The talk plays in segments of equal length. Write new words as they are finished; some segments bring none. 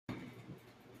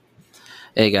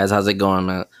Hey guys, how's it going,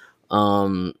 man?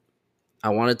 Um,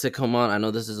 I wanted to come on. I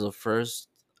know this is the first.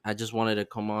 I just wanted to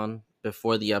come on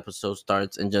before the episode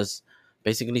starts and just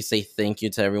basically say thank you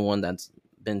to everyone that's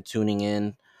been tuning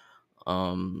in.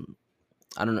 Um,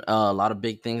 I don't know. A lot of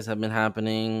big things have been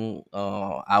happening.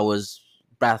 I was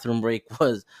bathroom break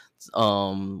was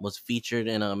featured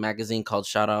in a magazine called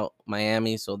Shout Out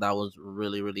Miami, so that was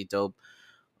really dope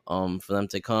for them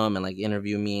to come and like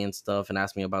interview me and stuff and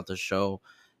ask me about the show.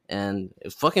 And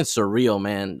it's fucking surreal,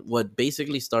 man. What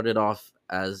basically started off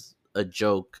as a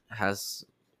joke has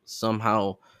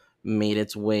somehow made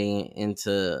its way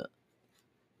into,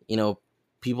 you know,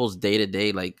 people's day to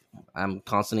day. Like, I'm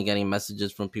constantly getting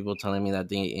messages from people telling me that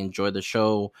they enjoy the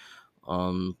show.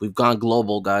 We've gone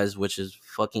global, guys, which is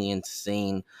fucking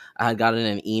insane. I had gotten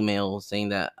an email saying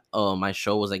that my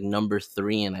show was like number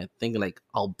 3 and I think like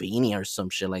Albania or some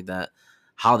shit like that.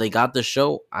 How they got the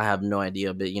show, I have no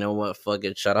idea. But you know what? Fuck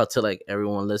it. Shout out to like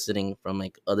everyone listening from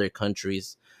like other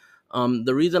countries.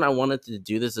 The reason I wanted to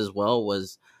do this as well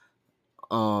was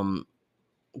um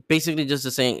basically just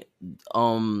to say,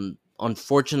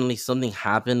 unfortunately something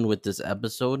happened with this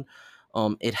episode.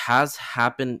 It has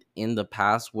happened in the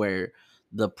past where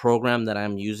the program that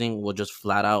I'm using will just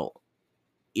flat out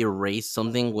erase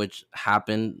something, which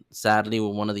happened sadly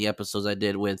with one of the episodes I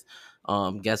did with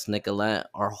guest Nicolette.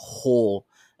 Our whole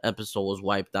episode was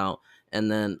wiped out.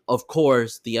 And then of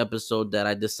course the episode that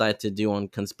I decide to do on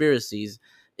conspiracies,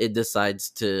 it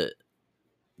decides to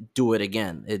do it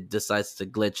again. It decides to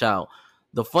glitch out.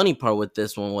 The funny part with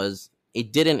this one was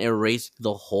it didn't erase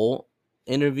the whole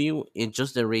interview. It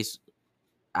just erased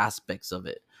aspects of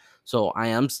it. So I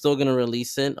am still gonna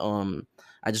release it.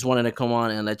 I just wanted to come on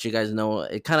and let you guys know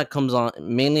it kind of comes on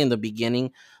mainly in the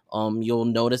beginning. You'll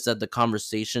notice that the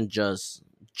conversation just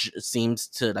seems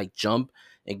to like jump.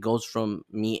 It goes from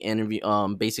me interview,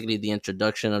 basically the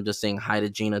introduction of just saying hi to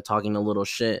Gina, talking a little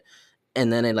shit,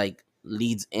 and then it like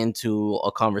leads into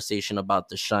a conversation about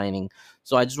The Shining.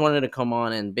 So I just wanted to come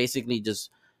on and basically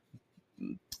just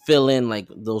fill in like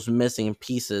those missing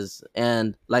pieces.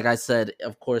 And like I said,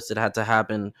 of course it had to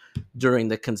happen during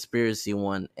the conspiracy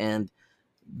one. And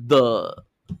the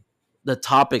the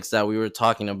topics that we were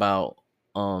talking about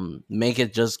make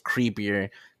it just creepier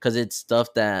because it's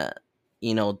stuff that,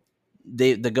 you know,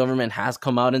 the government has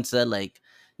come out and said like,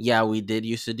 yeah, we did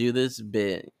used to do this,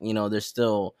 but you know, there's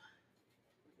still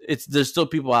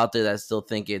people out there that still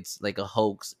think it's like a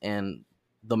hoax. And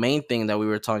the main thing that we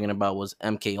were talking about was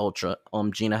MK Ultra.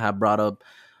 Gina had brought up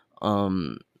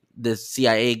um this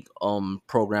CIA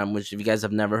program, which if you guys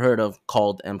have never heard of,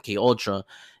 called MK Ultra.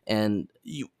 And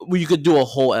you could do a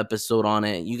whole episode on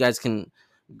it. You guys can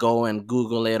go and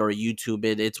Google it or YouTube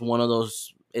it. It's one of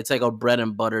those, it's like a bread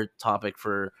and butter topic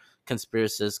for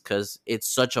conspiracists because it's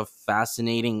such a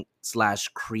fascinating slash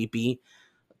creepy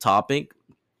topic.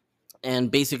 And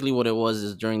basically what it was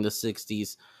is during the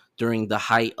 60s, during the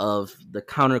height of the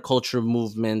counterculture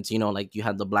movement, you know, like you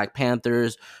had the Black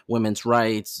Panthers, women's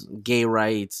rights, gay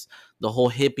rights, the whole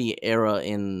hippie era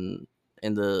in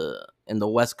the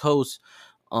West Coast.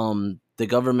 The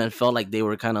government felt like they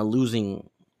were kind of losing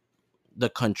the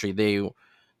country.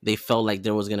 They felt like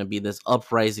there was going to be this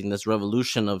uprising, this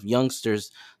revolution of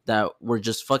youngsters that were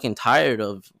just fucking tired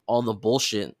of all the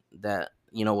bullshit that,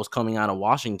 you know, was coming out of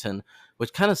Washington,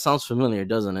 which kind of sounds familiar,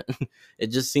 doesn't it? It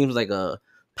just seems like a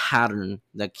pattern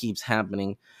that keeps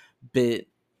happening. But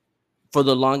for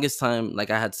the longest time, like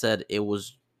I had said, it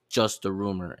was just a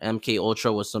rumor. MK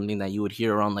Ultra was something that you would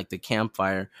hear around like the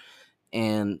campfire.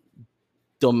 And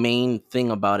the main thing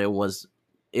about it was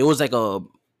like a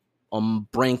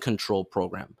brain control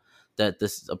program that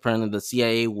this apparently the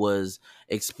CIA was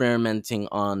experimenting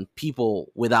on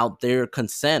people without their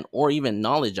consent or even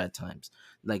knowledge at times.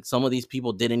 Like some of these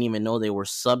people didn't even know they were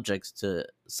subjects to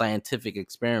scientific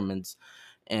experiments,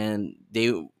 and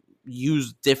they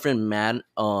used different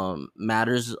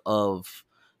matters of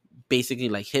basically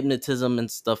like hypnotism and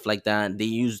stuff like that. They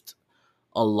used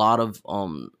a lot of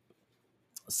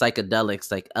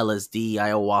psychedelics like LSD,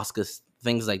 ayahuasca,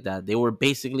 things like that. They were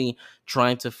basically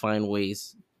trying to find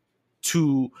ways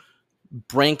to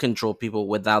brain control people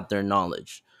without their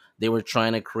knowledge. They were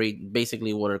trying to create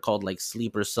basically what are called like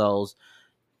sleeper cells.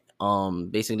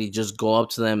 Basically just go up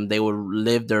to them, they would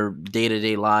live their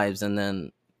day-to-day lives, and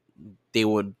then they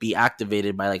would be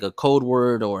activated by like a code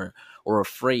word or a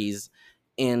phrase.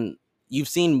 And you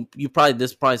probably,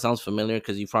 this probably sounds familiar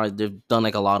because you probably done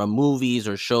like a lot of movies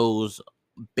or shows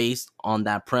based on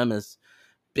that premise.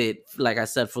 But like I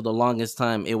said, for the longest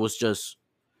time it was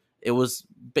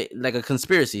like a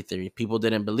conspiracy theory. People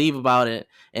didn't believe about it,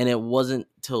 and it wasn't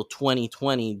till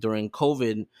 2020 during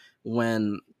COVID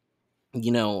when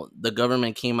the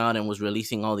government came out and was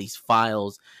releasing all these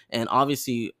files. And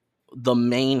obviously the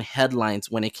main headlines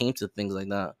when it came to things like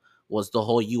that was the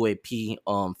whole UAP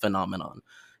phenomenon.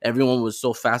 Everyone was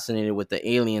so fascinated with the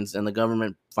aliens, and the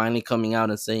government finally coming out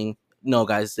and saying, no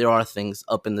guys, there are things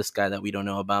up in the sky that we don't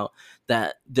know about.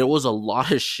 That there was a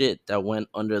lot of shit that went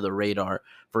under the radar.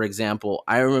 For example,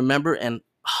 I remember, and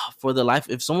for the life,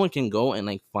 if someone can go and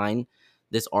like find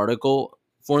this article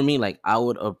for me, like I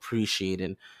would appreciate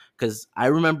it, because I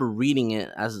remember reading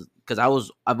it as because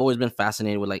I've always been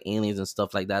fascinated with like aliens and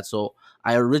stuff like that. So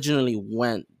I originally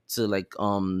went to like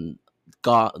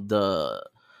got the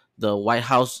White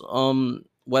House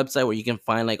website where you can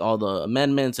find like all the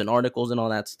amendments and articles and all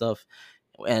that stuff.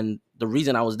 And the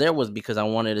reason I was there was because I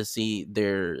wanted to see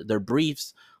their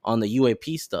briefs on the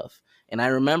UAP stuff. And I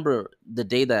remember the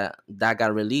day that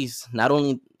got released, not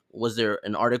only was there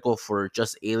an article for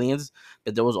just aliens,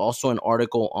 but there was also an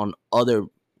article on other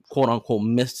quote unquote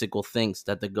mystical things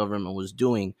that the government was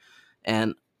doing.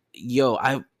 And yo,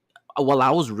 I while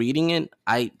I was reading it,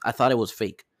 I thought it was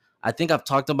fake. I think I've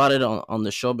talked about it on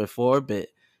the show before, but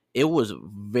it was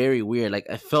very weird. Like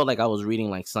I felt like I was reading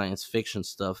like science fiction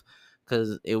stuff,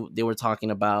 because they were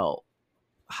talking about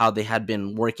how they had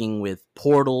been working with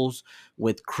portals,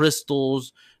 with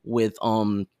crystals, with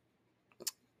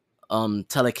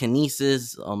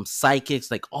telekinesis,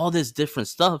 psychics, like all this different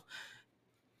stuff.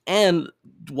 And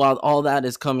while all that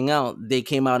is coming out, they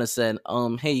came out and said,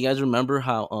 hey, you guys remember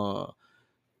how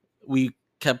we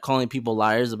kept calling people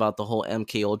liars about the whole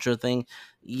MK Ultra thing?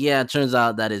 Yeah, it turns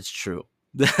out that it's true.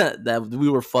 That we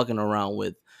were fucking around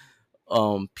with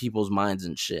people's minds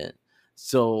and shit.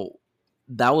 So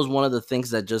that was one of the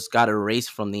things that just got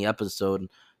erased from the episode.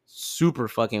 Super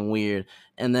fucking weird.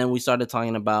 And then we started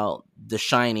talking about The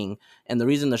Shining, and the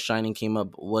reason The Shining came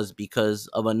up was because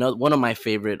of another one of my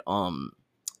favorite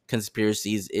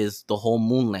conspiracies is the whole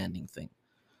moon landing thing.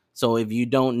 So if you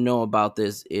don't know about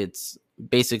this, it's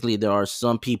basically there are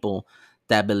some people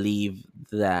that believe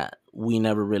that we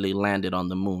never really landed on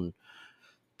the moon.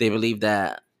 They believe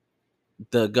that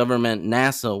the government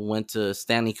NASA went to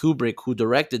Stanley Kubrick, who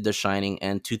directed The Shining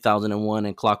and 2001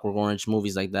 and Clockwork Orange,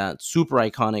 movies like that, super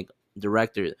iconic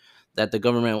director, that the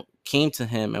government came to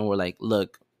him and were like,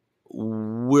 look,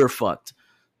 we're fucked.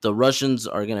 The Russians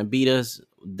are going to beat us.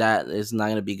 That is not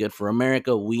going to be good for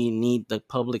America. We need the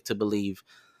public to believe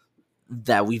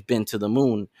that we've been to the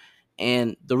moon.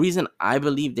 And the reason I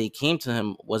believe they came to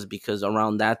him was because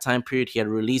around that time period, he had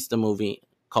released a movie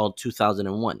called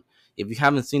 2001. If you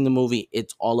haven't seen the movie,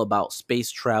 it's all about space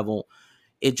travel.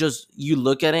 It just, you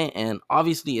look at it, and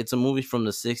obviously it's a movie from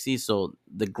the 60s, so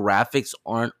the graphics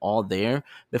aren't all there.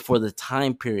 But for the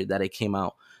time period that it came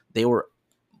out, they were,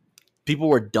 people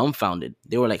were dumbfounded.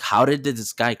 They were like, how did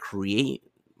this guy create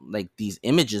like these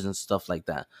images and stuff like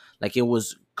that? Like it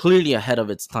was clearly ahead of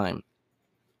its time.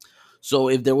 So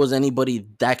if there was anybody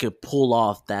that could pull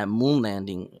off that moon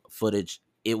landing footage,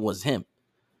 it was him.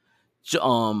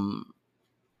 Um,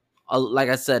 like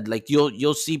I said, like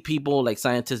you'll see people like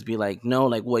scientists be like, no,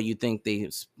 like what you think they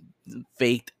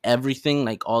faked everything,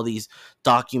 like all these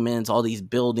documents, all these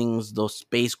buildings, those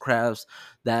spacecrafts,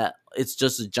 that it's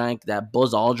just a giant, that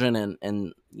Buzz Aldrin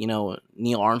and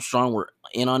Neil Armstrong were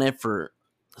in on it for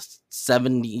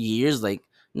 70 years. Like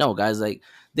no guys, like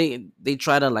they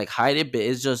try to like hide it, but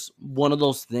it's just one of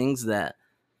those things that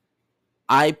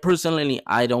I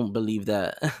don't believe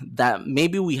that that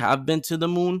maybe we have been to the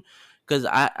moon, because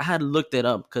I had looked it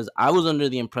up, because I was under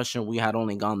the impression we had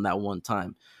only gone that one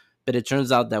time. But it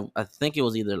turns out that I think it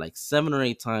was either like 7 or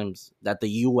 8 times that the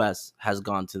US has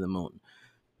gone to the moon.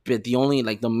 But the only,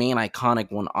 like the main iconic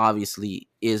one obviously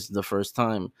is the first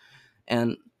time.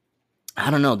 And I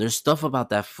don't know, there's stuff about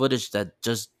that footage that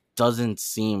just doesn't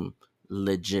seem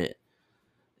legit.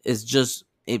 It's just,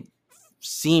 it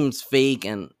seems fake.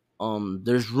 And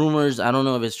there's rumors, I don't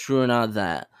know if it's true or not,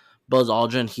 that Buzz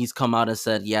Aldrin, he's come out and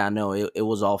said, yeah, no, it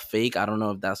was all fake. I don't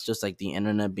know if that's just like the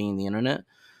internet being the internet.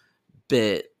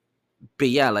 but but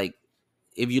yeah, like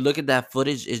if you look at that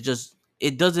footage, it's just,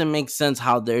 it doesn't make sense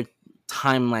how their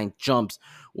timeline jumps,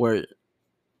 where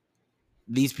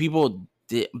these people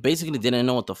basically didn't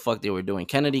know what the fuck they were doing.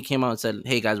 Kennedy came out and said,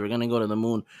 hey guys, we're gonna go to the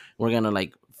moon, we're gonna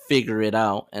like figure it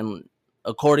out. And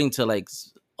according to like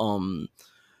um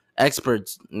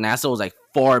experts, NASA was like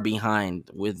far behind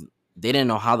with, they didn't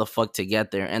know how the fuck to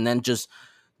get there. And then just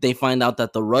they find out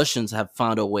that the Russians have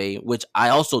found a way, which I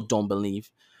also don't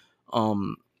believe.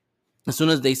 um as soon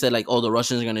as they said like, oh, the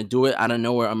Russians are gonna do it, out of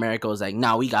nowhere America was like,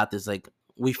 nah, we got this, like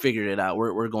we figured it out,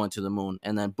 we're going to the moon.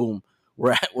 And then boom,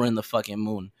 we're in the fucking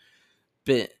moon.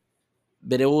 But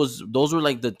but it was, those were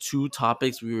like the two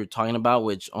topics we were talking about,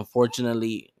 which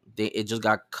unfortunately it just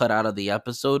got cut out of the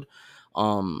episode.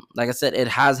 Like I said, it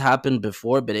has happened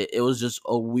before, but it was just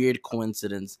a weird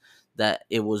coincidence that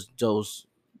it was those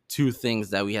two things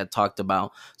that we had talked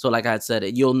about. So like I had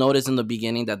said, you'll notice in the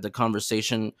beginning that the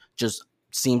conversation just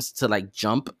seems to like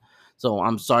jump. So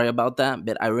I'm sorry about that,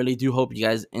 but I really do hope you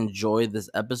guys enjoyed this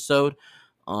episode.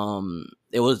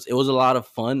 It was a lot of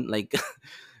fun. Like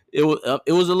it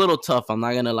was a little tough. I'm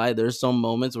not gonna lie. There's some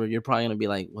moments where you're probably gonna be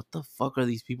like, "What the fuck are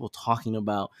these people talking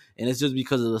about?" And it's just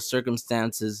because of the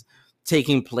circumstances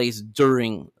taking place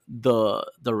during the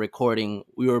recording.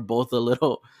 We were both a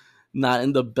little not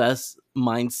in the best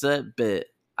mindset, but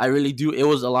I really do. It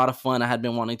was a lot of fun. I had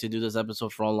been wanting to do this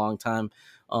episode for a long time.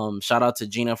 Shout out to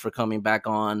Gina for coming back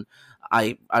on.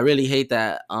 I really hate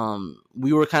that.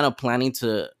 We were kind of planning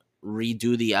to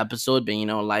redo the episode, but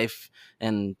life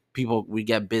and people, we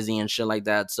get busy and shit like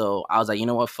that. So I was like, you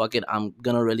know what, fuck it, I'm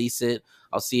gonna release it.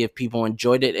 I'll see if people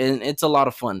enjoyed it, and it's a lot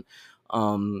of fun.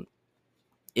 um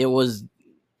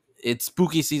it's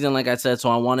spooky season, like I said, so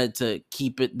I wanted to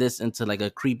keep this into like a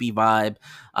creepy vibe.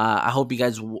 I hope you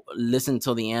guys listen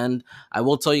till the end. I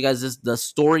will tell you guys this: the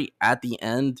story at the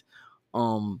end,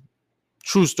 um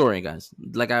true story, guys.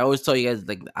 Like I always tell you guys,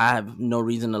 like I have no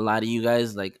reason to lie to you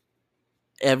guys. Like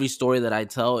every story that I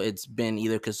tell, it's been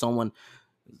either because someone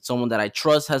that I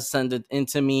trust has sent it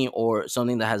into me, or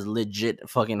something that has legit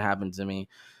fucking happened to me.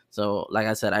 So, like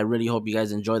I said, I really hope you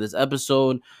guys enjoy this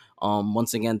episode.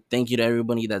 Once again, thank you to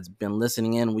everybody that's been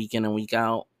listening in week in and week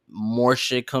out. More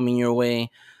shit coming your way.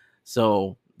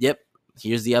 So, yep,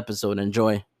 here's the episode.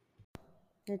 Enjoy.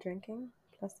 You're drinking?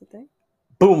 That's the thing?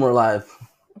 Boom, we're live.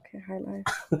 Okay, high life.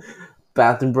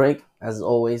 Bathroom break. As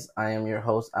always, I am your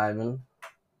host, Ivan.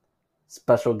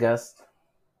 Special guest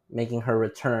making her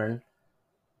return,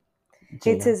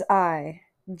 Gina. It is I,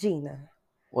 Gina.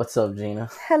 What's up, Gina?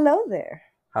 Hello there.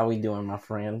 How we doing, my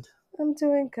friend? I'm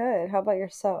doing good. How about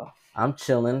yourself? I'm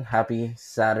chilling. Happy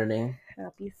Saturday.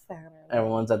 Happy Saturday.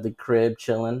 Everyone's at the crib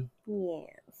chilling.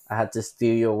 Yes. I had to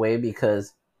steal you away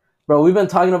because, bro, we've been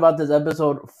talking about this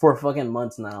episode for fucking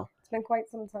months now. It's been quite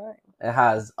some time. It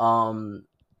has.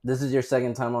 This is your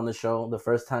second time on the show. The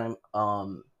first time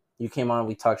you came on,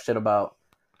 we talked shit about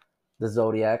the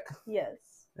Zodiac. Yes.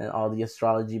 And all the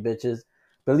astrology bitches.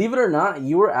 Believe it or not,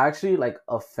 you were actually like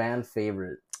a fan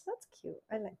favorite. That's cute.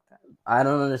 I like that. I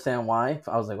don't understand why.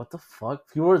 I was like, what the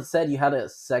fuck? People said you had a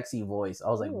sexy voice. I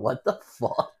was like, what the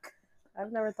fuck?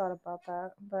 I've never thought about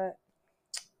that, but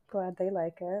glad they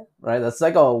like it. Right? That's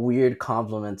like a weird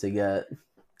compliment to get.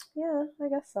 Yeah, I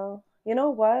guess so. You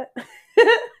know what?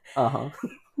 Uh-huh.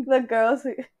 The girls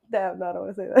who... Damn, no, I don't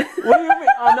want to say that. What do you mean?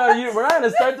 Oh, no, we're not going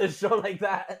to start this show like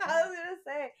that. I was going to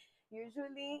say,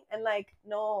 usually, and like,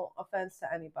 no offense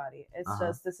to anybody, it's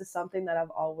just, this is something that I've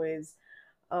always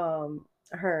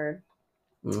heard.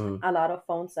 Mm-hmm. A lot of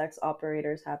phone sex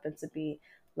operators happen to be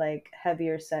like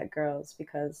heavier set girls,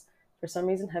 because for some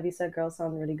reason heavy set girls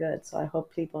sound really good. So I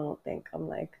hope people don't think I'm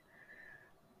like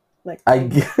I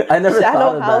never shallow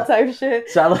thought of hell that. type shit.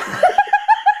 Shallow.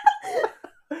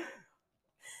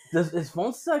 Is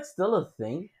phone sex still a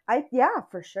thing? Yeah,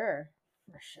 for sure.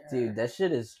 Dude, that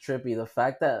shit is trippy. The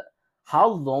fact that how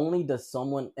lonely does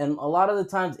someone, and a lot of the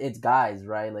times it's guys,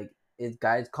 right? Like it's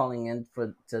guys calling in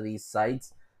to these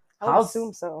sites. I would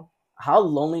assume so. How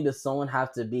lonely does someone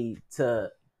have to be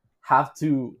to have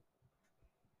to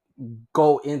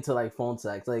go into like phone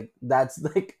sex? Like that's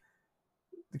like,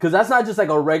 because that's not just like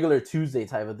a regular Tuesday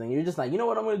type of thing. You're just like, you know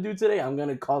what I'm gonna do today? I'm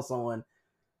gonna call someone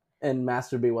and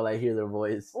masturbate while I hear their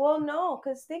voice. Well, no,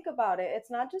 because think about it.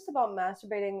 It's not just about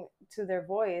masturbating to their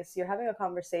voice. You're having a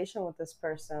conversation with this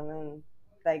person, and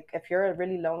like if you're a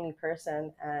really lonely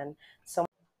person and someone.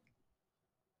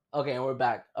 Okay, and we're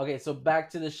back. Okay, so back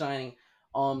to The Shining.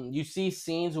 You see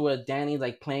scenes where Danny's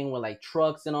like playing with like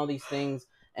trucks and all these things,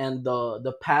 and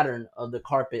the pattern of the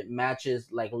carpet matches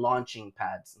like launching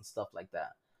pads and stuff like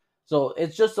that. So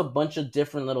it's just a bunch of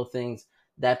different little things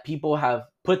that people have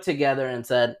put together and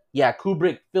said, yeah,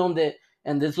 Kubrick filmed it,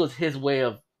 and this was his way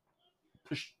of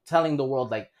telling the world,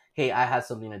 like, hey, I had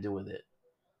something to do with it.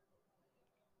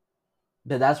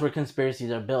 But that's where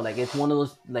conspiracies are built. Like, it's one of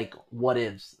those, like, what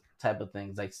ifs type of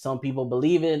things. Like, some people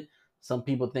believe it. Some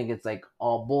people think it's, like,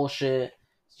 all bullshit.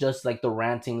 It's just, like, the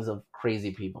rantings of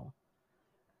crazy people.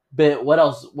 But what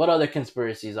else? What other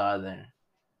conspiracies are there?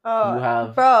 Oh, you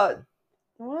have... Bro,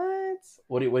 what?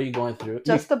 What are you going through?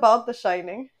 Just about The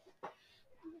Shining.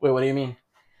 Wait, what do you mean?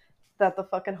 That the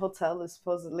fucking hotel is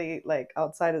supposedly like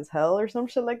outside as hell or some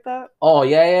shit like that. Oh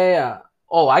yeah.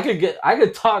 Oh, I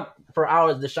could talk for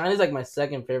hours. The Shining is like my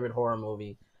second favorite horror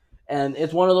movie, and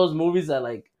it's one of those movies that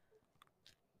like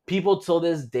people till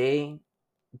this day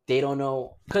they don't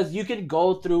know, because you could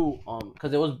go through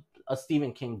because it was a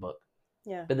Stephen King book.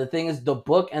 Yeah. But the thing is, the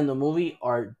book and the movie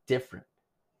are different,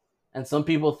 and some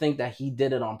people think that he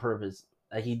did it on purpose.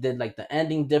 That he did like the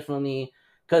ending differently,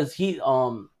 because he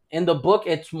in the book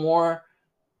it's more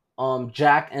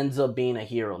Jack ends up being a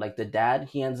hero. Like the dad,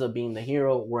 he ends up being the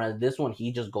hero, whereas this one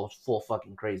he just goes full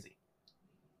fucking crazy.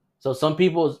 So some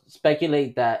people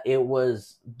speculate that it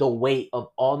was the weight of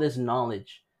all this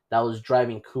knowledge that was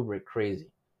driving Kubrick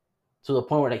crazy, to the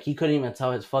point where like he couldn't even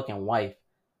tell his fucking wife,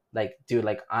 like, dude,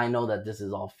 like I know that this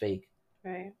is all fake.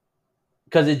 Right.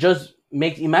 Because it just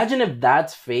makes, imagine if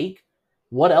that's fake,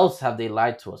 what else have they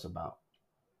lied to us about?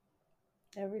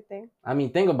 Everything. I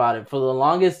mean, think about it. For the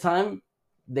longest time,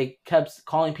 they kept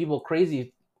calling people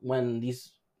crazy when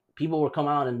these people would come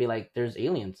out and be like, "There's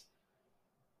aliens."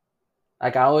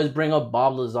 Like I always bring up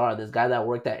Bob Lazar, this guy that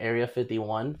worked at Area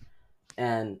 51,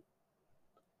 and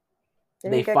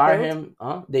Did he they get fire killed?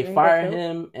 him. They Did he get fire killed?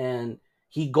 him, and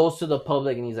he goes to the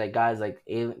public and he's like, "Guys, like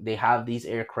they have these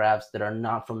aircrafts that are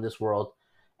not from this world,"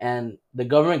 and the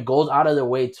government goes out of their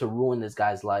way to ruin this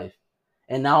guy's life.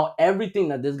 And now everything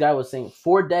that this guy was saying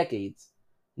for decades,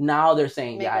 now they're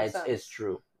saying, "Yeah, Making it's sense.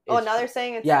 true. Oh, It's now true." they're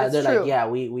saying Yeah, it's they're like, true. "Yeah,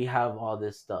 we have all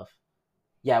this stuff.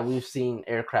 Yeah, we've seen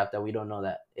aircraft that we don't know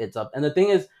that it's up." And the thing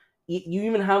is, you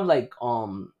even have like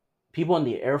people in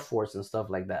the Air Force and stuff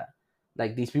like that,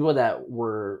 like these people that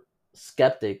were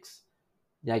skeptics,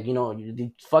 like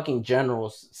these fucking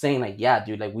generals saying like, "Yeah,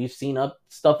 dude, like we've seen up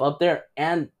stuff up there,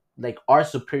 and like our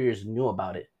superiors knew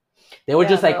about it." They were Yeah,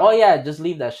 just like, "Oh bro. yeah, just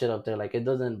leave that shit up there. Like it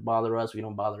doesn't bother us. We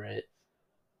don't bother it."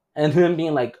 And then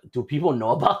being like, "Do people know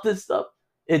about this stuff?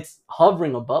 It's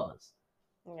hovering above us."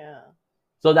 Yeah.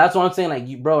 So that's what I'm saying.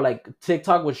 Like, bro, like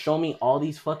TikTok would show me all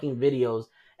these fucking videos,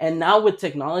 and now with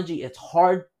technology, it's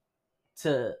hard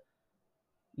to,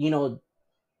 you know,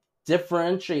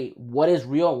 differentiate what is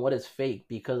real and what is fake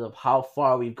because of how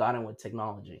far we've gotten with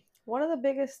technology. One of the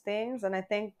biggest things, and I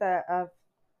think that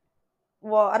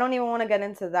well, I don't even want to get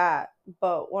into that,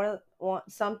 but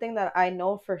something that I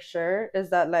know for sure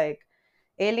is that like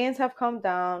aliens have come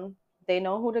down. They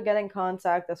know who to get in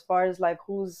contact as far as like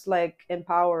who's like in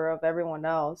power of everyone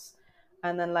else.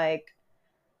 And then like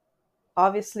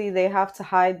obviously they have to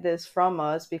hide this from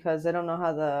us because they don't know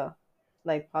how the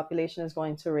like population is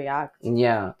going to react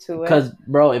Yeah, to it. because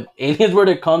bro, if aliens were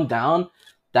to come down,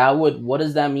 that would, what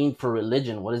does that mean for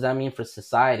religion? What does that mean for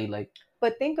society? Like,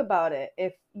 But think about it.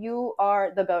 If you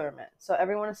are the government, so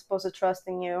everyone is supposed to trust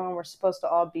in you and we're supposed to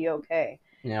all be okay.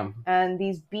 yeah, And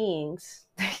these beings,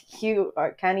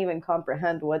 can't even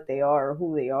comprehend what they are or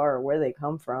who they are or where they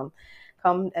come from,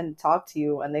 come and talk to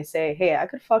you and they say, hey, I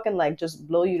could fucking like just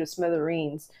blow you to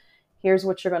smithereens. Here's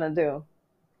what you're going to do.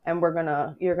 And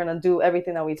you're going to do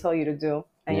everything that we tell you to do.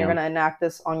 And you're yeah. going to enact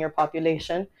this on your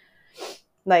population.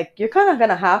 Like you're kind of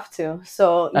going to have to.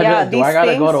 So I'd be yeah, like, do I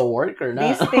gotta go to work or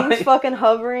these not? things Like, fucking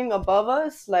hovering above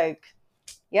us, like,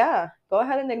 yeah, go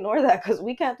ahead and ignore that because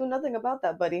we can't do nothing about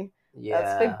that, buddy.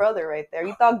 That's Big yeah. Brother right there.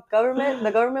 You thought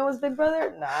the government was Big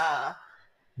Brother? Nah.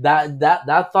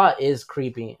 That thought is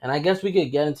creepy, and I guess we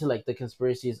could get into like the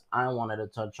conspiracies I wanted to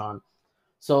touch on.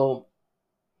 So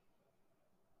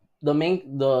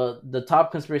the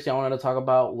top conspiracy I wanted to talk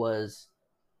about was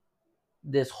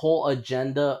this whole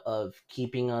agenda of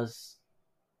keeping us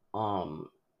um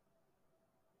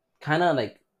kind of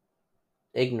like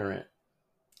ignorant,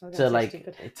 I was gonna to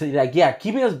say stupid. yeah,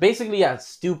 keeping us basically, yeah,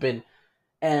 stupid,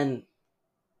 and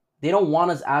they don't want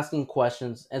us asking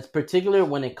questions. It's particular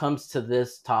when it comes to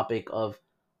this topic of,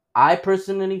 I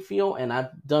personally feel, and I've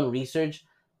done research,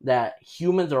 that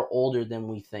humans are older than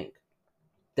we think.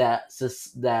 That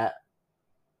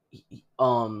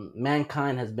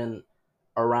mankind has been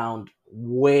around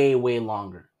way way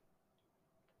longer.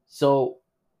 So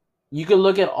you can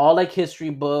look at all like history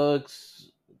books,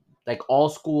 like all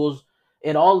schools.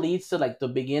 It all leads to like the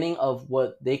beginning of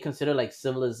what they consider like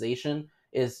civilization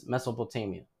is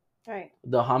Mesopotamia. Right.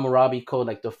 The Hammurabi Code,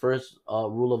 like the first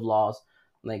rule of laws,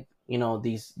 like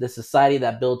the society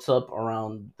that built up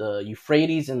around the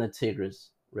Euphrates and the Tigris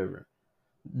River.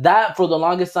 That for the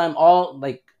longest time, all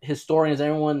like historians,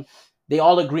 everyone, they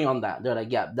all agree on that. They're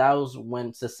like, yeah, that was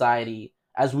when society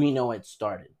as we know it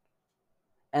started.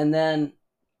 And then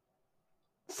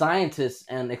scientists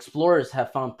and explorers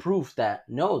have found proof that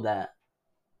no, that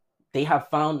they have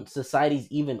found societies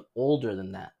even older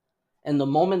than that. And the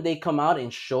moment they come out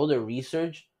and show their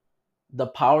research, the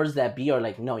powers that be are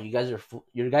like, no, you guys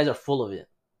are full of it.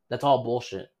 That's all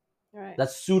bullshit. Right.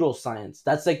 That's pseudoscience.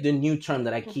 That's like the new term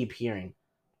that I keep hearing.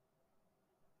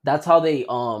 That's how they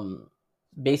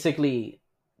basically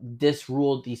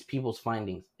disruled these people's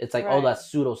findings. It's like, oh, Right.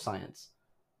 that's pseudoscience.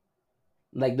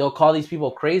 Like they'll call these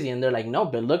people crazy, and they're like, no,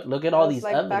 but look at That all was these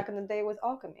like evidence. back in the day with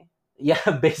alchemy. Yeah,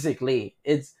 basically,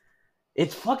 it's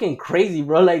fucking crazy,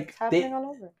 bro. Like It's happening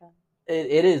all over again.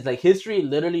 it is like history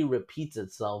literally repeats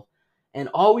itself, and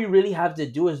all we really have to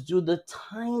do is do the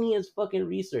tiniest fucking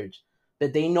research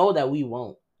that they know that we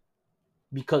won't,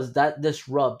 because that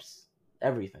disrupts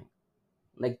everything.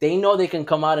 Like they know they can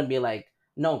come out and be like,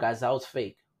 no, guys, that was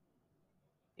fake.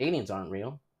 Aliens aren't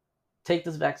real. Take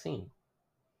this vaccine.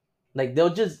 Like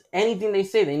they'll just anything they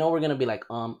say, they know we're gonna be like,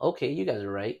 okay, you guys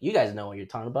are right. You guys know what you're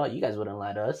talking about. You guys wouldn't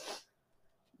lie to us.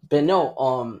 But Yeah.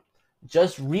 no,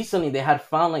 just recently they had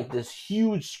found like this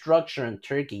huge structure in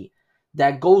Turkey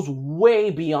that goes way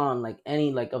beyond like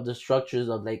any like of the structures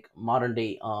of like modern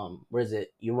day where is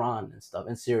it, Iran and stuff,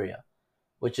 in Syria,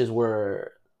 which is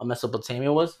where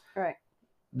Mesopotamia was. Right.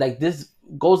 Like this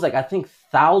goes like I think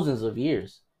thousands of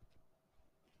years.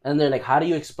 And they're like, how do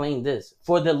you explain this?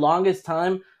 For the longest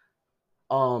time,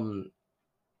 um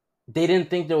they didn't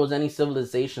think there was any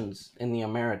civilizations in the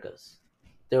Americas.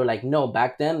 They were like, no,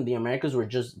 back then the Americas were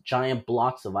just giant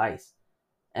blocks of ice.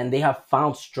 And they have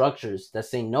found structures that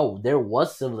say no, there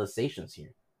was civilizations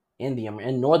here in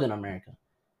Northern America.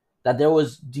 That there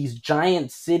was these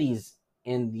giant cities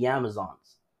in the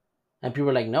Amazons. And people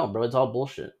were like, no, bro, it's all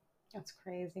bullshit. That's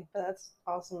crazy, but that's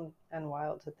awesome and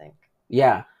wild to think.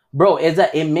 Yeah. Bro, is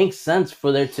that it makes sense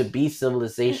for there to be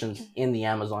civilizations in the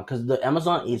Amazon because the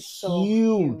Amazon is So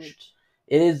huge.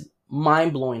 It is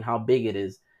mind blowing how big it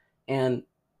is. And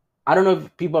I don't know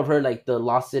if people have heard like the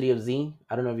Lost City of Z.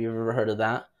 I don't know if you've ever heard of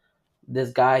that.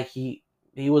 This guy, he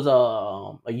was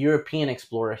a European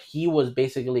explorer. He was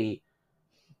basically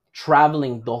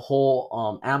traveling the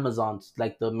whole Amazons,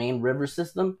 like the main river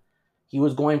system. He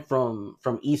was going from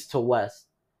east to west,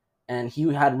 and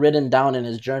he had written down in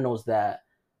his journals that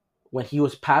when he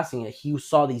was passing it, he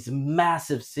saw these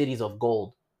massive cities of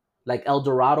gold, like El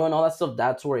Dorado and all that stuff.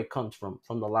 That's where it comes from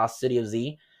the Lost City of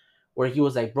Z, where he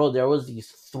was like, bro, there was these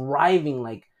thriving,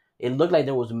 like it looked like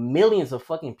there was millions of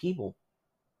fucking people.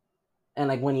 And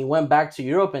like when he went back to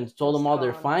Europe and told them all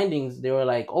their findings, they were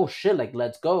like, oh shit, like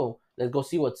let's go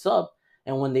see what's up.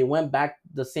 And when they went back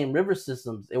the same river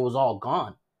systems, it was all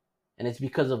gone. And it's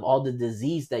because of all the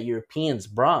disease that Europeans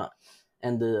brought,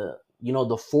 and the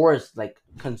forest like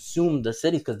consumed the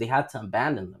cities because they had to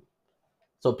abandon them.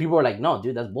 So people were like, no,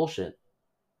 dude, that's bullshit.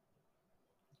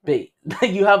 But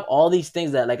you have all these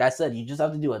things that, like I said, you just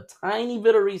have to do a tiny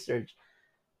bit of research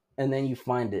and then you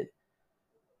find it.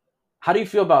 How do you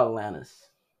feel about Atlantis?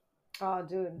 Oh,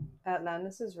 dude,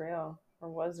 Atlantis is real or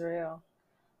was real.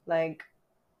 Like,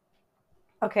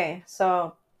 okay,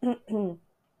 so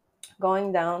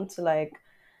going down to like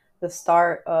the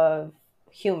start of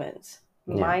humans,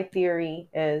 my theory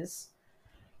is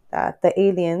that the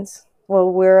aliens,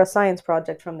 well, we're a science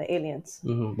project from the aliens.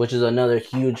 Which is another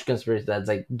huge conspiracy that's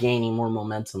like gaining more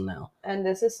momentum now. And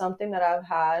this is something that I've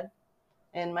had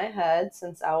in my head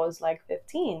since I was like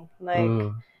 15.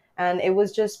 Like, and it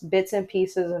was just bits and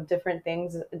pieces of different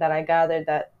things that I gathered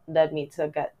that led me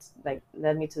to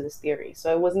this theory.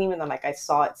 So it wasn't even that like I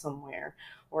saw it somewhere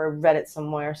or read it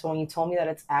somewhere. So when you told me that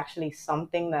it's actually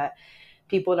something that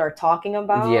people are talking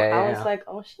about, I was like,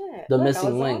 oh shit, the look, missing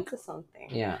I was link onto something.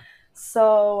 Yeah.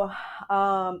 So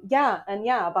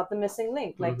about the missing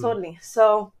link, like totally.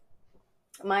 So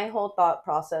my whole thought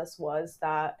process was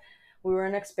that we were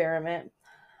an experiment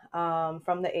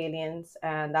from the aliens,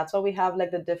 and that's why we have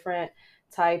like the different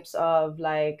types of,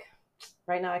 like,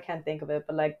 right now I can't think of it,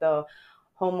 but like the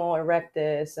Homo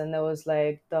erectus, and there was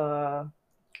like the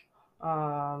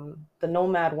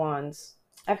nomad ones.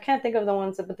 I can't think of the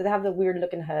ones, but they have the weird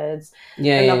looking heads.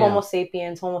 And the Homo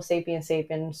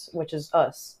sapiens, which is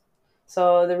us.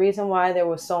 So the reason why there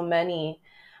was so many,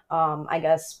 I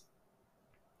guess,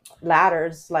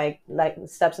 ladders, like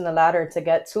steps in the ladder to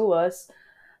get to us,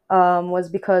 was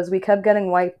because we kept getting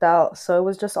wiped out. So it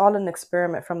was just all an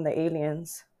experiment from the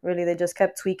aliens. Really, they just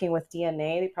kept tweaking with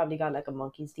DNA. They probably got like a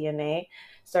monkey's DNA,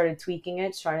 started tweaking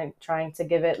it, trying to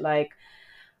give it like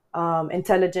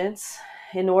intelligence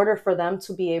in order for them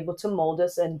to be able to mold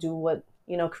us and do what,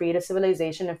 create a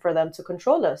civilization and for them to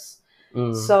control us.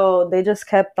 So they just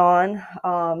kept on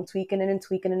tweaking it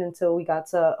until we got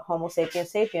to Homo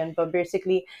sapiens sapien. But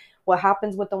basically, what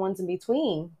happens with the ones in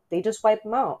between, they just wipe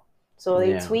them out. So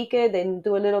they tweak it, they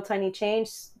do a little tiny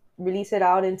change, release it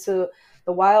out into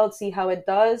the wild, see how it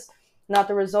does. Not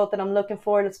the result that I'm looking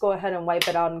for. Let's go ahead and wipe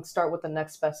it out and start with the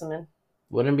next specimen.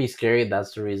 Wouldn't it be scary?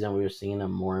 That's the reason we're seeing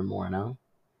them more and more now.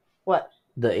 What?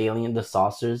 The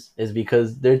saucers is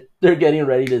because they're getting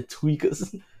ready to tweak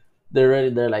us.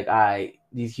 They're like,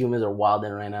 these humans are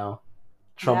wilding right now.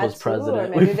 Trump was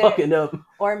president. We fucking up.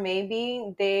 Or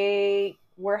maybe they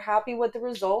we're happy with the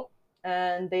result,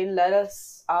 and they let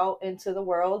us out into the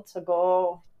world to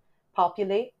go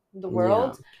populate the Yeah.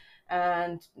 world.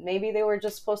 And maybe they were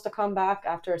just supposed to come back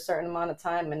after a certain amount of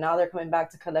time, and now they're coming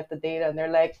back to collect the data, and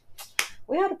they're like,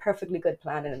 we had a perfectly good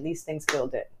plan, and these things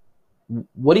killed it.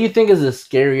 What do you think is a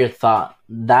scarier thought?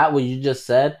 That what you just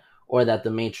said, or that the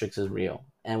Matrix is real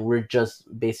and we're just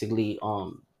basically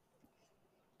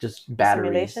just A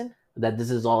batteries? simulation. That this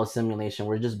is all a simulation.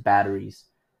 We're just batteries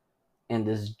in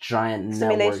this giant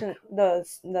network. Simulation.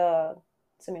 The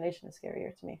simulation is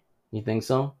scarier to me. You think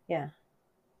so? Yeah,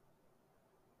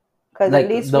 because at Like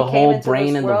least we the came whole into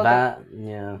brain this in the world and vat.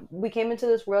 Yeah.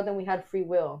 we had free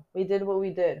will. We did what we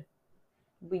did.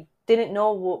 We didn't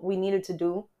know what we needed to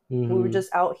do. We were Mm-hmm.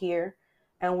 just out here,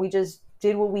 and we just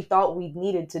did what we thought we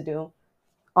needed to do.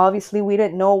 Obviously, we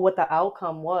didn't know what the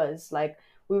outcome was. Like,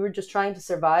 we were just trying to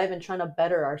survive and trying to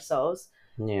better ourselves.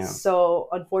 Yeah. So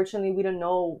unfortunately, we didn't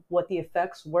know what the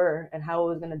effects were and how it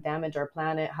was going to damage our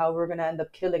planet, how we're going to end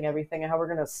up killing everything, and how we're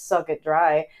going to suck it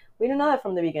dry. We didn't know that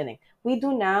from the beginning. We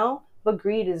do now, but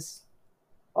greed is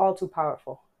all too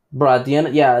powerful. Bro, at the end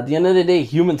of the day,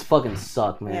 humans fucking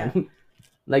suck, Yeah. man.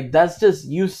 Like that's just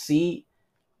you see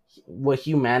what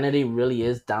humanity really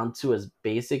is down to as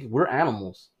basic. We're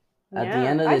animals. At the Yeah.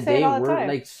 end of I the say it day, all the we're time.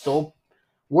 like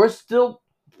we're still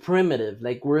primitive.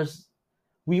 Like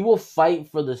we will fight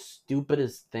for the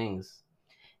stupidest things.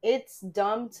 It's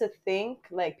dumb to think,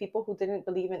 like, people who didn't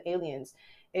believe in aliens.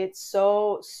 It's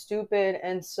so stupid,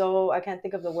 and so I can't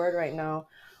think of the word right now.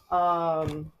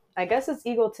 I guess it's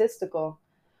egotistical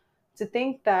to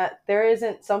think that there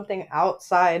isn't something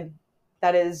outside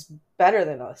that is better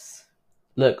than us.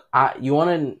 Look, I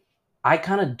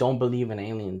kind of don't believe in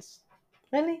aliens.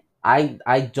 Really?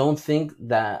 I don't think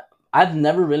that I've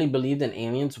never really believed in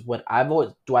aliens. What I've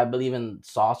always do I believe in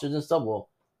saucers and stuff? Well,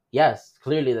 yes,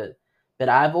 clearly that. But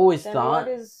I've always Then what thought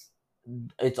is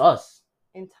it's us.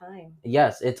 in time?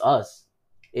 Yes, it's us.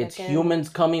 It's Like, in humans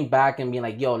coming back and being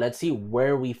like, "Yo, let's see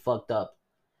where we fucked up."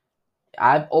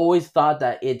 I've always thought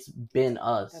that it's been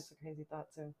that's us. a crazy thought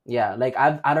too. Yeah, like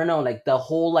I don't know, like the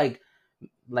whole like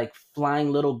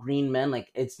flying little green men, like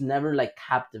it's never like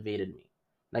captivated me.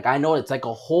 Like I know it's like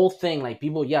a whole thing. Like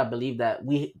people, yeah, believe that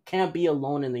we can't be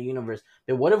alone in the universe.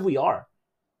 But what if we are?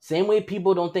 Same way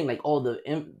people don't think like, oh,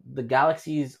 the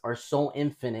galaxies are so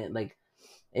infinite, like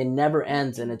it never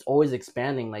ends and it's always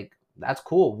expanding. Like that's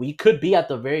cool. We could be at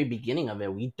the very beginning of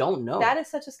it. We don't know. That is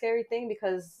such a scary thing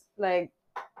because, like,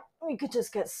 we could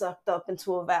just get sucked up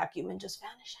into a vacuum and just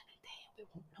vanish any day. We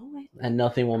won't know it. And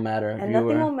nothing will matter if And you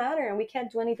nothing were. will matter, and we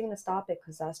can't do anything to stop it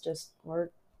because we're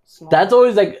That's small.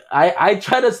 always like I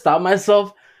try to stop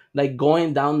myself like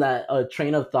going down that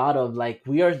train of thought of like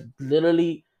we are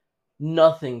literally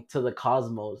nothing to the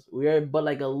cosmos. We are but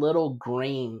like a little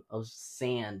grain of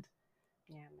sand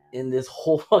Yeah, man. in this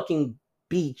whole fucking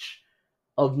beach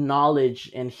of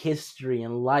knowledge and history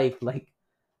and life. Like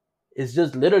it's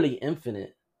just literally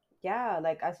infinite. Yeah,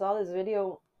 like, I saw this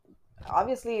video.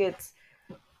 Obviously, it's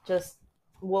just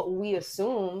what we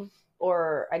assume,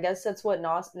 or I guess that's what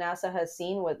NASA has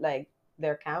seen with, like,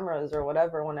 their cameras or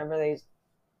whatever whenever they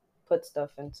put stuff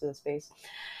into the space.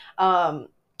 Um,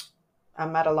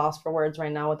 I'm at a loss for words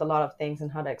right now with a lot of things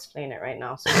and how to explain it right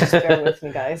now. So just bear with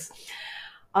me, guys.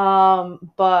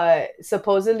 But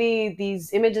supposedly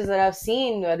these images that I've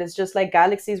seen, that it's just like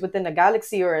galaxies within a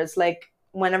galaxy, or it's like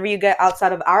whenever you get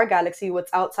outside of our galaxy,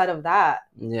 what's outside of that.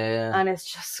 Yeah. And it's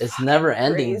just It's never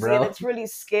ending, crazy, and bro. it's really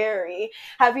scary.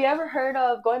 Have you ever heard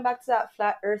of, going back to that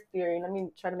flat earth theory? Let me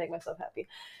try to make myself happy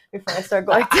before I start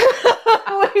going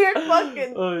to weird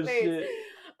fucking Oh place. shit.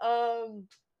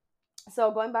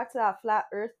 So going back to that flat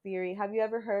earth theory, have you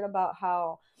ever heard about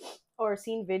how, or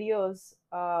seen videos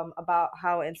about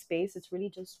how in space it's really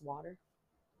just water?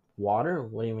 Water?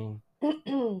 What do you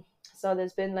mean? So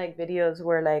there's been like videos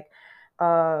where, like,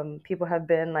 people have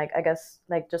been, like, I guess,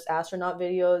 like, just astronaut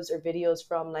videos or videos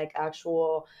from, like,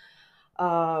 actual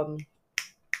what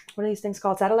are these things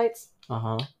called, satellites,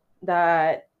 Uh-huh.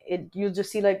 that you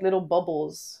just see like little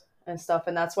bubbles and stuff,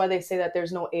 and that's why they say that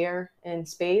there's no air in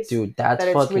space. Dude, that's that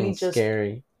it's fucking really just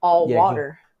scary. all Yeah,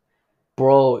 water.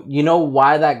 bro, you know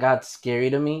why that got scary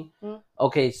to me? Hmm?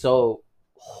 Okay, so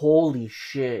holy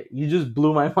shit, you just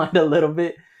blew my mind a little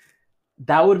bit.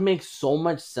 That would make so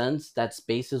much sense that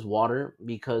space is water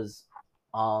because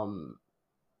um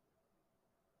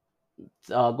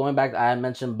going back, I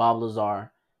mentioned Bob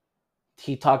Lazar.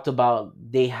 He talked about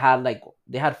they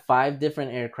had five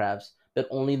different aircrafts, but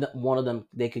only one of them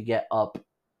they could get up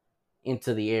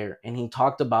into the air, and he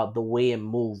talked about the way it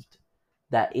moved,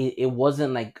 that it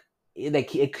wasn't like it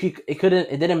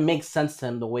didn't make sense to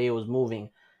him the way it was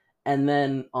moving, And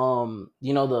then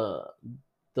the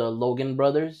Logan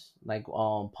brothers, like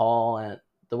Paul and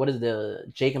what is the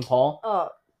Jake and Paul? Oh,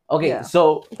 Okay, yeah.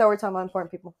 so I thought we're talking about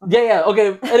important people. yeah,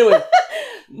 okay. Anyway,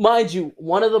 mind you,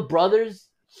 one of the brothers,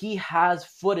 he has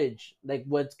footage, like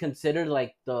what's considered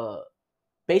like the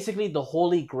basically the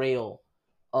holy grail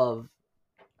of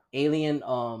alien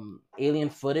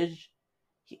footage.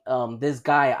 This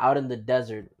guy out in the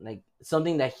desert, like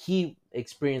something that he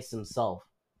experienced himself,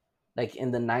 like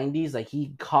in the 90s, like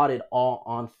he caught it all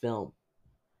on film.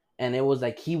 And it was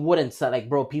like he wouldn't sell, like,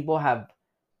 bro, people have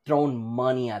thrown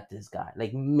money at this guy,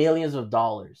 like millions of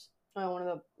dollars. Oh, one of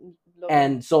the Logan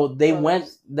And so they went,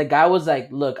 brothers. the guy was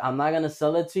like, look, I'm not gonna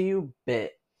sell it to you,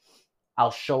 but I'll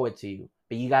show it to you.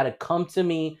 But you gotta come to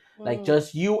me, like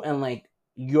just you and like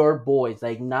your boys,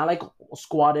 like not like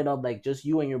squatted up, like just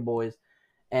you and your boys.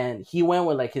 And he went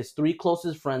with like his three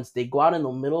closest friends. They go out in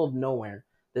the middle of nowhere.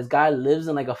 This guy lives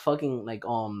in like a fucking like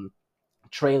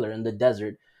trailer in the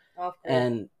desert.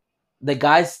 And the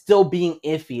guy's still being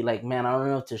iffy, like, man, I don't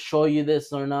know if to show you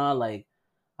this or not, like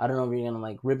I don't know if you're gonna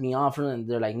like rip me off. And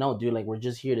they're like, no, dude, like we're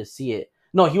just here to see it.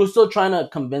 No, he was still trying to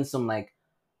convince them, like,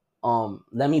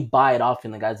 let me buy it off.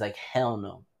 And the guy's like, hell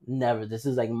no, never, this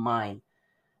is like mine.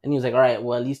 And he was like, all right,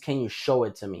 well, at least can you show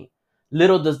it to me?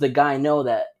 Little does the guy know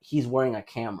that he's wearing a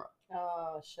camera.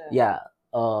 Oh shit. Yeah.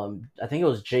 I think it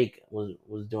was Jake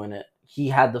was doing it. He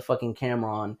had the fucking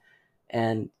camera on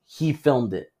and he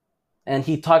filmed it. And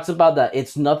he talks about that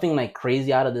it's nothing like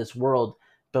crazy out of this world,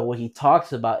 but what he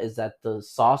talks about is that the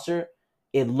saucer,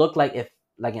 it looked like if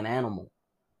like an animal,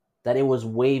 that it was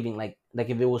waving like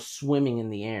if it was swimming in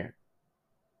the air.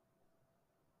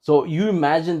 So you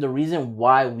imagine the reason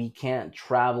why we can't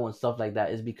travel and stuff like that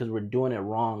is because we're doing it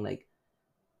wrong. Like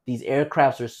these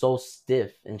aircrafts are so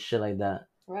stiff and shit like that.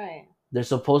 Right. They're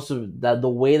supposed to, that the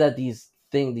way that these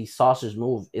saucers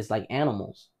move is like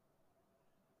animals.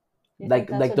 You like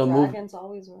think that's what the dragons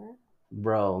always were?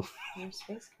 Bro. They're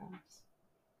spacecrafts.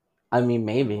 I mean,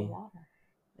 maybe. Water.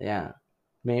 Yeah,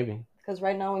 maybe. Because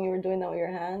right now, when you were doing that with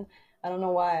your hand, I don't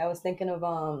know why I was thinking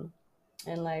of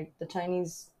in like the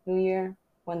Chinese New Year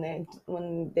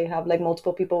when they have like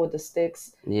multiple people with the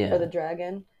sticks for the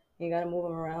dragon. You gotta move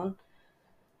them around.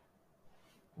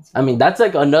 I mean, that's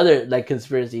like another like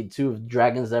conspiracy too, if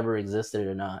dragons ever existed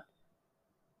or not.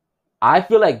 I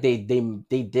feel like they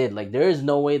did. Like there is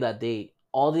no way that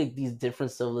these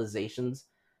different civilizations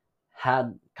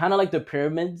had, kind of like the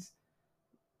pyramids.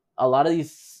 A lot of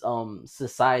these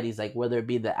societies, like whether it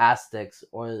be the Aztecs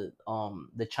or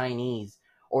the Chinese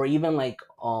or even like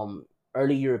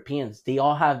early Europeans, they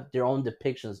all have their own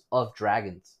depictions of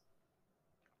dragons.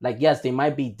 Like yes, they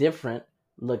might be different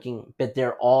looking, but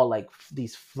they're all like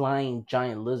these flying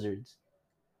giant lizards.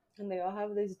 And they all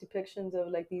have these depictions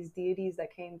of like these deities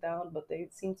that came down, but they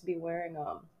seem to be wearing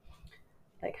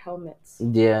like helmets.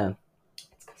 Yeah.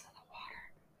 It's because of the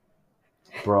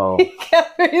water. Bro. You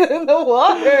can't breathe in the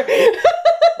water.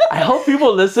 I hope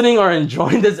people listening are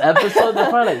enjoying this episode.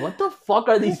 They're probably like, what the fuck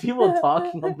are these people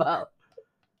talking about?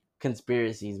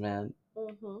 Conspiracies, man.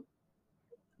 Mm-hmm.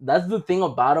 That's the thing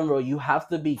about them, bro. You have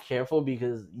to be careful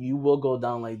because you will go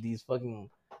down like these fucking...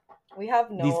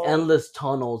 these endless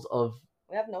tunnels of...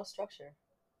 We have no structure.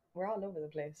 We're all over the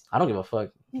place. I don't give a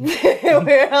fuck.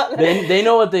 They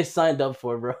know what they signed up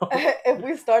for, bro. If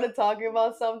we started talking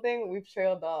about something, we've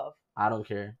trailed off. I don't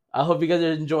care. I hope you guys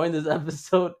are enjoying this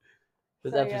episode.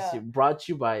 This episode brought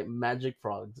to you by Magic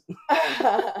Frogs.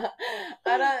 The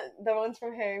ones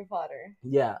from Harry Potter.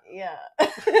 Yeah. Yeah.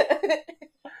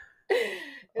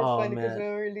 It's funny because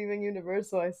when we were leaving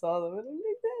Universal, I saw them. And I'm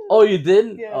like, oh, you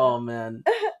did? Yeah. Oh, man.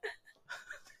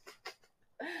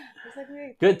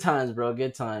 Like, good times, bro.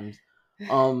 Good times.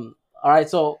 All right,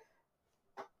 so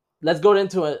let's go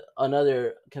into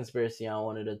another conspiracy I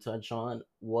wanted to touch on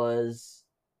was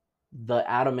the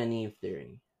Adam and Eve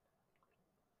theory.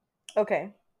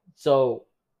 Okay. So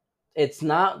it's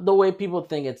not the way people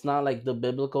think. It's not like the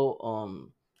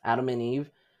biblical Adam and Eve.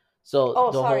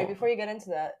 So sorry, before you get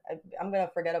into that, I'm gonna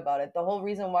forget about it. The whole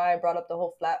reason why I brought up the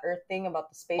whole flat earth thing about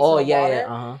the space and the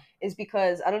water is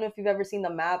because I don't know if you've ever seen the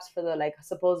maps for the like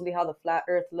supposedly how the flat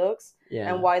earth looks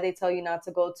and why they tell you not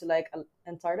to go to like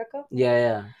Antarctica.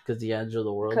 Yeah, because the edge of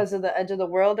the world. Because of the edge of the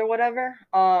world or whatever.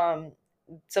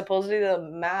 Supposedly the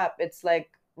map, it's like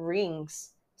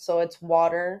rings. So it's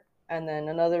water and then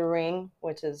another ring,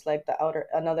 which is like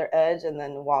another edge, and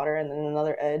then water and then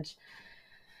another edge.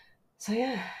 So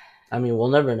yeah. I mean, we'll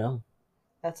never know.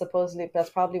 That's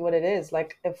probably what it is.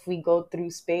 Like, if we go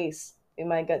through space, we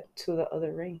might get to the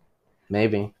other ring.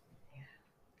 Maybe. Yeah.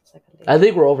 It's like I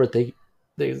think we're overthinking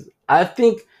things. I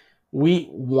think we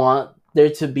want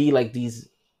there to be like these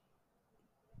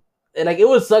like it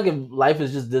would suck if life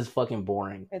is just this fucking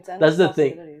boring. It's That's endless the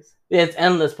thing. possibilities. Yeah, it's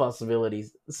endless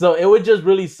possibilities. So it would just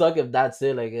really suck if that's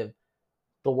it. Like if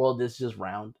the world is just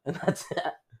round and that's it.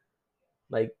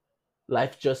 Like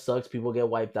life just sucks. People get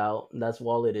wiped out. And that's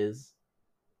all it is.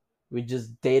 We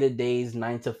just day to days,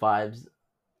 9 to 5s.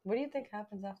 What do you think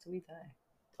happens after we die?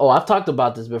 Oh, I've talked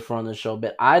about this before on the show,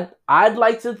 but I'd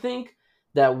like to think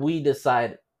that we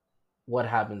decide what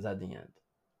happens at the end.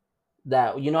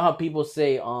 That you know how people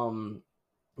say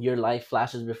your life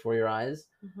flashes before your eyes.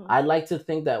 Mm-hmm. I'd like to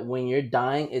think that when you're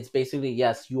dying, it's basically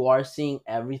yes, you are seeing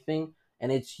everything,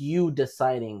 and it's you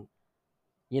deciding.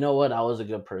 You know what? I was a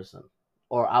good person,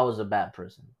 or I was a bad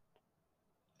person.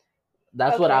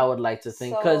 That's what I Okay, would like to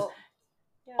think, because so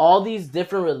yeah. all these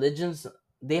different religions,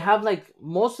 they have like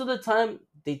most of the time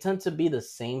they tend to be the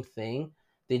same thing.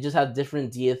 They just have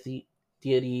different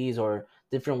deities or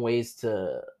different ways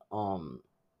to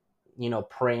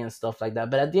pray and stuff like that.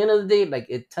 But at the end of the day, like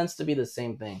it tends to be the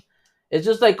same thing. It's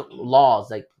just like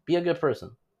laws, like be a good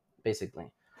person,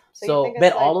 basically. So you So think but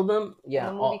it's all like of them, in the yeah,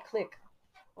 movie all, Click,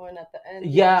 when at the end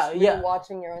you're yeah, just yeah,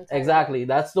 rewatching your entire life? exactly.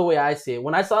 That's the way I see it.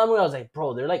 When I saw the movie, I was like,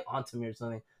 bro, they're like onto me or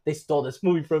something. They stole this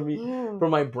movie from me, Mm.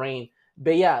 from my brain.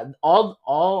 But yeah,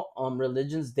 all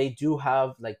religions, they do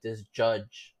have like this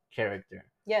judge character,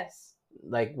 Yes,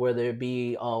 like whether it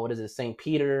be what is it, Saint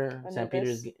Peter's,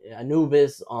 Anubis.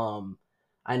 Anubis.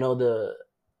 I know the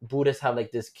Buddhists have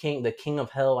like this king, the king of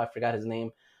hell. I forgot his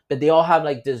name, but they all have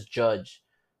like this judge.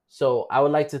 So I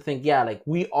would like to think, yeah, like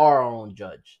we are our own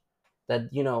judge. That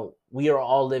we are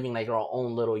all living like our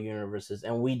own little universes,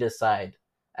 and we decide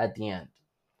at the end.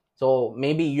 So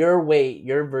maybe your way,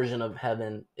 your version of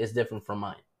heaven is different from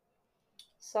mine.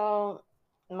 So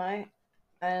my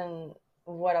and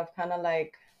what I've kind of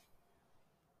like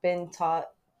been taught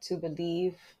to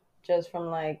believe just from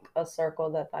like a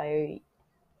circle that I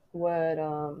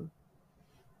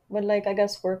would like I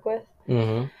guess work with.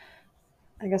 Mm-hmm.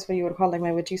 I guess what you would call like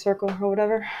my witchy circle or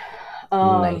whatever.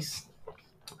 Um Nice.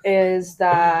 is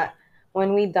that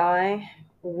when we die,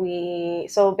 we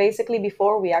so basically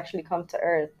before we actually come to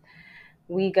earth,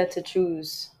 we get to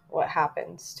choose what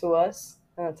happens to us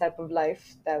and the type of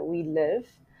life that we live.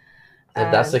 If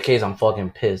that's the And case, I'm fucking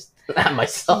pissed at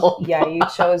myself. yeah, you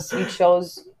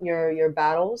chose your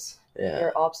battles, Yeah.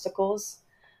 your obstacles,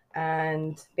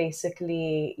 and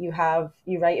basically you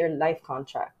write your life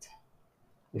contract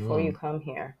before you Mm. come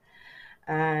here.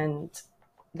 And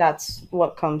that's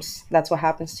what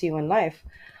happens to you in life.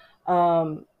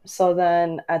 So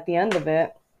then at the end of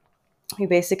it, you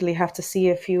basically have to see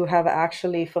if you have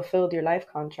actually fulfilled your life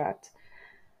contract.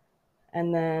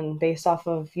 And then based off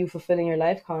of you fulfilling your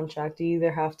life contract, you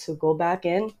either have to go back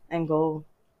in and go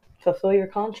fulfill your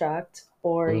contract,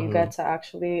 or you Mm-hmm. get to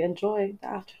actually enjoy the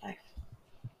afterlife.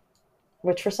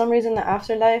 Which for some reason the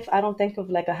afterlife, I don't think of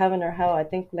like a heaven or hell. I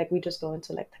think like we just go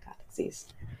into like the galaxies.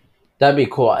 That'd be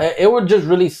cool. It would just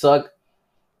really suck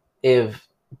if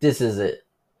this is it.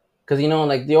 Because,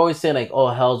 like they always say, like, oh,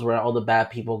 hell's where all the bad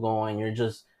people go and you're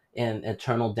just in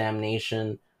eternal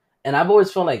damnation. And I've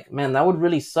always felt like, man, that would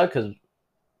really suck because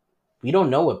we don't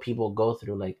know what people go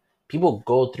through. Like, people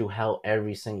go through hell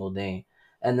every single day.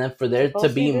 And then for there to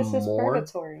Supposedly be this is more,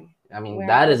 purgatory. I mean, We're in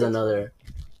that is purgatory. another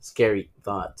scary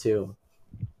thought, too.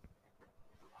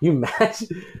 You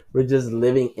imagine we're just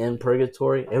living in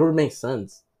purgatory? It would make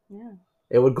sense. Yeah.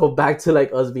 It would go back to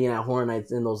like us being at Horror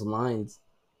Nights in those lines.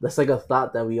 That's like a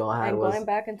thought that we all had And going was,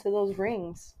 back into those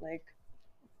rings, like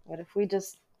what if we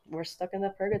just we're stuck in the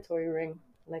purgatory ring,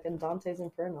 like in Dante's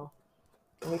Inferno,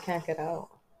 and we can't get out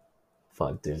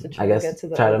fuck, dude. to I try to guess get to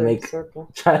the try to other make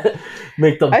circle. try to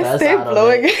make the I best stay out of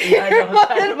blowing it. Yeah, I your know,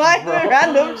 fucking mind with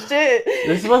random shit.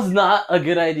 This was not a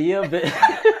good idea, but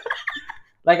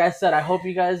like I said, I hope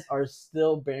you guys are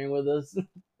still bearing with us.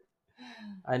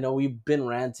 I know we've been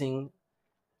ranting,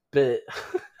 but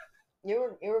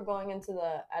You were going into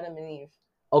the Adam and Eve.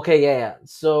 okay, yeah.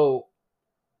 So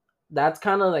that's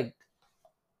kind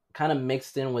of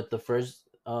mixed in with the first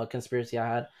conspiracy I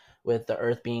had with the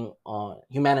Earth being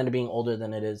humanity being older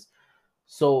than it is.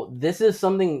 So this is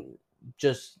something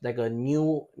just like a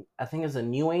new, I think it's a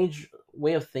new age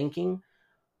way of thinking.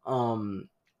 Um,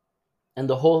 and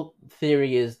the whole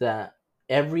theory is that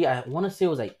I want to say it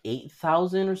was like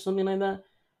 8,000 or something like that.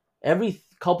 Every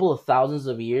couple of thousands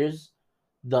of years,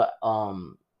 the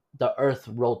Earth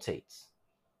rotates.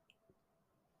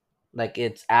 Like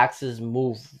its axis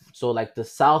move. So like the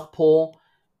South Pole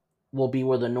will be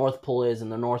where the North Pole is, and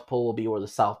the North Pole will be where the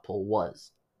South Pole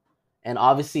was. And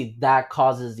obviously that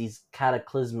causes these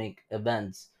cataclysmic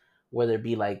events, whether it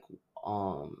be like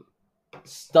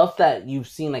stuff that you've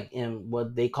seen like in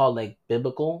what they call like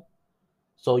biblical.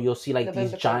 So you'll see like The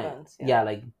these biblical giant, events, yeah,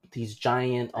 like these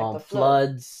giant like the flood.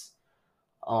 floods,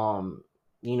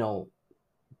 you know,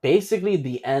 basically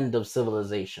the end of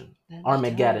civilization, The end of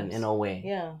Armageddon in times. a way.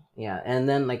 Yeah. Yeah, and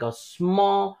then like a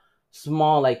small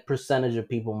like percentage of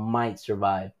people might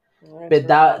survive. It's But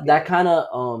that repopulate. kind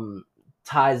of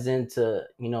ties into,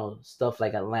 stuff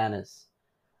like Atlantis,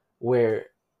 where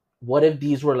what if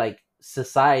these were like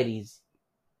societies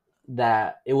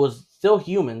that it was still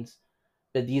humans,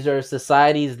 but these are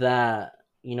societies that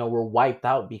were wiped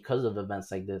out because of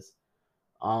events like this.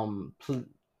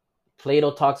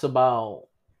 Plato talks about,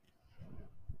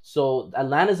 so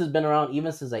Atlantis has been around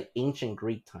even since like ancient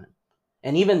Greek time,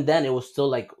 and even then it was still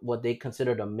like what they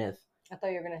considered a myth. I thought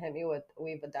you were gonna hit me with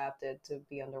we've adapted to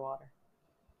be underwater.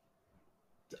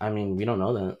 I mean, we don't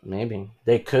know that. Maybe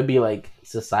there could be like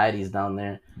societies down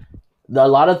there. A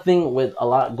lot of thing with a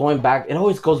lot going back, it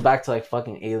always goes back to like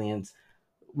fucking aliens.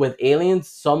 With aliens,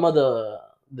 some of the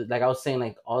like I was saying,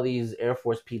 like all these Air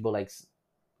Force people like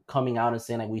coming out and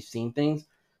saying like we've seen things.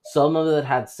 Some of it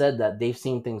had said that they've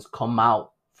seen things come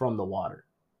out from the water.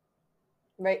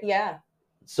 Right? Yeah.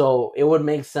 So it would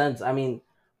make sense. I mean,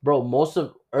 bro, most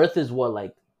of Earth is what,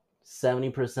 like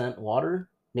 70% water,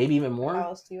 maybe even How more.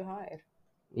 else do you hide?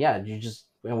 Yeah,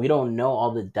 and we don't know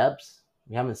all the depths.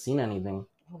 We haven't seen anything.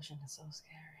 Ocean is so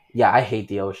scary. Yeah, I hate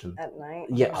the ocean. At night.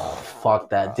 Yeah, oh fuck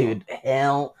that, bro. dude.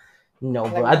 Hell no,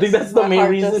 bro. Like I think that's the my main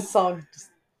heart reason. just sunk.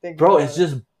 Bro, it's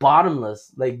just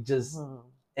bottomless. Like just Mhm.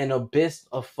 an abyss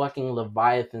of fucking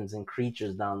leviathans and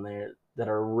creatures down there that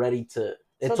are ready to.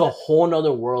 It's So a whole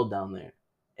nother world down there,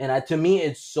 and to me,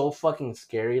 it's so fucking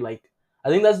scary. Like I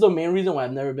think that's the main reason why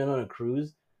I've never been on a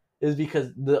cruise, is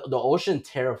because the ocean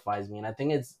terrifies me, and I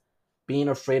think it's being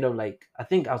afraid of, like, I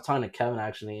think I was talking to Kevin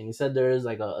actually, and he said there is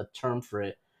like a term for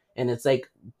it, and it's like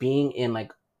being in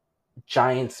like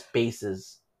giant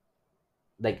spaces,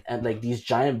 like, and like these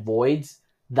giant voids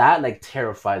that like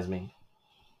terrifies me.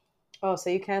 Oh, so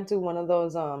you can't do one of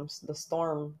those the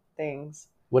storm things.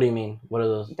 What do you mean? What are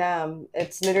those? Damn,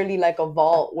 it's literally like a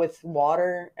vault with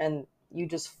water and you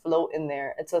just float in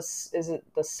there. Is it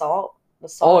the salt? The Oh,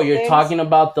 salt you're things? talking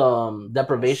about the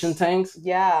deprivation tanks?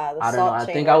 Yeah, the I don't know. salt I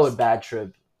think I would chambers. bad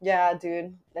trip. Yeah,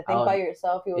 dude. I I think by would,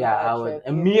 yourself you would yeah, I bad would. trip.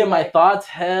 And You'd me be and my like, thoughts,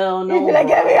 hell you'd no, be like,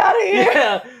 bro. get me out of here.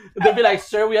 Yeah, they'd be like,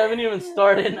 sir, we haven't even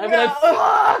started. I'd be like, Bro.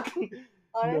 fuck.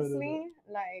 Honestly,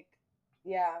 like,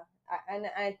 yeah. And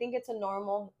I think it's a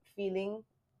normal feeling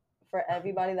for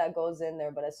everybody that goes in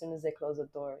there, but as soon as they close the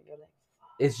door, you're like,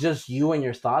 It's just you and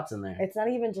your thoughts in there. it's not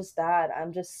even just that.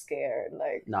 I'm just scared.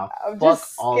 Like, Nah, I'm fuck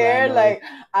just all that scared. noise. Like,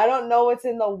 I don't know what's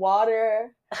in the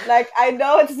water. Like, I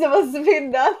know it's supposed to be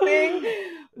nothing,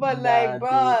 but Nah, like, dude.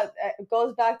 bro, it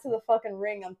goes back to the fucking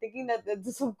ring. I'm thinking that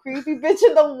there's some creepy bitch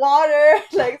in the water.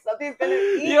 Like, something's gonna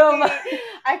eat Yo, me. man.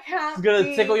 I It's can't gonna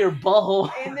be tickle your butthole.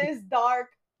 in this dark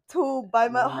tube by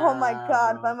my. Oh my Nah,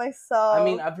 god, by bro. myself. I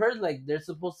mean, I've heard like they're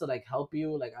supposed to like help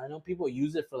you. Like I know people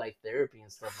use it for like therapy and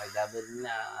stuff like that, but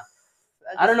nah.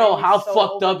 I don't know how so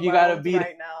fucked up you gotta be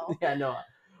right now. Yeah, no. All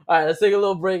right, let's take a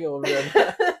little break and we'll be right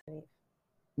back.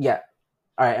 Yeah.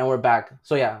 All right, and we're back.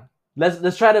 So yeah,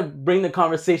 let's try to bring the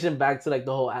conversation back to like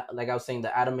the whole, like I was saying,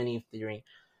 the Adam and Eve theory.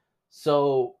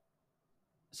 So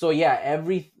yeah,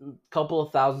 every couple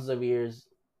of thousands of years,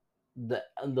 the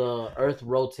Earth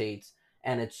rotates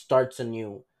and it starts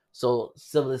anew. So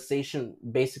civilization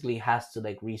basically has to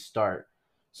like restart.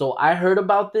 So I heard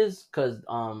about this because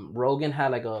Rogan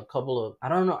had like a couple of, I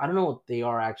don't know what they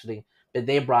are actually, but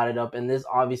they brought it up, and this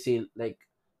obviously like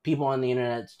people on the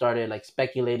internet started like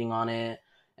speculating on it,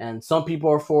 and some people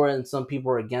are for it and some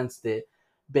people are against it.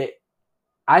 But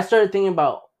I started thinking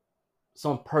about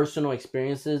some personal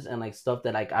experiences and like stuff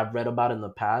that like I've read about in the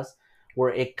past where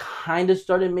it kind of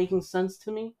started making sense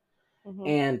to me. Mm-hmm.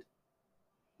 And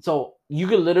so you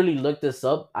could literally look this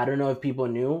up. I don't know if people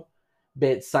knew,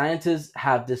 but scientists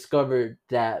have discovered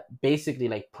that basically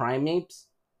like primates,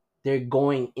 they're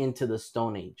going into the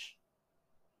Stone Age.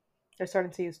 They're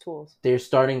starting to use tools. They're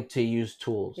starting to use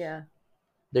tools. Yeah.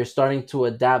 They're starting to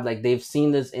adapt. Like they've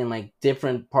seen this in like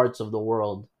different parts of the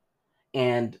world.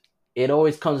 And it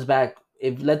always comes back.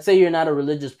 If let's say you're not a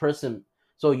religious person,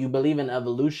 so you believe in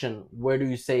evolution, where do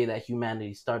you say that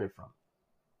humanity started from?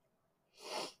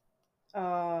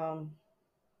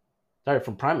 Started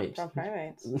from primates. From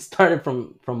primates. It started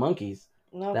from monkeys.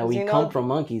 No, that we come from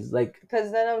monkeys. Like,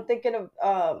 because then I'm thinking of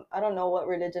I don't know what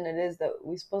religion it is that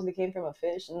we supposedly came from a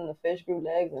fish, and then the fish grew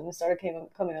legs and it started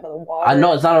coming out of the water. I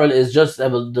know it's not really. It's just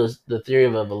the theory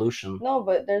of evolution. No,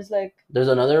 but there's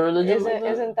another religion.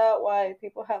 Isn't that why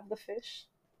people have the fish?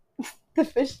 the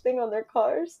fish thing on their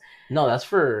cars? No, that's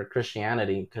for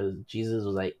Christianity because Jesus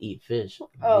was like, eat fish,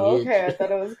 Oh, okay. I bitch.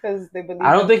 thought it was because they I believed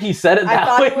don't in. think he said it I that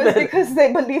thought way. it was because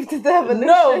they believed in the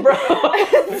No, evolution.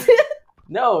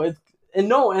 bro.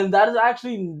 No, and that is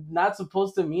actually not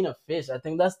supposed to mean a fish. I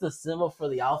think that's the symbol for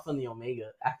the alpha and the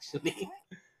omega, actually.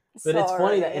 But it's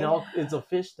funny that Sorry. it's a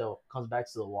fish though. It comes back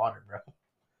to the water, bro.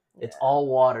 It's Yeah. all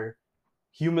water.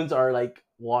 Humans are like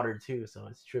water too, so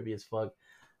it's trippy as fuck.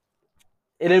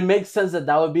 And it makes sense that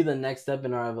would be the next step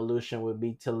in our evolution would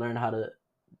be to learn how to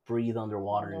breathe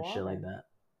underwater and shit like that.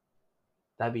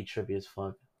 That'd be trippy as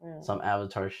fuck. Yeah. Some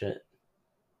Avatar shit.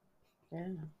 Yeah.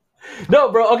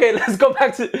 No, bro. Okay, let's go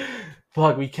back to.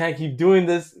 Fuck, we can't keep doing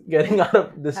this. Getting out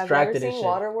of distracted Have and you ever shit. seen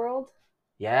Waterworld?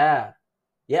 Yeah,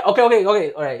 yeah. Okay.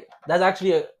 All right. That's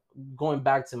actually going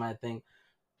back to my thing.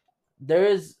 There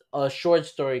is a short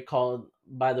story called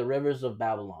 "By the Rivers of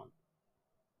Babylon."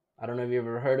 I don't know if you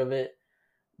ever heard of it,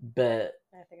 but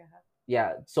I think I have.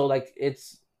 yeah. So like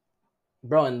it's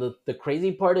bro, and the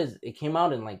crazy part is it came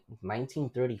out in like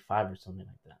 1935 or something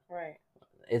like that. Right.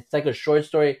 It's like a short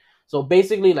story. So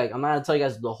basically, like I'm not gonna tell you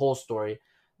guys the whole story,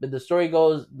 but the story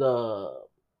goes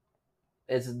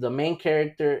it's the main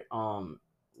character.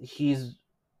 He's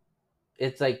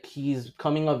it's like he's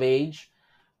coming of age,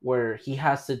 where he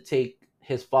has to take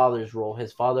his father's role.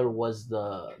 His father was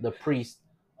the priest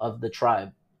of the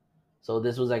tribe, so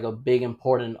this was like a big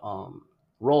important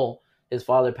role. His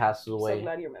father passes I'm so away.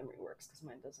 glad your memory works because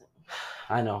mine doesn't.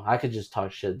 I know. I could just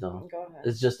talk shit though. Go ahead.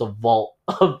 It's just a vault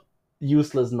of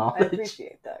useless knowledge. I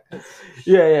appreciate that because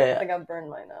yeah. I think I've burned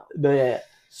mine out. Yeah.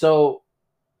 So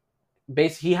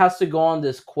basically, he has to go on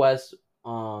this quest.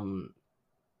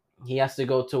 He has to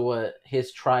go to what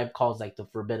his tribe calls like the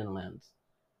Forbidden Lands.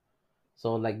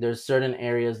 So like, there's certain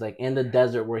areas like in the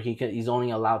desert where he's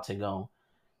only allowed to go,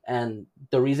 and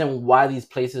the reason why these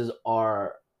places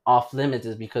are off limits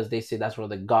is because they say that's where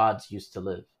the gods used to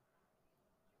live.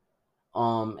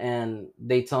 And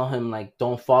they tell him like,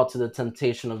 don't fall to the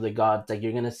temptation of the gods, like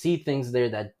you're gonna see things there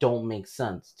that don't make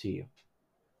sense to you.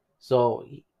 So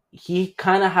he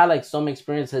kind of had like some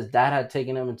experience. His dad had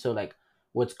taken him into like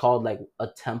what's called like a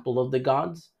temple of the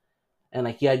gods, and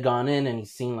like he had gone in and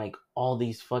he's seen like all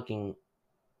these fucking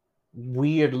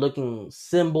weird looking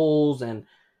symbols and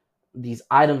these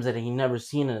items that he never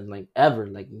seen in like ever,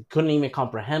 like couldn't even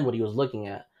comprehend what he was looking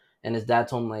at. And his dad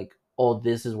told him like, oh,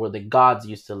 this is where the gods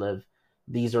used to live,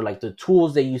 these are like the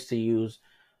tools they used to use,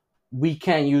 we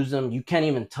can't use them, you can't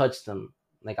even touch them,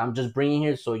 like I'm just bringing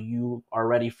here so you are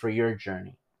ready for your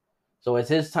journey. So it's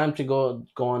his time to go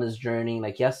on his journey.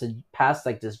 Like he has to pass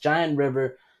like this giant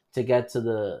river to get to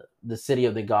the city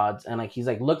of the gods. And like he's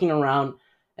like looking around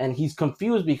and he's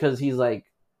confused because he's like,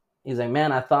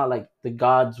 man, I thought like the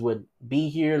gods would be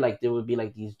here. Like there would be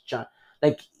like these giant,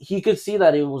 like he could see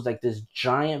that it was like this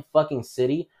giant fucking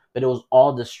city, but it was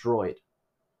all destroyed.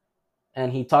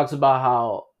 And he talks about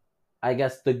how I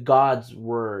guess the gods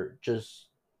were just,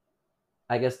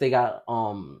 I guess they got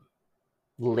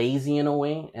lazy in a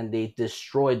way and they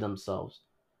destroyed themselves.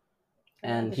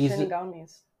 And The he's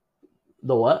Shinigamis.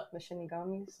 the what The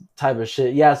Shinigamis. type of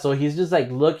shit. Yeah, so he's just like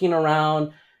looking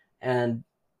around and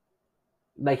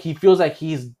like he feels like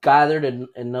he's gathered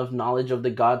enough knowledge of the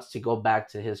gods to go back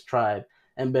to his tribe.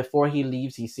 And before he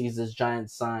leaves, he sees this giant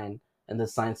sign, and the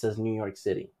sign says New York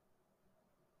City.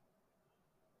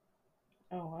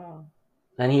 Oh wow.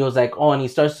 And he was like, oh, and he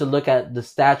starts to look at the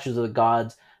statues of the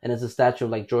gods, and it's a statue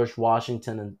of like George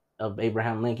Washington and of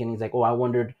Abraham Lincoln. He's like, oh, I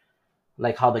wondered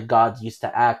like how the gods used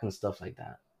to act and stuff like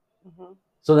that. Mm-hmm.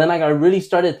 So then like I really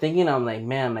started thinking, I'm like,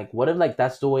 man, like what if like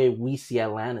that's the way we see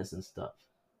Atlantis and stuff?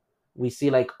 We see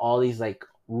like all these like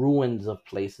ruins of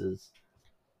places,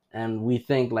 and we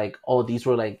think like, oh, these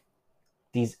were like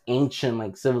these ancient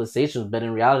like civilizations, but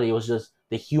in reality it was just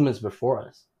the humans before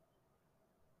us.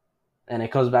 And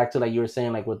it comes back to like you were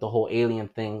saying, like with the whole alien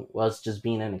thing was just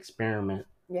being an experiment.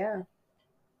 Yeah.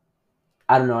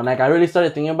 I don't know. And like I really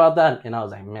started thinking about that, and I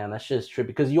was like, man, that shit is trippy.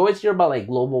 Because you always hear about like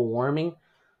global warming,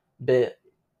 but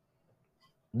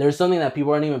there's something that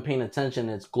people aren't even paying attention.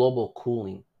 It's global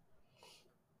cooling.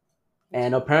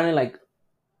 And apparently like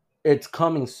it's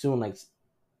coming soon. Like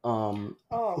who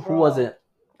was it?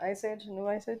 Ice Age, new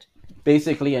Ice Age?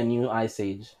 Basically a new ice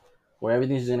age where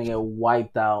everything's gonna get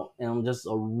wiped out and just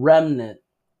a remnant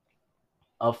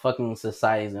of fucking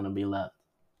society is gonna be left.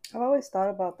 I've always thought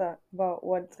about that, about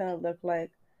what it's gonna look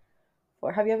like.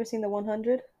 Have you ever seen the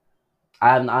 100?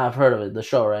 I've heard of it, the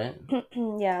show, right?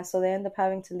 Yeah, so they end up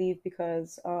having to leave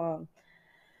because all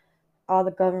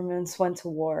the governments went to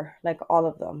war, like all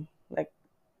of them, like,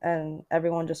 and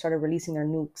everyone just started releasing their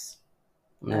nukes,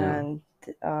 Yeah. and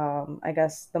I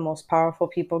guess the most powerful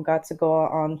people got to go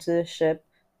onto the ship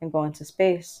and go into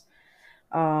space.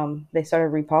 They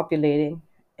started repopulating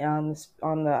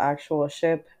on the actual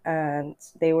ship, and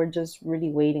they were just really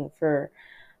waiting for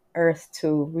Earth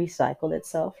to recycle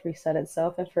itself, reset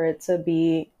itself, and for it to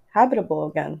be habitable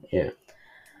again. Yeah.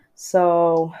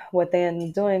 So what they end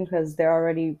up doing, because they're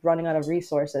already running out of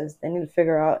resources, they need to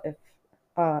figure out if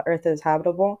Earth is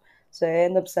habitable. So they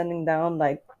end up sending down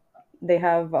like they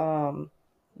have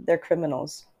they're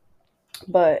criminals,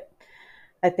 but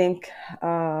I think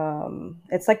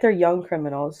it's like they're young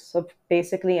criminals. So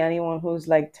basically, anyone who's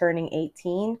like turning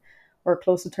 18 or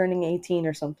close to turning 18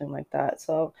 or something like that.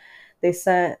 So they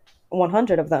sent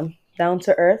 100 of them down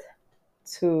to Earth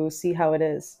to see how it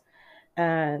is.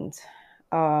 And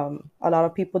a lot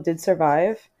of people did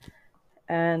survive.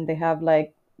 And they have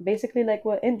like basically like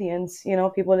what Indians,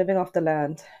 people living off the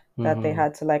land that they Mm-hmm.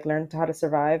 had to like learn how to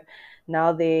survive.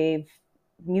 Now they've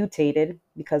mutated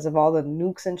because of all the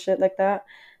nukes and shit like that.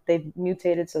 They've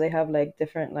mutated so they have like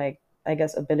different like I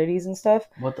guess abilities and stuff.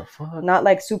 What the fuck? Not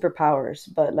like superpowers,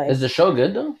 but like Is the show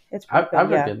good though? it's pretty good, I've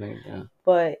heard yeah. good things. Yeah.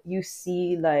 But you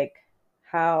see like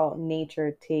how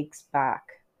nature takes back,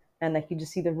 and like you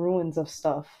just see the ruins of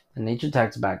stuff. The nature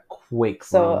attacks back quick,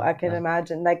 So bro. I can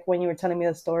imagine, like when you were telling me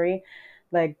the story,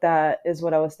 like that is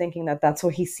what I was thinking, that's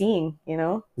what he's seeing.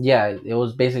 Yeah, it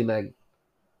was basically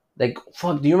like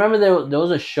fuck. Do you remember there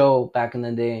was a show back in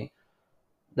the day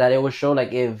that it would show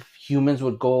like if humans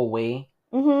would go away,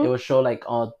 it Mm-hmm. would show like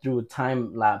through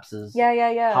time lapses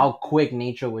Yeah. how quick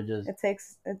nature would just It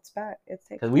takes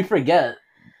because we back, forget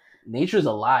nature's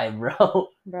alive, bro.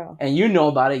 bro. And you know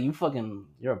about it.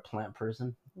 You're a plant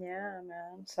person. Yeah,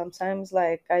 man. Sometimes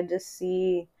like I just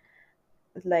see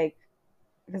like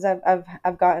because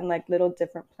I've gotten like little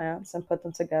different plants and put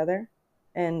them together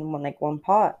in one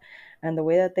pot, and the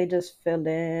way that they just fill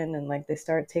in and like they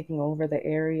start taking over the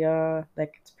area,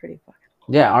 like it's pretty fucking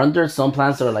cool. Yeah, aren't there some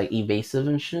plants that are like evasive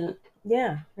and shit?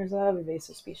 Yeah, there's a lot of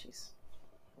invasive species.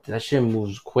 That shit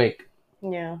moves quick.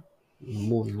 Yeah,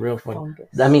 Moves real quick.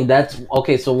 fungus. I mean, that's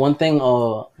okay. So one thing,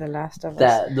 The Last of Us.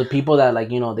 that the people that like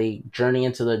they journey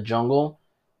into the jungle,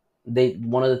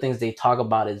 one of the things they talk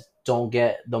about is don't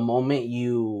get the moment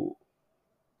you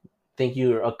think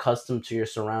you're accustomed to your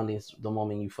surroundings, the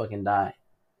moment you fucking die,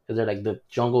 because they're like the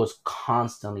jungle is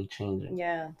constantly changing.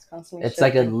 Yeah, it's constantly It's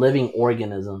like a shifting. living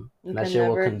organism, and that shit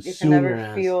will You can consume your never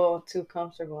ass. feel too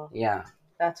comfortable. Yeah,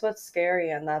 That's what's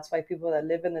scary, and that's why people that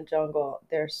live in the jungle,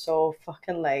 they're so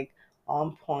fucking like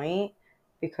on point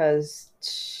because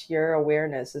your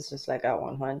awareness is just like at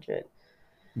 100.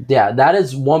 yeah. That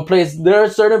is one place. There are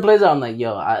certain places I'm like,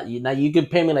 yo, now you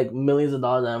could pay me like millions of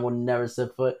dollars, and I would never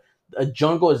set foot. A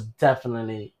jungle is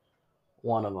definitely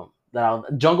one of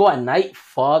them. Jungle at night,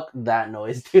 fuck that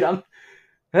noise, dude. I'm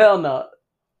hell no.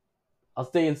 I'll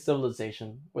stay in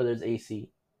civilization where there's AC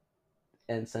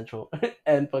and central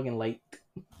and fucking light.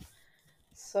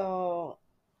 So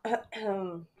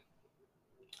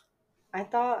I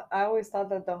always thought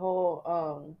that the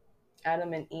whole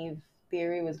Adam and Eve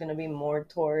theory was gonna be more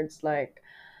towards like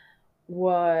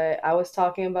what I was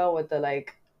talking about with the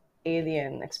like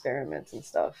alien experiments and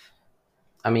stuff.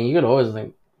 I mean, you could always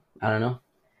like, I don't know.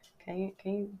 Can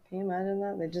you imagine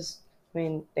that?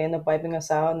 They end up wiping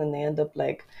us out, and then they end up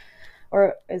like,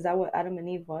 or is that what Adam and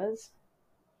Eve was?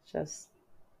 Just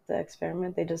the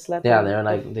experiment. They just let Yeah, them they're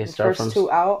like they the start from. first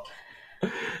two out.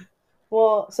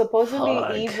 Well, supposedly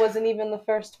Fuck. Eve wasn't even the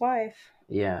first wife.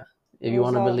 Yeah, if It you was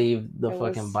want to all believe the it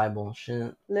fucking was Bible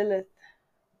shit. Lilith,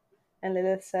 and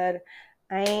Lilith said,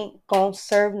 "I ain't gonna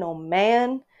serve no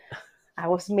man. I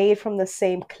was made from the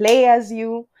same clay as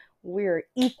you. We're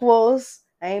equals.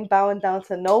 I ain't bowing down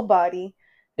to nobody."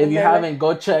 If And you they're like, haven't,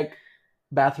 go check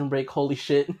Bathroom Break. Holy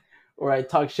shit, where I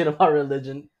talk shit about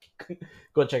religion.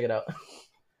 Go check it out. But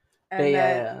and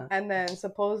then yeah, and then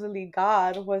supposedly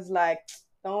God was like,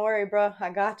 "Don't worry, bro. I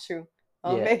got you.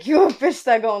 I'll yeah, make you a fish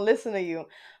that gonna listen to you."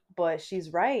 But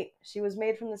she's right. She was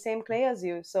made from the same clay as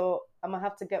you, so I'm gonna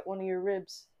have to get one of your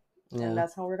ribs, and yeah.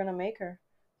 that's how we're gonna make her.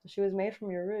 So she was made from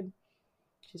your rib.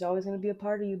 She's always gonna be a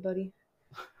part of you, buddy.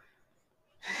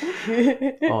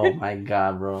 Oh my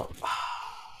god, bro.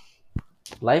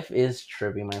 Life is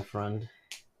trippy, my friend.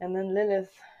 And then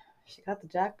Lilith, she got the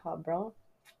jackpot, bro.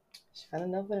 She fell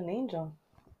in love with an angel.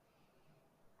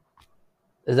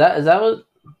 Is that what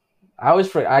I always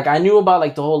forget? Like I knew about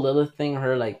like the whole Lilith thing,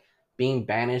 her like being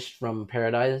banished from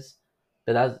paradise,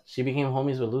 but that she became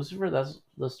homies with Lucifer. That's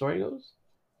the story goes.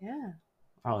 Yeah.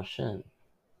 Oh shit!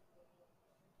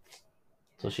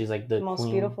 So she's like the The most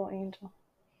queen. beautiful angel.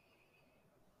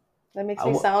 That makes I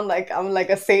me w- sound like I'm like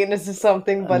a Satanist or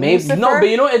something. But maybe no, but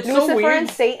it's so Lucifer weird. and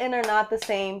Satan are not the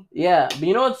same Yeah, but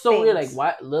it's so weird. Like, things.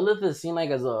 why Lilith is seen like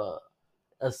as a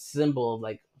symbol of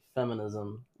like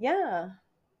feminism Yeah,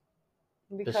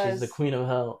 because she's the because queen of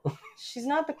hell. she's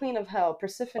not the queen of hell.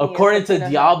 Persephone is the According to queen of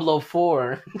hell. Diablo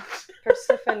 4.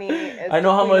 Persephone is I the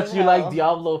know how queen of much you like hell.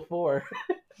 Diablo 4.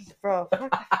 Bro,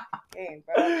 fuck that game,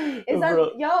 bro. Is that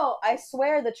Bro. yo? I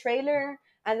swear the trailer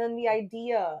and then the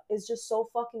idea is just so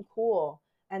fucking cool.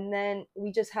 And then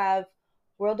we just have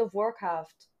World of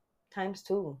Warcraft times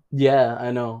two. Yeah,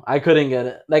 I know. I couldn't get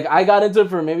it. Like, I got into it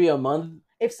for maybe a month.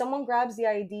 If someone grabs the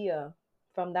idea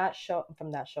from that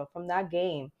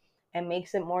game, and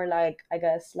makes it more like, I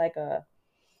guess, Like a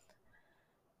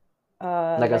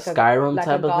Skyrim like a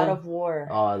type of God thing. of War,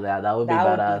 Oh, that would be that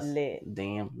would be badass. lit.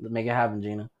 Damn. Make it happen,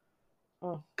 Gina.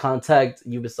 Mm. Contact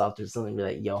Ubisoft or something. Be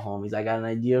like, yo, homies, I got an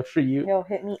idea for you. Yo,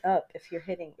 hit me up if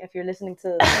you're listening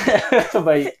to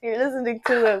But if you're listening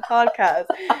to the podcast,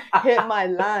 hit my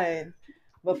line.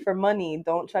 But for money,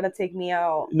 don't try to take me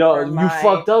out no, for you my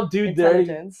fucked up, dude.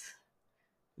 intelligence.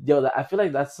 Yo, I feel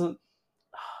like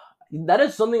that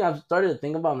is something I've started to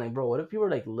think about. I'm like, bro, what if people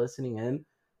were like listening in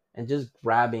and just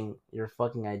grabbing your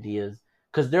fucking ideas?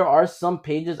 Because there are some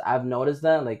pages I've noticed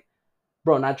that, like,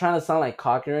 bro, not trying to sound like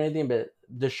cocky or anything, but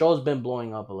the show's been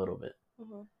blowing up a little bit.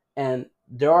 Mm-hmm. And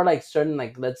there are like certain,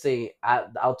 like, let's say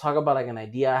I'll talk about like an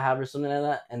idea I have or something like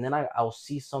that, and then I'll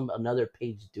see another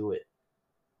page do it.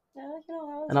 Yeah, that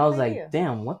was And a I good was like, idea.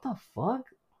 damn, what the fuck?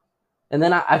 And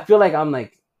then I feel like I'm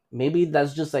like, maybe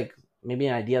that's just like maybe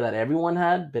an idea that everyone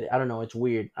had, but I don't know. It's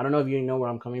weird. I don't know if you know where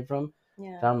I'm coming from.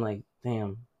 Yeah. But I'm like,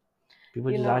 damn,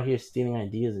 people just out here stealing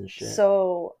ideas and shit.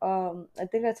 So, I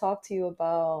think I talked to you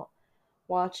about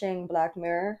watching Black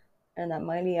Mirror and that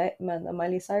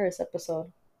Miley Cyrus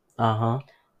episode. Uh-huh.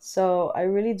 So I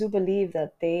really do believe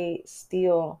that they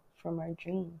steal from our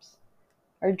dreams.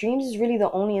 Our dreams is really the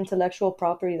only intellectual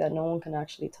property that no one can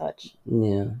actually touch.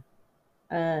 Yeah.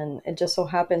 And it just so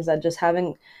happens that just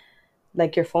having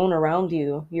like your phone around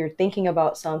you, you're thinking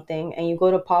about something and you go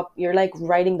to you're like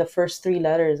writing the first three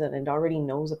letters and it already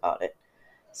knows about it.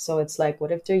 So it's like,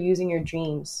 what if they're using your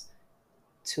dreams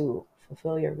to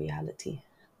fulfill your reality?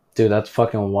 Dude, that's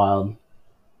fucking wild.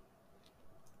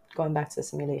 Going back to the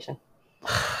simulation.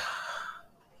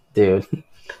 Dude.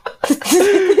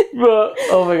 Bro,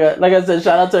 oh my god. Like I said,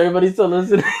 shout out to everybody still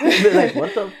listening. Like,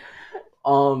 what the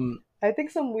I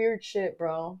think some weird shit,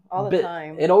 bro, all the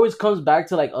time. It always comes back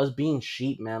to like us being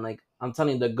sheep, man. Like, I'm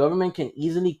telling you, the government can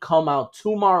easily come out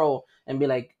tomorrow and be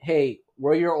like, hey,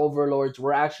 we're your overlords.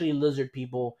 We're actually lizard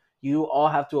people. You all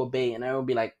have to obey. And I will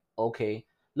be like, okay.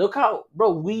 Look how,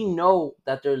 bro, we know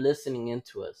that they're listening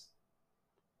into us.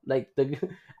 Like, the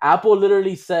Apple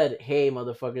literally said, hey,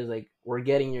 motherfuckers, like, we're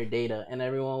getting your data. And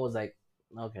everyone was like,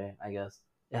 okay, I guess.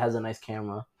 It has a nice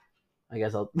camera. I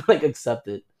guess I'll like accept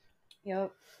it.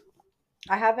 Yep.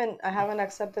 I haven't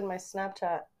accepted my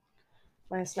Snapchat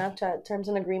terms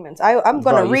and agreements. I'm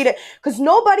gonna read it because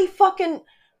nobody fucking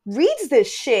reads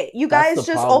this shit. You guys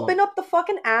just open up the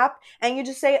fucking app and you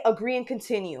just say agree and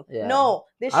continue. Yeah. No,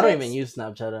 I don't even use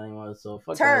Snapchat anymore, so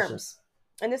fuck terms.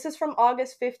 And this is from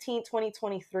August 15,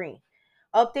 2023.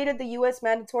 Updated the U.S.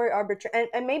 mandatory arbitration,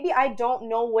 and maybe I don't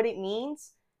know what it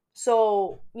means.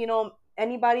 So,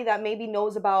 anybody that maybe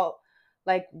knows about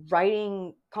like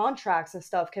writing contracts and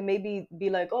stuff can maybe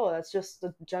be like, oh, that's just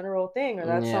a general thing, or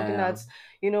that's something that's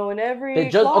in every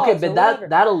clause. But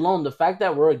that alone, the fact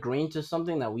that we're agreeing to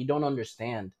something that we don't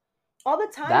understand all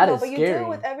the time, though, but you do it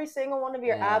with every single one of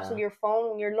your apps with your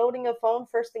phone. When you're loading a phone,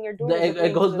 first thing you're doing is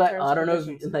it goes back. I don't know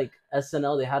if like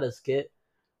SNL, they had a skit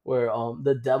where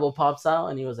the devil pops out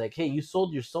and he was like, hey, you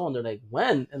sold your soul. And they're like,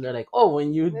 when? And they're like, oh,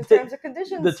 when you the terms and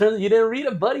conditions. The terms, you didn't read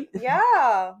it, buddy.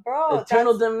 Yeah, bro.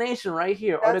 Eternal damnation right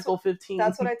here, Article 15.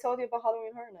 That's what I told you about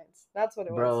Halloween Horror Nights. That's what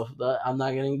it was. Bro, I'm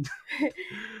not getting...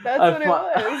 That's what it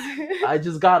was. I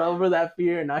just got over that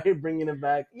fear and now you're bringing it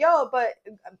back. Yo, but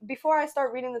before I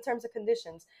start reading the terms and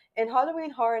conditions, in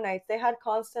Halloween Horror Nights, they had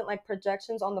constant like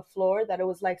projections on the floor that it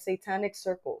was like satanic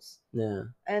circles. Yeah.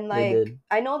 And like,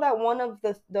 I know that one of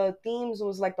the themes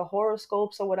was like the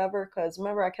horoscopes or whatever, because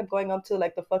remember, I kept going up to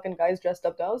like the fucking guys dressed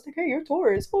up. I was like, hey, you're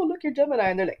Taurus. Oh, look, you're Gemini.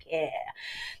 And they're like, yeah.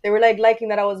 They were like liking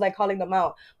that I was like calling them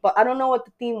out. But I don't know what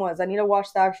the theme was. I need to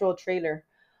watch the actual trailer.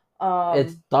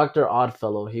 It's Um, Dr.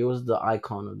 Oddfellow. He was the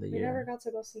icon of the we never year. got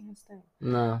to go see his thing.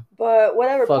 No, But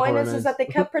whatever. fuck Point horror is nerds. that they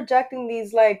kept projecting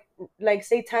these like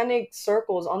satanic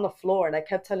circles on the floor, and I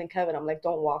kept telling Kevin, I'm like,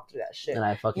 don't walk through that shit. And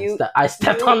I fucking You, I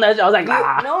stepped you, on that shit. I was like, you.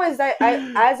 ah. No, is that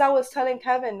I as I was telling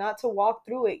Kevin not to walk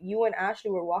through it, you and Ashley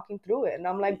were walking through it, and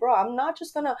I'm like, bro, I'm not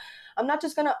just gonna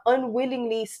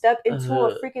unwillingly step into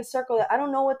a freaking circle that I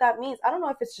don't know what that means. I don't know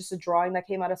if it's just a drawing that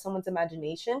came out of someone's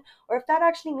imagination or if that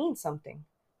actually means something.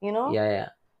 You know? Yeah, yeah.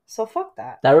 So fuck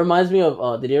that. That reminds me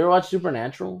of. Did you ever watch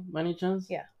Supernatural by any chance?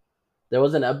 Yeah. There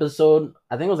was an episode.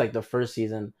 I think it was like the first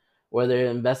season where they're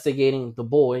investigating the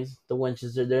boys, the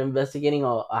Winchester. They're investigating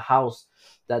a house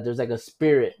that there's like a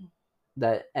spirit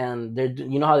that, and they're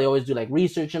you know how they always do like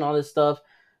research and all this stuff.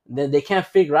 Then they can't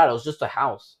figure out it was just a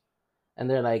house, and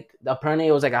they're like apparently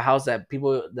it was like a house that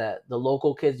people that the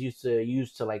local kids used to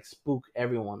use to like spook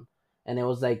everyone, and it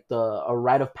was like a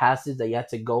rite of passage that you had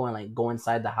to go and like go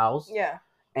inside the house. Yeah.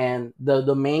 And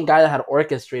the main guy that had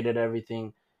orchestrated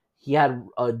everything, he had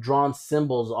drawn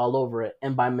symbols all over it,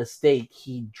 and by mistake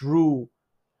he drew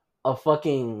a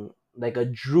fucking like a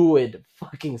druid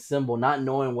fucking symbol, not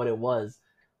knowing what it was.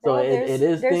 So Bro, it is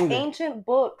there's things that, ancient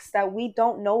books that we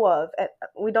don't know of,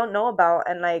 we don't know about,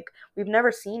 and like we've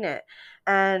never seen it.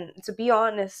 And to be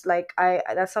honest, like I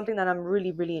that's something that I'm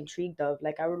really really intrigued of.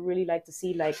 Like I would really like to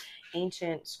see like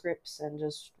ancient scripts and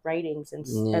just writings and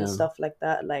yeah. stuff like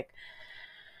that. Like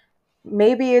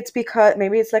maybe it's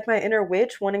like my inner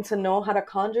witch wanting to know how to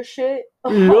conjure shit.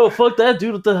 Yo, fuck that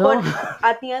dude, what the But hell?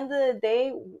 at the end of the day,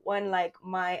 when like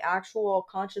my actual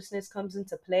consciousness comes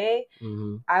into play,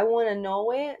 Mm-hmm. I want to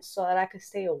know it so that I can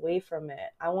stay away from it.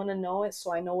 I want to know it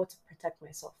so I know what to protect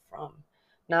myself from,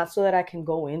 not so that I can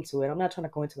go into it. I'm not trying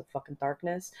to go into the fucking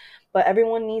darkness, but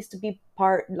everyone needs to be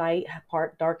part light,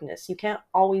 part darkness. You can't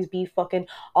always be fucking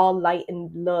all light and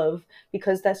love,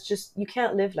 because that's just, you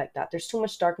can't live like that. There's too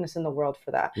much darkness in the world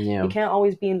for that. You Yeah. can't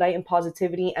always be in light and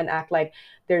positivity and act like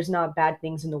there's not bad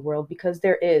things in the world, because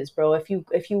there is, bro. If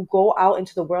you go out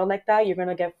into the world like that, you're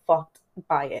gonna get fucked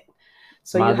by it.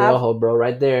 So you My have, ojo, bro,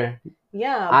 right there.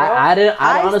 yeah, bro.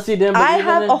 I honestly didn't I believe in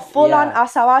have a it. full on Yeah.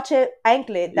 azawache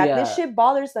anklet that this Yeah. shit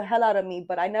bothers the hell out of me,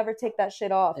 but I never take that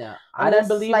shit off Yeah. I didn't unless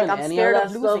believe like in I'm any of scared that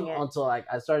of stuff losing it. until like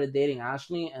I started dating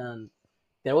Ashley, and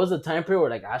there was a time period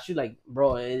where like Ashley, like,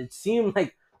 bro, it seemed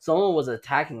like someone was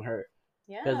attacking her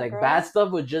because Yeah, like bad bro.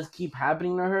 stuff would just keep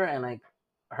happening to her, and like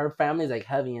her family's like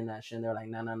heavy in that shit. And they're like,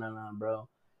 no, no, no, no, bro.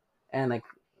 And like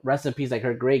rest in peace, like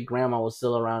her great grandma was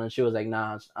still around, and she was like,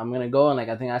 nah, I'm gonna go, and like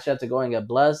I think I should have to go and get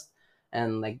blessed,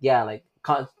 and like yeah, like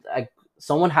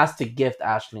someone has to gift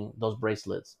Ashley those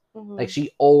bracelets. Like Hmm.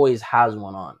 she always has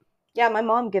one on. Yeah, my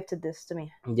mom gifted this to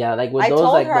me. Yeah, like with I those,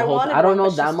 told like her the I whole. wanted I don't one, know but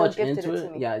she that still much gifted into it to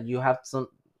it. me. Yeah, you have some.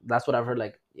 That's what I've heard.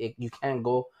 Like you can't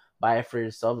go buy it for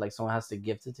yourself. Like someone has to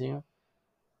gift it to you.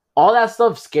 All that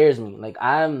stuff scares me. Like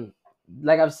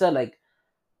I've said, like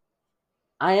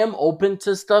I am open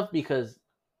to stuff because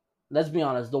let's be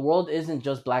honest, the world isn't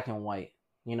just black and white.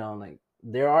 You know, like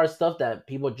there are stuff that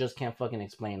people just can't fucking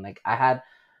explain. Like I had.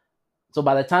 So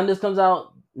by the time this comes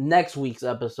out, next week's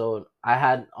episode, I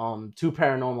had two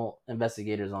paranormal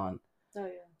investigators on. Oh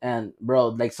yeah. And bro,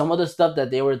 like some of the stuff that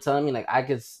they were telling me, like I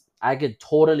could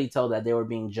totally tell that they were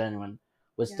being genuine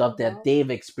with Yeah, stuff that bro. they've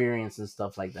experienced and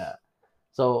stuff like that.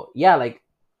 So yeah, like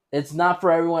it's not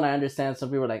for everyone. I understand some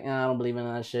people are like, I don't believe in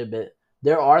that shit, but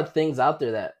there are things out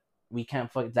there that we can't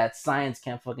that science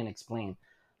can't fucking explain.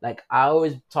 Like I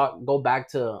always go back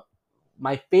to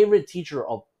my favorite teacher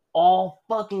of all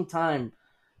fucking time,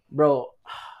 bro.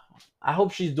 I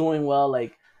hope she's doing well.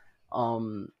 Like,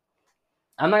 um,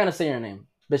 I'm not gonna say her name,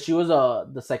 but she was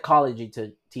the psychology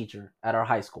teacher at our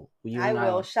high school. You I and I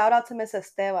will. went. Shout out to Miss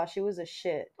Esteva. She was a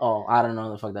shit. Oh, I don't know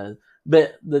what the fuck that is.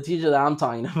 But the teacher that I'm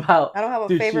talking about, I don't have a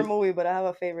dude, favorite she movie, but I have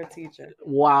a favorite teacher.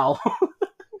 wow.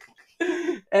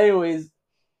 Anyways,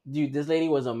 dude, this lady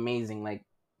was amazing. Like,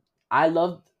 I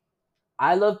loved,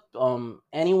 I loved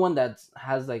anyone that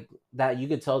has like that you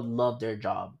could tell loved their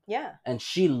job, Yeah. and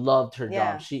she loved her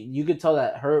job. Yeah. You could tell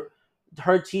that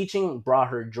her teaching brought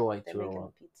her joy They're to her making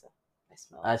world. the pizza. I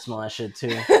smell I that smell that shit. shit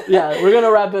too. Yeah, we're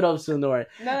gonna wrap it up soon, don't worry.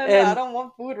 No, I And don't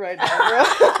want food right now,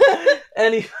 bro.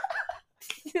 any,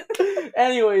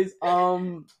 anyways,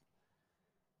 You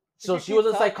so should she keep was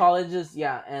a talking. psychologist,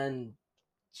 yeah, and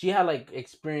she had like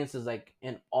experiences like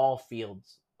in all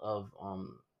fields of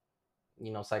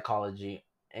psychology,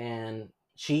 and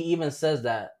she even says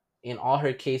that in all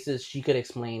her cases she could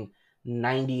explain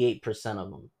 98% of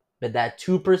them, but that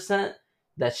 2%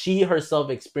 that she herself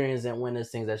experienced and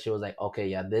witnessed things that she was like, okay,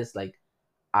 yeah, this like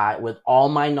I with all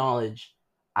my knowledge,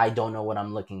 I don't know what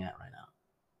I'm looking at right now.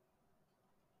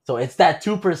 So it's that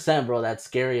 2%, bro. That's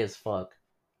scary as fuck.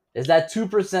 It's that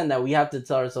 2% that we have to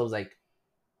tell ourselves like,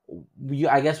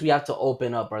 I guess we have to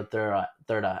open up our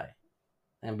third eye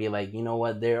and be like, you know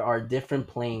what? There are different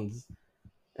planes,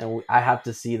 and I have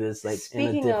to see this like in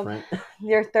a Speaking of different.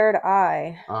 your third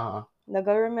eye, Uh huh. the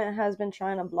government has been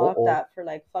trying to Oh block oh. that for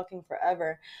like fucking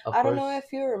forever. Of I don't know course.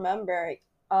 if you remember,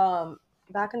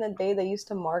 back in the day they used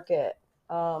to market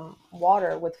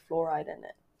water with fluoride in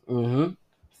it. Mm-hmm.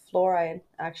 Fluoride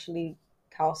actually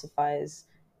calcifies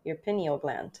your pineal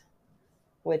gland,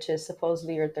 which is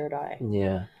supposedly your third eye.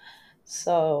 Yeah.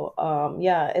 So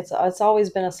yeah, it's always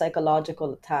been a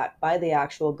psychological attack by the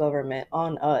actual government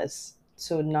on us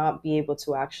to not be able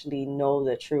to actually know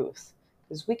the truth,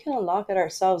 because we can unlock it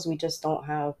ourselves. We just don't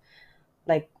have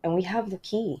like, and we have the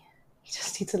key. You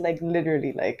just need to like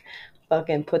literally like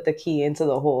fucking put the key into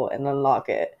the hole and unlock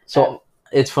it. So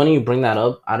it's funny you bring that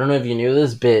up. I don't know if you knew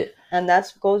this, but And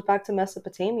that goes back to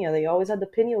Mesopotamia. They always had the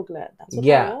pineal gland. That's what that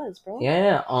yeah, was, bro. yeah,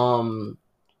 yeah.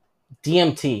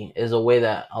 DMT is a way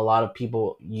that a lot of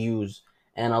people use,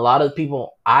 and a lot of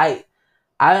people I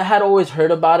had always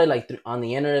heard about it like on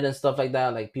the internet and stuff like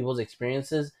that, like people's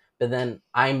experiences. But then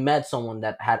I met someone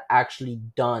that had actually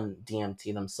done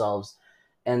DMT themselves,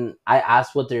 and I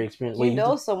asked what their experience. You Wait,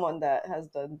 know someone that has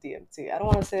done DMT. I don't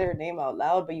want to say their name out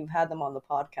loud, but you've had them on the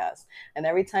podcast. And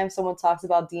every time someone talks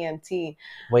about DMT,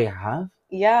 wait, I have?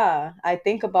 yeah, I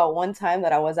think about one time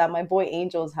that I was at my boy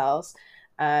Angel's house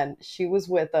and she was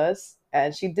with us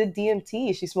and she did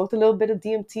DMT. She smoked a little bit of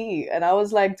DMT. And I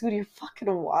was like, dude, you're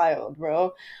fucking wild,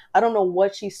 bro. I don't know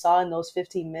what she saw in those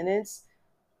 15 minutes,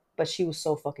 but she was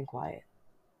so fucking quiet.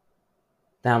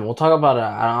 Damn, we'll talk about it.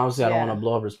 Honestly, I don't want to Yeah.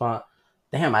 blow up response.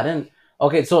 Damn, I didn't.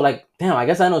 Okay, so like, damn, I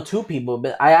guess I know two people,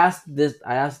 but I asked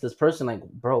this person like,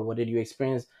 bro, what did you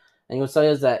experience? And he was telling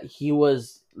us that he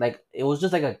was like, it was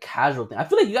just like a casual thing. I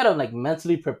feel like you gotta like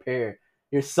mentally prepare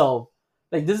yourself.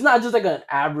 Like this is not just like an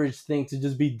average thing to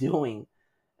just be doing.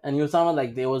 And he was talking about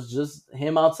like there was just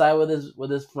him outside with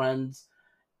his friends,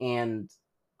 and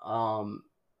um,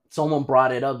 someone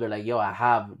brought it up. They're like, yo, I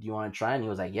have. Do you want to try? And he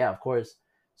was like, yeah, of course.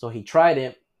 So he tried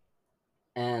it,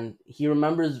 and he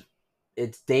remembers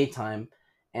it's daytime,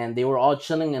 and they were all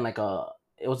chilling in like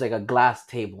it was like a glass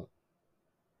table,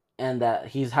 and that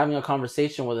he's having a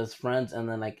conversation with his friends, and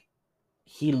then like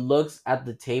he looks at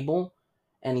the table,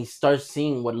 and he starts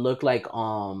seeing what looked like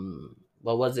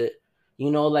what was it?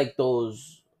 You know, like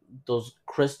those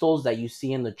crystals that you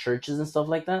see in the churches and stuff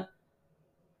like that,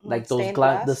 like those Stained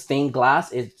glass, the glass. stained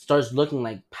glass. It starts looking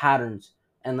like patterns,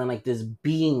 and then like this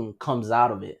being comes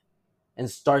out of it and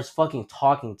starts fucking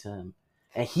talking to him,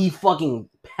 and he fucking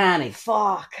panics.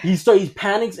 Fuck. He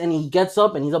panics, and he gets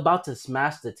up and he's about to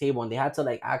smash the table, and they had to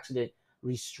like actually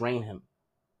restrain him.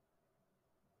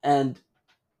 And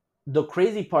the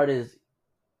crazy part is,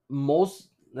 most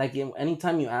like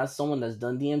anytime you ask someone that's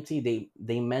done DMT,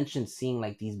 they mention seeing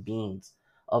like these beings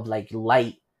of like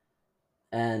light,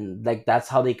 and like that's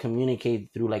how they communicate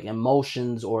through like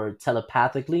emotions or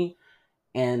telepathically.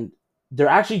 And they're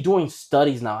actually doing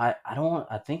studies now.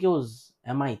 I think it was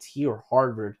MIT or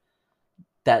Harvard,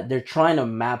 that they're trying to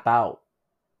map out,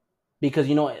 because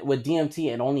you know with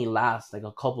DMT it only lasts like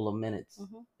a couple of minutes.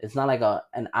 Mm-hmm. It's not like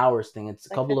an hours thing. It's a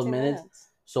Like couple of 15 minutes. minutes.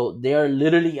 So they're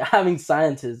literally having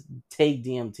scientists take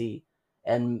DMT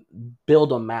and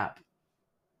build a map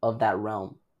of that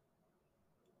realm.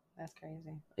 That's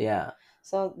crazy. Yeah.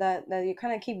 So that you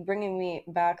kind of keep bringing me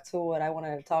back to what I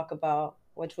wanted to talk about,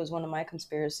 which was one of my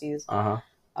conspiracies. Uh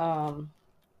huh. Um,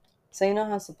 so you know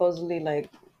how supposedly like,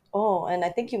 oh, and I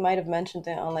think you might have mentioned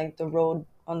it on like the road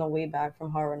on the way back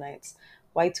from Horror Nights,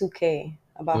 Y2K,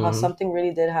 about how Mm-hmm. something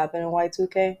really did happen in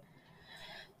Y2K.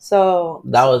 So,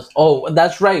 That was, oh,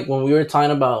 that's right. When we were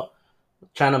talking about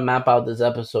trying to map out this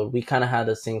episode, we kind of had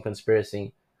the same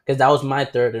conspiracy, because that was my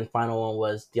third and final one,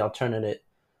 was the alternative,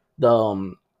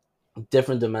 the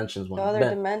different dimensions the one. other But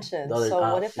the dimension. other, So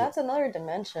what if that's another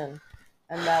dimension,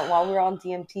 and that while we're on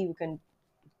DMT we can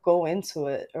go into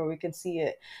it or we can see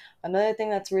it. Another thing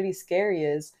that's really scary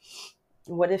is,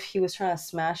 what if he was trying to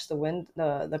smash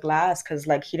the glass because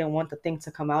like he didn't want the thing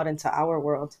to come out into our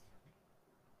world?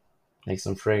 like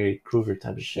some Freddy Krueger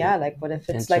type of Yeah, shit. like what if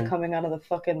it's like Enter. coming out of the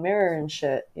fucking mirror and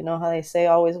shit? You know how they say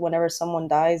always whenever someone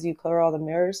dies you cover all the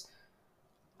mirrors?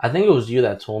 I think it was you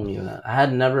that told me that. I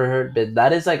had never heard, but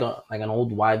that is like an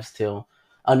old wives' tale.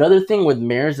 Another thing with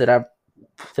mirrors that I've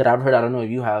heard, I don't know if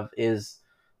you have, is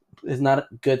not a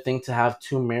good thing to have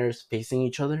two mirrors facing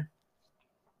each other.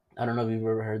 I don't know if you've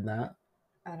ever heard that.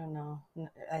 I don't know.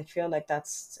 I feel like it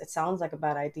sounds like a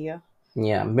bad idea.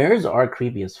 Yeah, mirrors are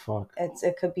creepy as fuck.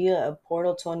 It could be a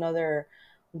portal to another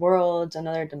world,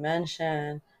 another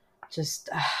dimension. Just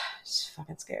It's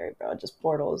fucking scary, bro. Just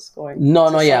portals going No,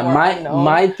 to no, yeah. somewhere unknown.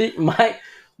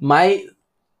 My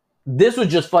this would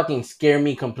just fucking scare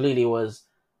me completely. Was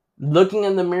looking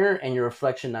in the mirror and your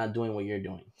reflection not doing what you're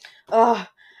doing. Ugh.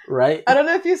 Right? I don't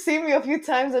know if you see me a few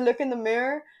times and look in the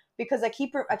mirror because I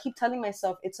keep telling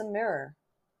myself it's a mirror.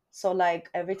 So like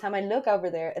every time I look over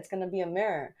there, it's gonna be a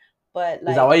mirror. But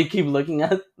Is that why like you keep looking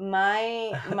at?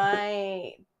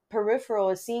 my peripheral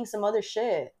is seeing some other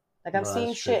shit. Like I'm Bro, seeing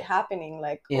that's true. shit happening,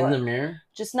 like In or the mirror?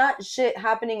 just not shit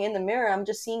happening in the mirror. I'm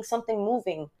just seeing something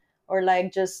moving, or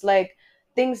like just like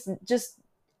things. Just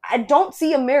I don't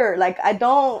see a mirror. Like I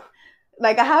don't.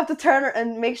 Like I have to turn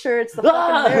and make sure it's the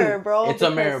fucking mirror, bro. It's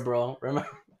a mirror, Because bro. Remember,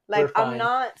 we're like I'm fine.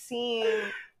 not seeing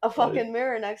a fucking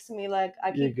mirror next to me. Like I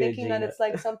You're keep good, thinking that Gina. it's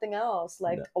like something else,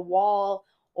 like No. a wall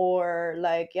or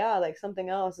like yeah, like something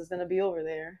else is gonna be over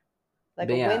there, like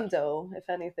But a yeah, window, if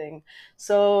anything.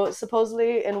 So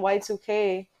supposedly in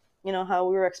Y2K, you know how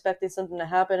we were expecting something to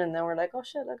happen, and then we're like, oh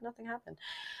shit, like nothing happened.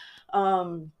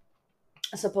 Um,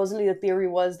 Supposedly the theory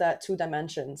was that two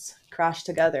dimensions crashed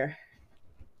together.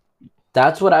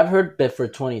 that's what I've heard. But for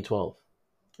 2012,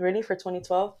 Ready for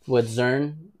 2012? with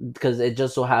CERN, because it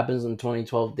just so happens in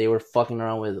 2012 they were fucking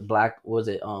around with black. Was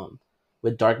it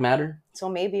with dark matter? So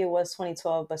maybe it was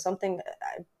 2012, but something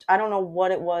I don't know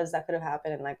what it was that could have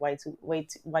happened in like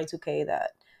Y2K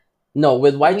that No,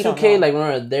 with we don't Y2K, know. like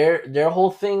remember their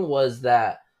whole thing was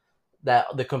that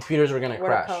the computers were gonna Where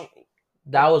to crash. come?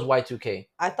 That was Y2K.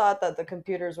 I thought that the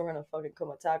computers were gonna fucking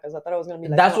come attack us. I thought it was gonna be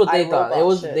like That's some what they thought. It iRobot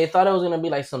was. shit. They thought it was gonna be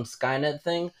like some Skynet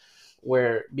thing,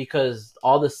 where because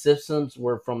all the systems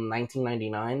were from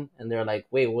 1999, and they're like,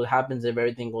 wait, what happens if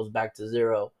everything goes back to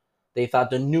zero? They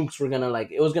thought the nukes were gonna like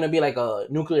it was gonna be like a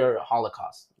nuclear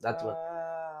holocaust. That's what.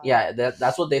 Yeah,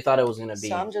 that's what they thought it was gonna So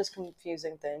be. I'm just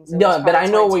confusing things. It was No, but probably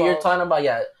I know what you're 2012. talking about.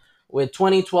 Yeah, with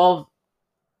 2012,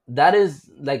 that is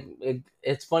like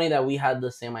it's funny that we had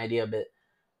the same idea, but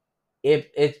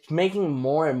it's making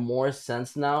more and more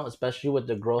sense now, especially with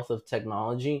the growth of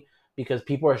technology, because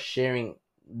people are sharing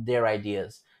their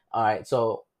ideas. All right,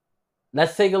 so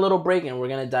let's take a little break and we're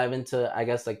gonna dive into, I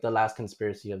guess, like the last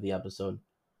conspiracy of the episode.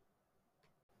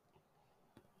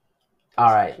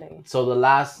 All right, so the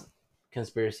last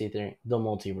conspiracy theory, the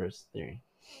multiverse theory.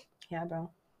 Yeah, bro.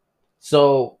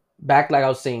 So back, like I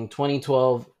was saying,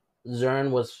 2012, CERN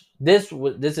was this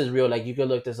is real. Like you could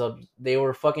look this up. They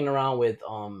were fucking around with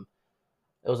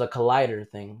it was a collider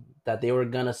thing that they were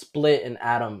gonna split an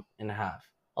atom in half.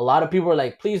 A lot of people were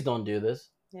like, please don't do this.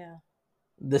 Yeah.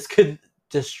 This could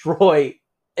destroy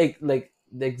like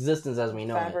the existence as we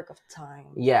know it. Fabric of time.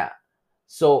 Yeah.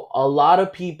 So a lot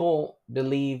of people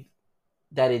believe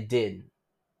that it did.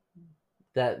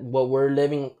 That what we're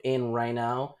living in right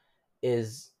now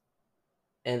is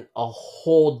in a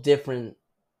whole different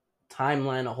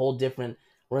timeline,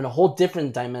 we're in a whole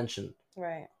different dimension.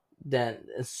 Right. Then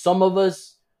some of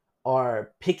us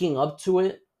are picking up to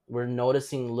it. We're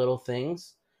noticing little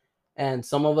things, and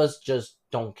some of us just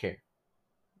don't care.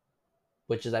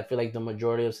 Which is, I feel like the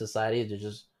majority of society, they're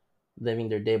just living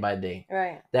their day by day.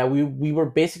 Right. That we were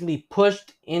basically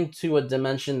pushed into a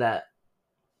dimension that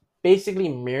basically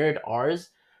mirrored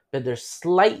ours, but there's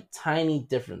slight, tiny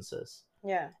differences.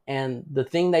 Yeah. And the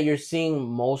thing that you're seeing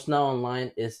most now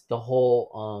online is the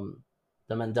whole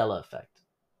the Mandela effect.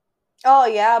 Oh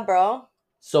yeah, bro.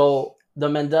 So the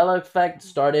Mandela effect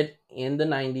started in the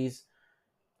 90s.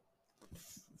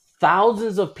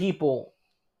 Thousands of people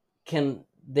could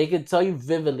tell you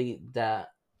vividly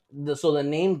that so the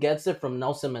name gets it from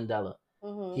Nelson Mandela.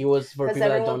 Mm-hmm. He was, for people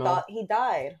that don't know, thought he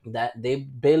died. That they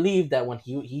believe that when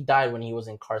he died when he was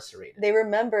incarcerated. They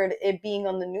remembered it being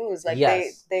on the news. Like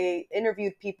yes. they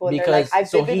interviewed people and because they're like,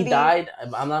 so he died.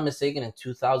 I'm not mistaken in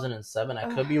 2007.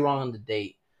 I could be wrong on the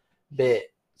date, but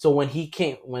so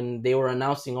when they were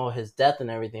announcing all his death and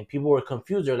everything, people were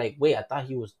confused. They're like, wait, I thought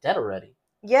he was dead already.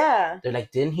 Yeah. They're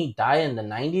like, didn't he die in the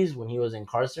 90s when he was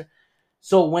incarcerated?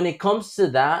 So when it comes to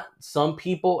that, some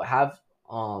people have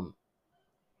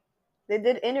they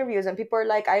did interviews and people are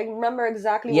like, I remember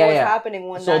exactly what was happening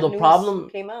when that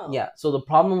news came out. Yeah. So the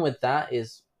problem with that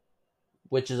is,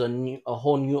 which is a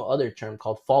whole new other term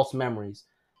called false memories.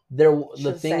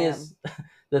 The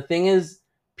thing is,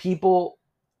 people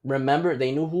remember,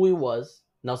 they knew who he was,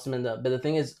 Nelson Mandela. But the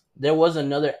thing is, there was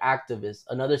another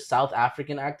South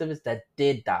African activist that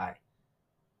did die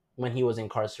when he was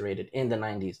incarcerated in the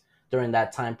 90s during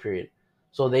that time period.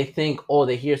 So they think,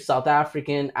 they hear South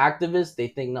African activists, they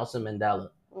think Nelson Mandela.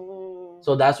 Mm.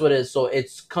 So that's what it is. So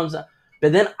it comes up.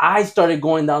 But then I started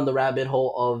going down the rabbit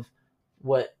hole of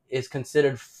what is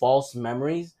considered false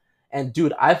memories. And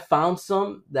dude, I found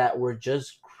some that were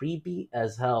just creepy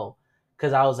as hell.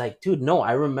 because I was like, dude, no,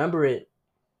 I remember it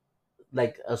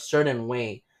like a certain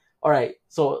way. All right,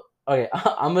 so okay,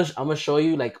 I'm gonna show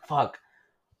you like fuck.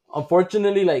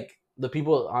 Unfortunately, like the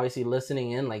people obviously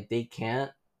listening in, like they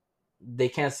can't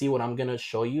see what I'm gonna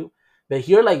show you. But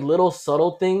here are like little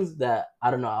subtle things that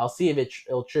I don't know. I'll see if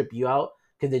it'll trip you out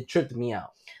because it tripped me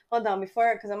out. Hold on,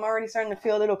 before, because I'm already starting to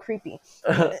feel a little creepy.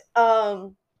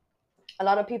 A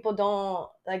lot of people don't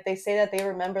like. They say that they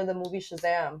remember the movie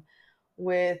Shazam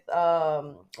with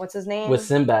what's his name? With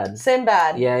Sinbad.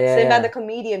 Sinbad. Yeah. Sinbad the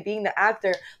comedian being the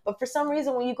actor. But for some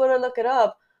reason, when you go to look it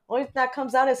up, only thing that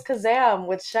comes out is Kazam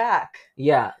with Shaq.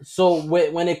 Yeah. So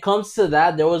when it comes to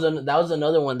that, that was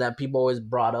another one that people always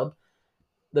brought up.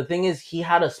 The thing is, he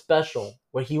had a special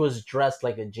where he was dressed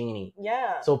like a genie.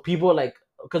 Yeah. So people like,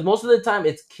 because most of the time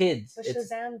it's kids. But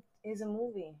Shazam is a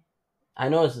movie. I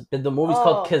know the movie's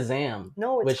called Kazam.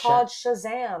 No, it's called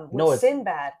Shazam with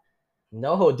Sinbad.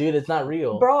 No, dude, it's not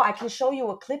real. Bro, I can show you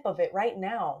a clip of it right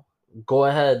now. Go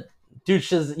ahead. Dude,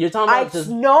 you're talking about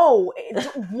No.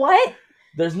 What?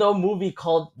 There's no movie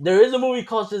called... There is a movie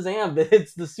called Shazam, but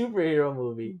it's the superhero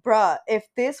movie. Bruh, if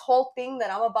this whole thing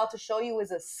that I'm about to show you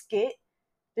is a skit,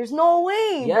 there's no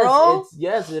way, bro.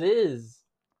 Yes, it is.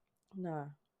 Nah.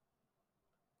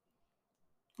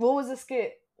 What was the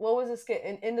skit?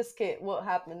 In the skit? What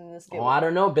happened in the skit? Oh, I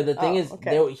don't know. But the thing is,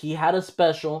 he had a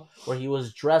special where he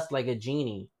was dressed like a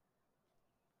genie.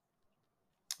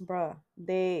 Bruh,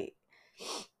 they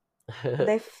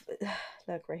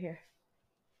look right here.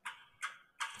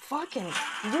 Fucking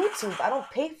YouTube. I don't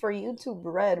pay for YouTube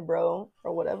Red, bro,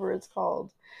 or whatever it's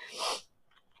called.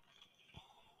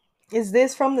 Is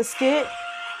this from the skit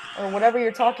or whatever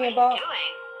you're talking about?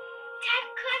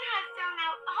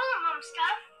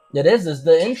 It is. It's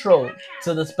the intro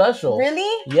to the special.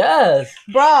 Really? Yes.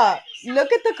 Bruh, look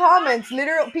at the comments.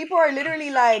 People are literally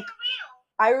like,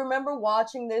 I remember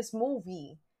watching this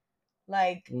movie.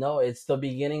 Like, no, it's the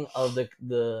beginning of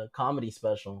the comedy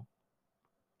special.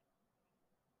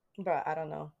 Bruh, I don't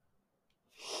know.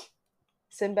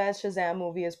 Sinbad's Shazam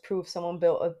movie is proof someone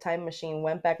built a time machine,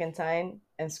 went back in time,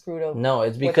 and screwed up. No,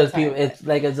 it's because people. It's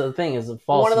like it's a thing. It's a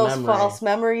false. One of those memory. false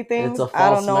memory things. It's a false I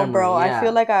don't know, memory, bro. yeah. I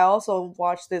feel like I also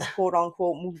watched this quote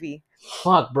unquote movie.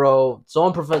 Fuck, bro. So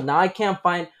unprofessional. Now I can't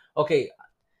find. Okay,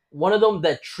 one of them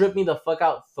that tripped me the fuck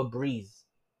out. Febreze.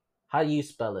 How do you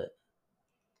spell it?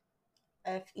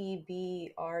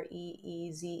 Febreeze.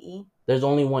 There's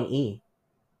only one E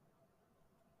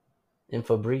in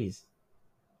Febreze.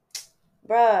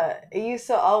 Bruh, it used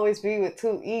to always be with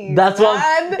two E's. That's what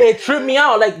it tripped me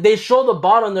out. Like they show the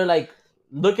bottom, they're like,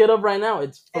 look it up right now.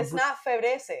 It's not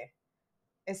Febreze.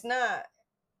 It's not,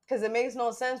 because it makes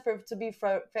no sense for it to be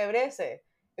Febreze.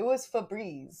 It was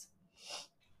Febreze.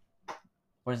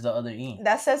 Where's the other E?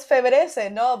 That says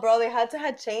Febreze. No, bro, they had to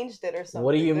have changed it or something.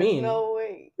 What do you mean? No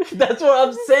way. That's what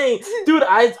I'm saying, dude.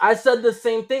 I said the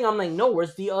same thing. I'm like, no,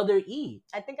 where's the other E?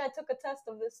 I think I took a test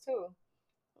of this too.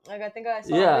 Like, I think I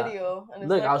saw a video. And it's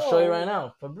look, like, I'll show you right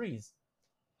now. Febreze.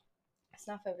 It's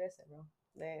not Febreze, bro.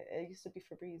 It used to be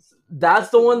Febreze. That's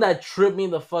the one that tripped me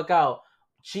the fuck out.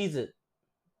 Cheez-It.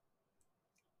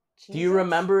 Do you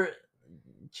remember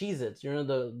Cheez-Its? You know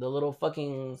the little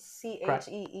fucking...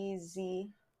 Cheez,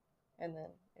 and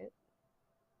then it.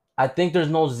 I think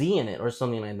there's no Z in it or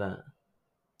something like that.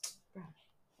 Bro,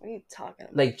 what are you talking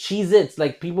about? Like Cheez-Its,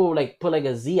 like people like put like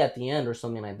a Z at the end or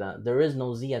something like that. There is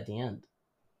no Z at the end.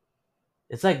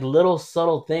 It's like little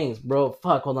subtle things, bro.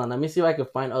 Fuck, hold on. Let me see if I can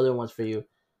find other ones for you.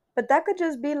 But that could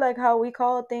just be like how we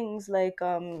call things like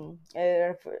refrigerante.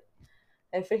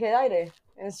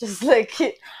 It's just like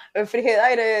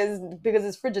refrigerante is because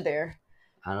it's Frigidaire.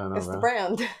 I don't know. It's the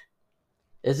brand.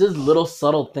 It's just little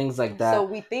subtle things like that. So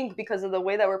we think because of the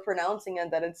way that we're pronouncing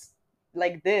it that it's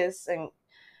like this, and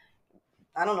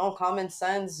I don't know, common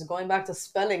sense, going back to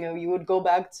spelling it, you would go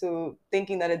back to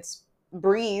thinking that it's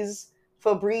breeze.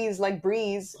 Febreze, like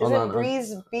breeze. Isn't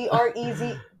breeze Breeze?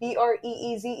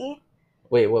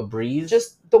 Wait, what, breeze?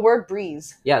 Just the word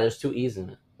breeze. Yeah, there's two E's in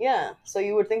it. Yeah, so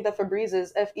you would think that Febreze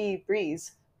is F-E,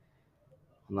 breeze.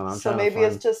 No, so maybe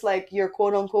it's just like your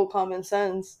quote-unquote common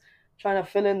sense trying to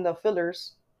fill in the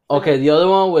fillers. Okay, the other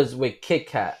one was with Kit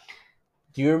Kat.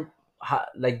 All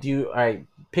right,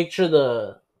 picture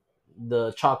the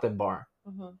chocolate bar.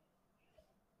 Mm-hmm.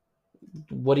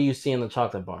 What do you see in the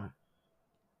chocolate bar?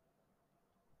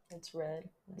 It's red.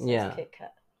 It says Kit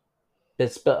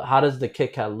Kat. How does the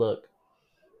Kit Kat look?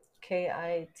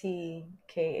 Kitkat.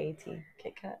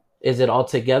 Kit Kat. Is it all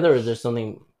together or is there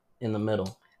something in the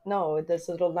middle? No, there's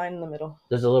a little line in the middle.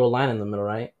 There's a little line in the middle,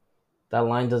 right? That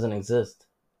line doesn't exist.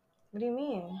 What do you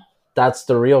mean? That's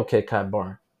the real Kit Kat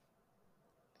bar.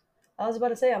 I was about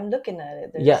to say, I'm looking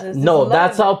at it. No,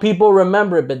 that's how people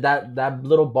remember it, but that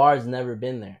little bar has never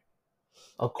been there.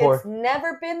 Of course. It's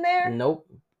never been there? Nope.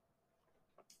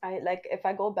 If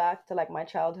I go back to like my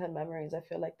childhood memories, I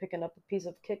feel like picking up a piece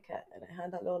of Kit Kat and it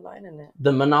had that little line in it.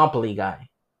 The Monopoly guy.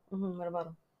 What about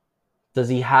him? Does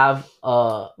he have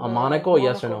a monocle?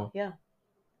 Yes or no? Yeah.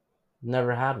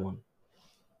 Never had one.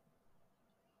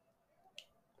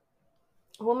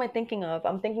 Who am I thinking of?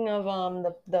 I'm thinking of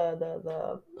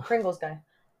the Pringles guy.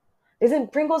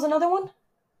 Isn't Pringles another one?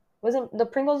 Wasn't the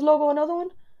Pringles logo another one?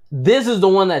 This is the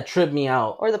one that tripped me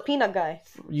out. Or the peanut guy.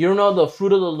 You know the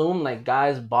Fruit of the Loom, like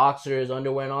guys, boxers,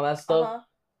 underwear, and all that stuff? Uh-huh.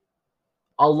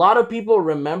 A lot of people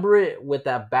remember it with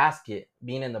that basket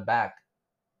being in the back.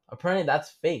 Apparently that's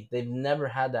fake. They've never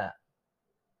had that.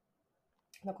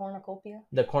 The cornucopia?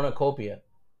 The cornucopia.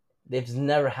 They've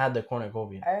never had the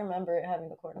cornucopia. I remember it having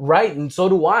the cornucopia. Right, and so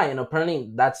do I. And apparently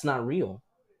that's not real.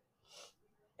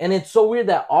 And it's so weird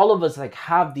that all of us like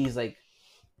have these like.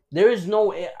 There is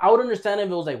no. I would understand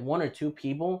if it was like one or two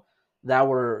people that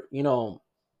were,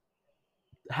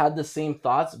 had the same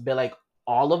thoughts, but like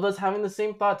all of us having the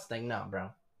same thoughts. Like, no, bro.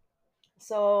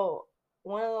 So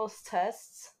one of those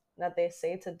tests that they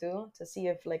say to do to see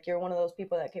if like you're one of those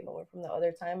people that came over from the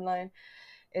other timeline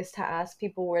is to ask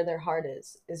people where their heart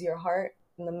is. Is your heart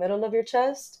in the middle of your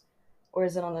chest or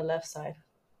is it on the left side?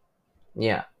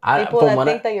 Yeah. People that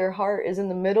think that your heart is in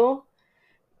the middle,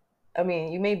 I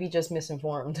mean, you may be just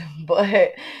misinformed,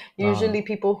 but usually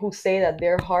people who say that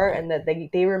their heart and that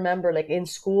they remember like in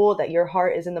school that your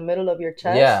heart is in the middle of your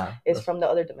chest is from the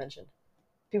other dimension.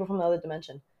 People from the other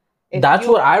dimension. That's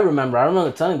what I remember. I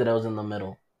remember telling that I was in the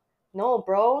middle. No,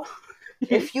 bro.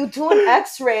 If you do an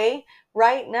x-ray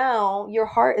right now, your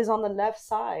heart is on the left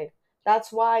side.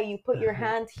 That's why you put your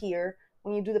hand here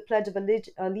when you do the Pledge of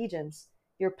Allegiance.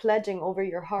 You're pledging over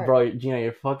your heart. Bro, Gina,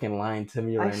 you're fucking lying to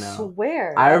me right now. I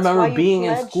swear. I remember being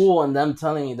in school and them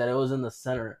telling me that it was in the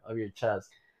center of your chest.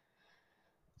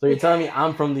 So you're telling me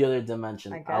I'm from the other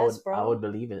dimension. I guess, bro. I would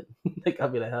believe it. Like,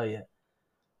 I'd be like, hell yeah.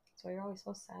 That's why you're always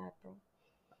so sad, bro.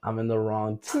 I'm in the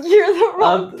wrong... You're the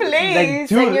wrong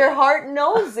place. Like, and your heart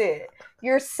knows it.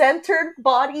 Your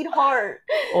centered-bodied heart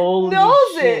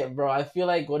knows shit, it. Bro, I feel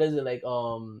like, what is it? Like,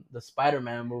 the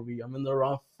Spider-Man movie. I'm in the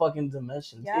wrong fucking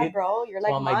dimension. Yeah, dude. Bro. You're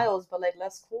like Miles, but like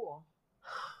less cool.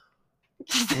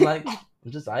 I'm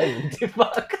just Ivan, dude.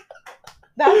 Fuck.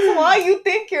 That's why you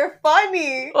think you're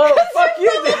funny. Oh, fuck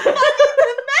you, dude.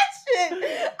 Dimension.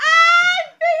 I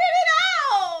figured it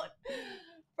out.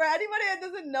 For anybody that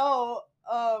doesn't know,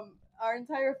 our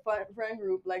entire friend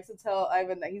group likes to tell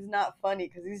Ivan that he's not funny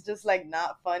because he's just like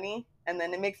not funny, and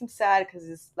then it makes him sad because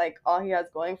it's like all he has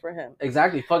going for him.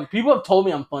 Exactly. Fuck. People have told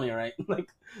me I'm funny, right? Like,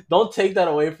 don't take that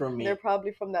away from me. They're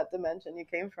probably from that dimension you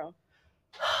came from.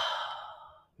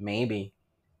 Maybe.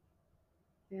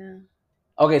 Yeah.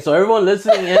 Okay, so everyone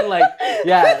listening in, like,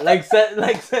 yeah,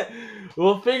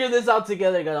 we'll figure this out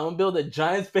together, guys. I'm gonna build a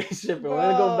giant spaceship and we're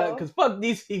gonna go back because fuck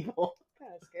these people.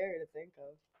 Kind of scary to think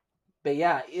of. But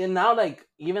yeah, and now like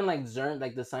even like CERN,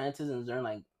 like the scientists in CERN,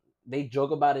 like they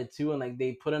joke about it too, and like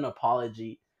they put an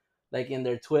apology, like in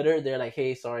their Twitter. They're like,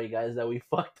 "Hey, sorry guys that we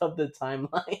fucked up the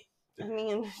timeline." I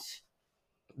mean,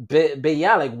 but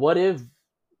yeah, like what if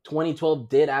 2012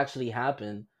 did actually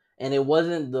happen, and it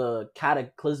wasn't the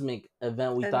cataclysmic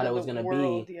event we thought it was gonna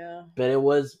be, but it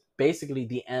was basically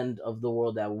the end of the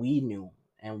world that we knew,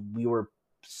 and we were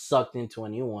sucked into a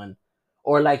new one,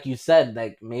 or like you said,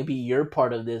 like maybe you're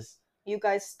part of this. You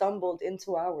guys stumbled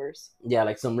into ours. Yeah,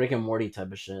 like some Rick and Morty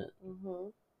type of shit. Mm-hmm.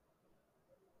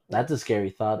 That's a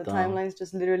scary thought, though. The timelines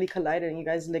just literally collided and you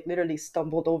guys like literally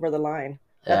stumbled over the line.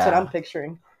 That's what I'm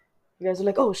picturing. You guys are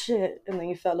like, oh shit, and then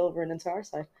you fell over and into our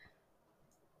side.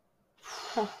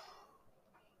 Huh.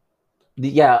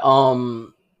 Yeah,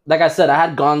 like I said, I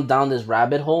had gone down this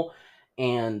rabbit hole,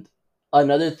 and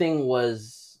another thing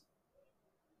was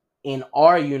in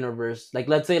our universe, like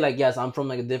let's say like yes, I'm from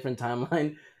like a different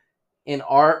timeline. In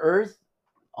our Earth,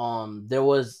 there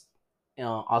was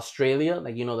Australia,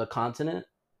 like the continent,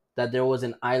 that there was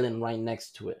an island right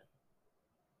next to it.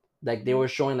 Like they were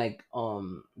showing like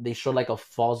they showed like a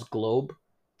false globe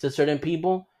to certain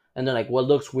people, and they're like, what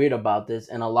looks weird about this?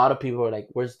 And a lot of people were like,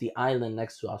 where's the island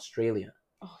next to Australia?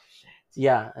 Oh shit.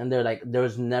 Yeah, and they're like,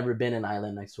 there's never been an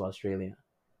island next to Australia.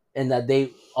 And that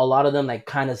a lot of them like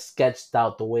kind of sketched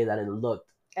out the way that it looked.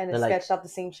 And it sketched out the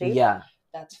same shape? Yeah.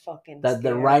 That's fucking that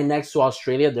they're right next to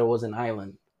Australia, there was an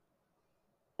island.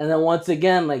 And then once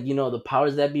again, like, the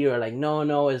powers that be are like,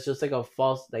 no, it's just like a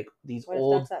false, like these what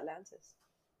old. If that's Atlantis?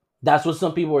 That's what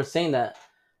some people were saying, that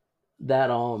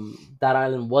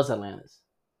island was Atlantis.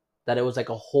 That it was like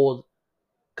a whole,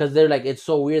 because they're like, it's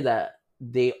so weird that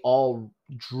they all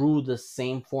drew the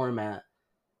same format,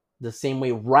 the same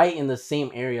way, right in the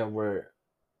same area where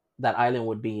that island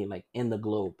would be, like in the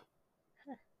globe.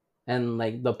 And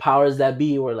like the powers that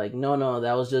be were like, no,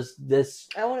 that was just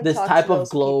I want to this talk to type of those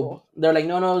globe. people. They're like,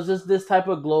 no, it was just this type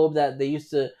of globe that they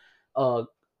used to uh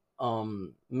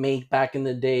make back in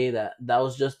the day. That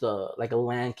was just a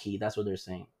land key. That's what they're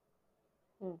saying.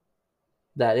 Hmm.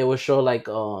 That it would show like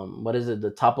what is it,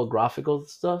 the topographical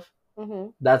stuff.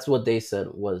 Mm-hmm. That's what they said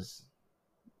was,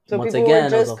 So once people were again,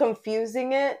 just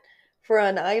confusing it for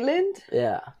an island.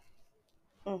 yeah.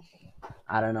 Mm.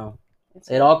 I don't know. It's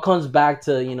It fine. all comes back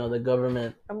to, the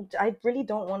government. I really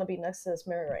don't want to be next to this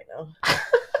mirror right now.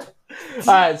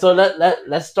 All right, so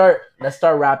let's start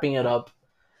wrapping it up.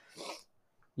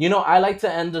 I like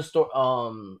to end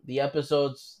the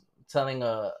episodes telling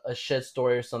a shit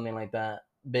story or something like that,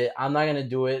 but I'm not gonna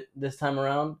do it this time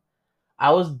around.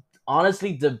 I was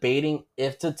honestly debating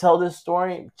if to tell this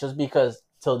story, just because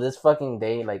till this fucking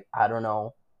day, like, I don't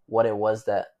know what it was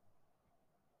that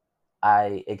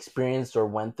I experienced or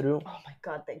went through. Oh my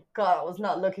god, thank God I was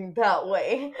not looking that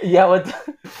way. Yeah, what?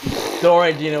 Don't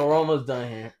worry, Gina, we're almost done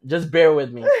here. Just bear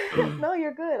with me. No,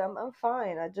 you're good. I'm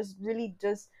fine. I just really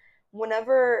just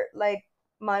whenever like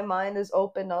my mind is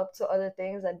open up to other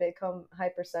things, I become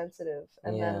hypersensitive,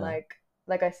 and then Yeah.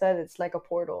 like I said, it's like a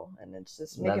portal, and it's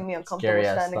just making me That uncomfortable scary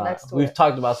ass standing thought. next to We've it.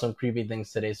 talked about some creepy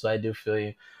things today, so I do feel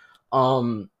you.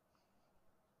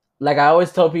 Like I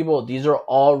always tell people, these are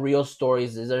all real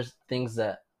stories. These are things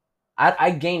that I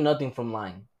gain nothing from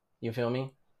lying. You feel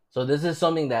me? So this is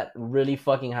something that really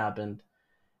fucking happened.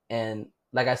 And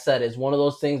like I said, it's one of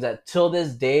those things that till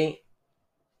this day,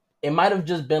 it might have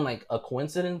just been like a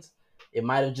coincidence. It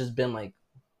might have just been like,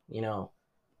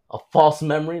 a false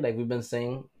memory, like we've been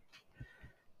saying.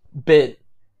 But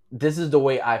this is the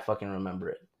way I fucking remember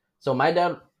it. So my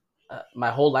dad, my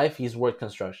whole life, he's worked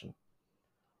construction.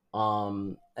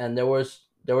 And there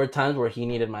were times where he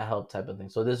needed my help, type of thing.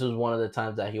 So this was one of the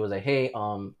times that he was like, hey,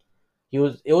 it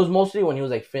was mostly when he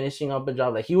was like finishing up a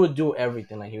job. Like he would do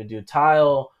everything. Like he would do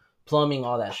tile, plumbing,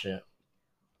 all that shit.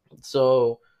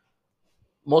 So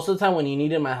most of the time when he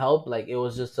needed my help, like it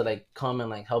was just to like come and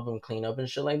like help him clean up and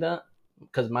shit like that.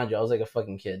 Because mind you, I was like a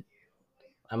fucking kid.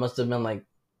 I must have been like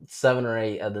 7 or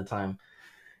 8 at the time.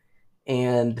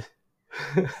 And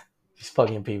these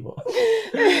fucking people.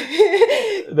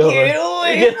 Get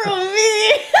away from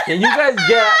me! Can you guys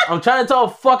I'm trying to tell a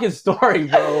fucking story,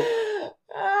 bro.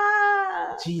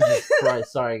 Jesus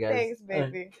Christ. Sorry, guys. Thanks,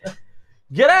 baby.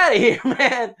 Get out of here,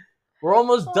 man. We're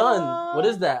almost done. What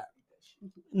is that?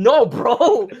 No, bro.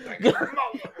 Oh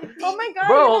my god,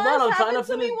 bro, you hold know on. I'm this trying to happened to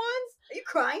finish. me once? Are you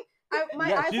crying?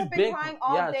 My eyes have been crying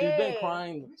all day. She's been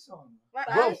crying. My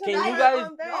Bro, eyes have can been you crying guys- all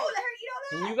day. No, let her eat all that.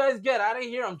 Can you guys get out of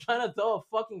here? I'm trying to tell a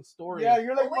fucking story. Yeah,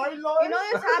 you're like, Oh, my wait. life. You know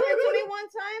this happened to me one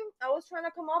time? I was trying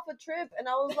to come off a trip and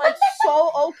I was like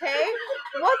so okay.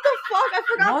 What the fuck? I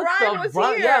forgot Brian was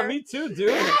here. Yeah, me too,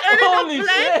 dude. And Holy in a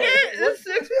blanket, shit. this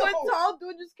 6-foot tall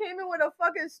dude just came in with a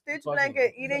fucking stitch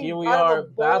blanket eating Here we out are, of a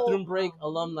bowl. bathroom break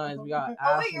alumni. We got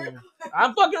Oh, ass wait, you're here.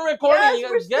 I'm fucking recording. Yes, You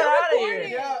we're guys get still out of here.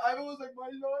 recording. Yeah, Ivan was like, my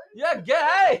life. Yeah, get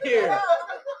out of here.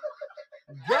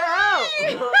 Get out.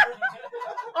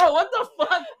 Oh, what the fuck?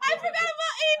 I forgot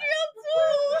about Adriel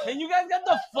too. Can you guys get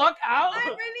the fuck out? I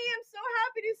really am so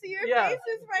happy to see your Yeah.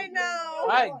 faces right now. All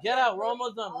right, get out. We're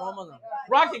almost done.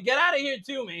 Rocket, get out of here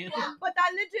too, man. But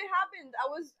that legit happened.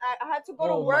 I had to go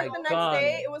to Oh work my the next God.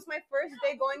 day. It was my first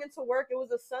day going into work. It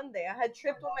was a Sunday. I had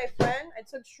tripped with my friend. I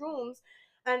took shrooms,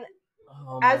 and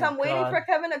Oh as my I'm waiting God. for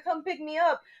Kevin to come pick me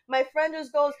up, my friend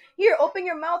just goes, "Here, open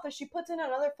your mouth," and she puts in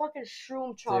another fucking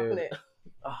shroom chocolate.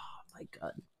 Oh my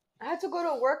God. I had to go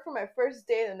to work for my first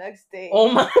day the next day. Oh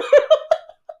my.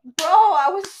 Bro, I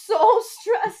was so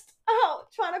stressed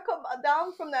out trying to come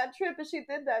down from that trip, and she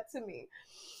did that to me.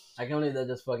 I can't believe that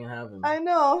just fucking happened. I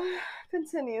know.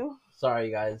 Continue. Sorry,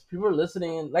 guys. People are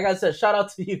listening. Like I said, shout out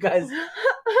to you guys.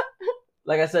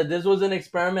 Like I said, this was an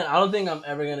experiment. I don't think I'm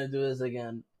ever gonna do this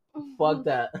again. Fuck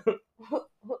that.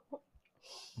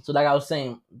 So like I was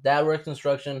saying, Dad works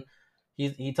construction.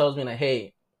 He tells me like,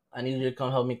 hey, I need you to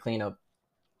come help me clean up.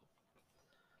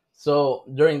 So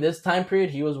during this time period,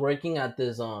 he was working at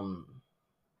this I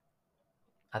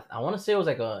want to say it was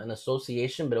like an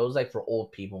association, but it was like for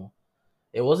old people.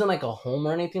 It wasn't like a home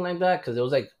or anything like that, because it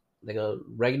was like a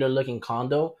regular looking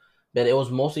condo, but it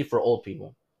was mostly for old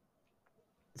people.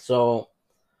 So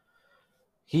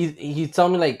he's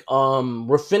telling me like,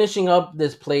 we're finishing up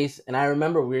this place, and I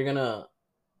remember we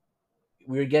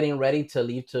were getting ready to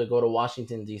leave to go to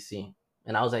Washington, D.C.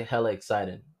 And I was like hella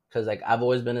excited because like I've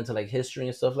always been into like history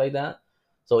and stuff like that.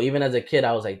 So even as a kid,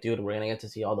 I was like, dude, we're gonna get to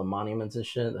see all the monuments and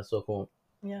shit. That's so cool.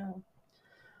 Yeah.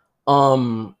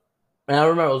 And I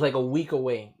remember it was like a week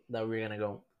away that we were gonna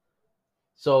go.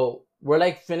 So we're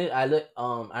like finished. I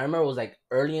remember it was like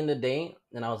early in the day,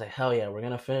 and I was like, hell yeah, we're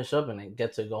gonna finish up and I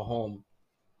get to go home.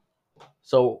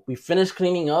 So we finished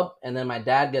cleaning up, and then my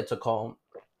dad gets a call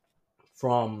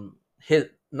from his,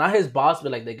 not his boss,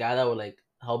 but like the guy that would like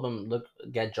help him look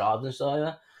get jobs and stuff like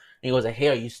that. And he goes like, hey,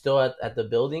 are you still at the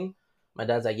building? My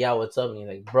dad's like, yeah, what's up? And he's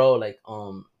like, bro, like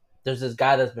there's this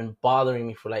guy that's been bothering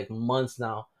me for like months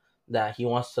now that he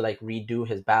wants to like redo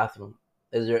his bathroom.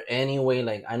 Is there any way,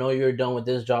 like, I know you're done with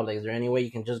this job, like, is there any way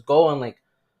you can just go and like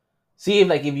see if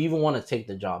like if you even want to take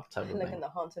the job type of Like thing? in the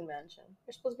haunted mansion.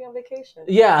 You're supposed to be on vacation.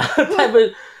 Yeah, type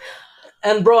of.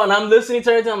 And bro, and I'm listening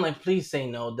to everything. I'm like, please say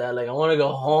no, dad. Like, I want to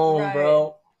go home, Right.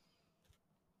 bro.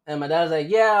 And my dad's like,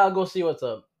 yeah, I'll go see what's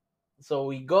up. So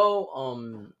we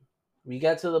go. We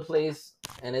get to the place,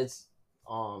 and it's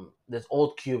this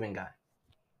old Cuban guy.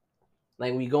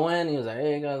 Like we go in, he was like,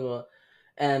 hey guys,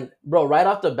 and bro, right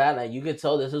off the bat, like you could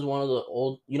tell this is one of the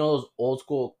old, you know, those old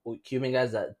school Cuban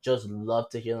guys that just love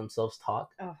to hear themselves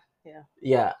talk. Oh, yeah.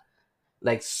 Yeah,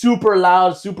 like super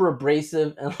loud, super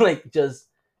abrasive, and like just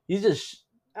he's just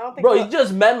I don't think bro, he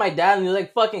just met my dad and he's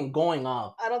like fucking going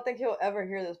off. I don't think he'll ever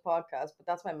hear this podcast, but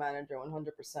that's my manager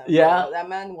 100%. Yeah. Bro. That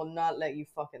man will not let you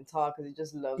fucking talk because he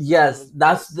just loves Yes,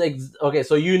 that's the okay.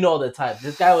 So you know the type.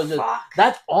 This guy was just. Fuck.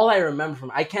 That's all I remember from.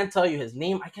 I can't tell you his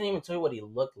name. I can't even tell you what he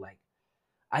looked like.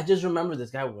 I just remember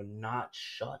this guy would not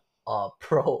shut up,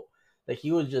 bro. Like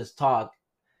he would just talk.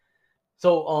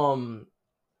 So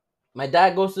my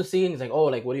dad goes to see and he's like, oh,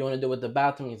 like what do you want to do with the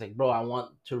bathroom? He's like, bro, I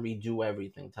want to redo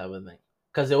everything, type of thing.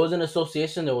 Because there was an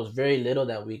association, there was very little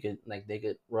that we could like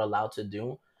were allowed to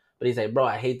do. But he's like, bro,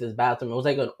 I hate this bathroom. It was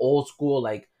like an old school,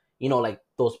 like, you know, like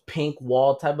those pink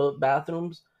wall type of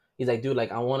bathrooms. He's like, dude,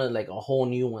 like I wanted like a whole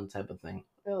new one type of thing.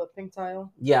 Oh, the pink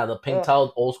tile. Yeah, the pink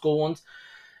tile old school ones.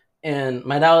 And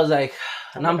my dad was like,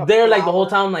 and I'm there like the whole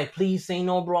time, I'm like, please say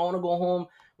no, bro. I want to go home.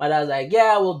 My dad's like,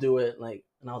 yeah, we'll do it. Like,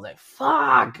 and I was like,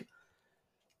 fuck.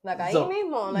 Like ahí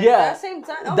mismo, like yeah, that same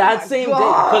time. Oh that same day,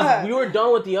 because God. we were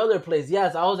done with the other place.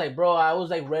 Yes, I was like, bro, I was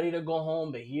like ready to go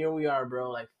home, but here we are, bro.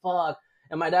 Like, fuck.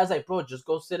 And my dad's like, bro, just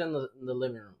go sit in the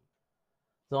living room.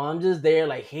 So I'm just there,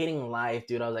 like hating life,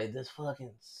 dude. I was like, this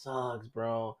fucking sucks,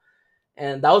 bro.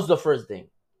 And that was the first day.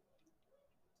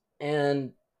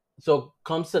 And so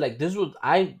comes to like this was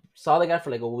I saw the guy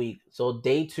for like a week. So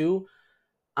day 2,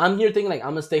 I'm here thinking like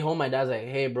I'm gonna stay home. My dad's like,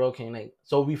 hey, bro, can you, like,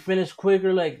 so we finish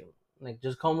quicker, like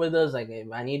just come with us. Like,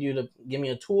 if I need you to give me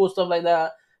a tool, stuff like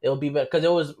that, it'll be better. Because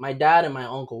it was my dad and my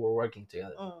uncle were working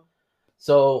together.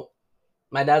 So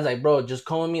my dad's like, bro, just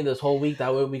come with me this whole week.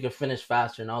 That way we could finish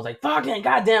faster. And I was like, fucking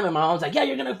goddamn it. My mom's like, yeah,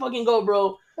 you're gonna fucking go,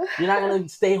 bro. You're not gonna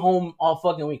stay home all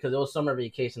fucking week because it was summer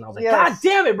vacation. I was like, God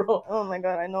damn it, bro. Oh my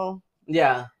God, I know.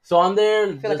 Yeah. So I'm there.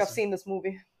 I feel like I've seen this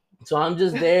movie. So I'm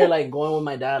just there, like going with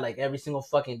my dad, like every single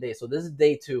fucking day. So this is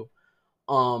day 2.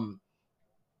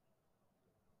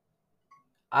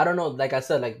 I don't know. Like I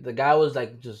said, like the guy was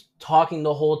like just talking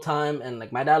the whole time, and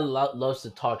like my dad loves to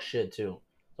talk shit too.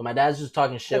 So my dad's just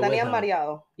talking shit with him.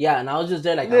 Mareado. Yeah, and I was just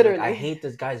there, like, literally. I hate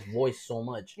this guy's voice so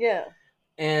much. Yeah.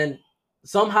 And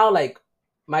somehow, like,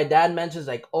 my dad mentions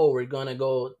like, oh, we're gonna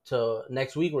go to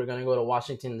next week. We're gonna go to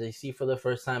Washington D.C. for the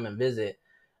first time and visit.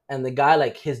 And the guy,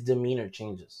 like, his demeanor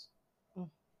changes.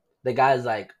 The guy's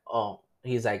like, oh,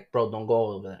 he's like, bro, don't go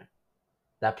over there.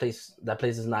 That place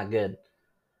is not good.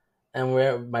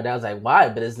 And my dad's like, why?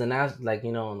 But it's the like,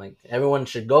 you know, like everyone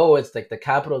should go. It's like the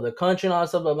capital of the country and all that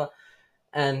stuff, blah, blah.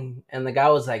 And the guy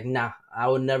was like, nah, I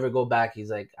would never go back. He's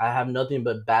like, I have nothing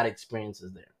but bad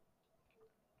experiences there.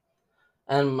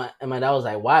 And my dad was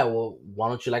like, why? Well, why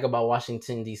don't you like about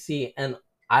Washington D.C.? And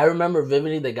I remember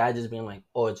vividly the guy just being like,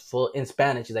 oh, it's full in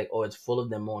Spanish. He's like, oh, it's full of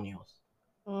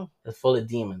demonios. It's full of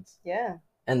demons. Yeah.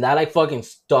 And that like fucking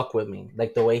stuck with me,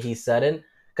 like the way he said it.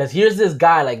 Because here's this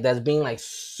guy like that's being like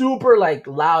super like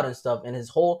loud and stuff, and his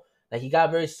whole like he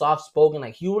got very soft spoken.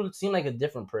 Like he would seem like a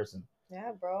different person.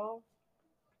 Yeah, bro.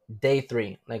 Day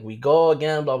 3, like we go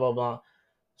again, blah blah blah.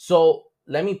 So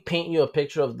let me paint you a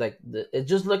picture of like it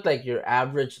just looked like your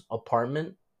average apartment.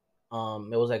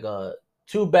 It was like a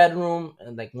 2-bedroom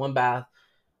and like 1 bath.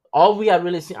 All I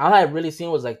had really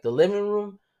seen was like the living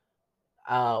room.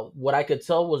 What I could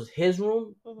tell was his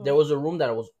room. Mm-hmm. There was a room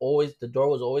that was always the door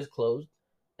was always closed,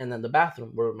 and then the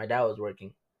bathroom where my dad was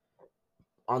working.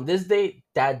 On this day,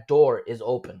 that door is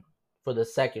open for the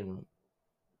second room.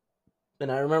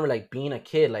 And I remember like being a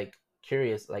kid, like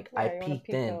curious, like I peeked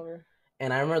in,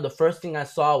 and I remember the first thing I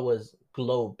saw was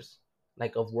globes.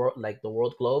 like of world, like the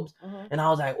world globes. Mm-hmm. And I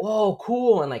was like, whoa,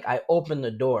 cool. And like I opened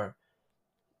the door,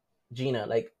 Gina.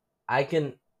 Like I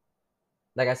can,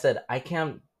 like I said, I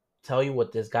can't tell you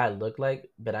what this guy looked like,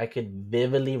 but I could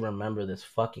vividly remember this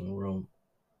fucking room.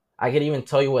 I could even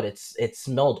tell you what it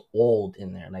smelled old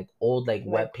in there, like old, like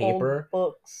Like wet old paper,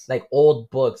 books. like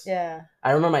old books. Yeah.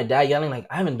 I remember my dad yelling like,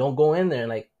 "Ivan, don't go in there!" And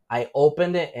like I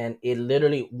opened it, and it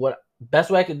literally, what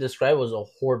best way I could describe it was a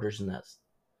hoarder's nest.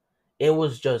 It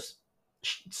was just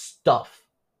stuff.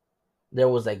 There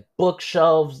was like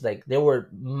bookshelves, like there were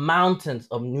mountains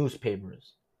of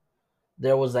newspapers.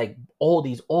 There was like all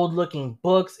these old looking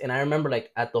books, and I remember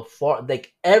like at the far,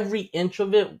 like every inch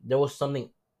of it, there was something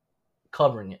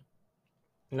covering it.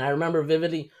 And I remember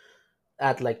vividly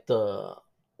at like the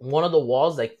one of the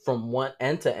walls, like from one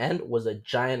end to end, was a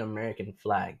giant American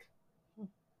flag.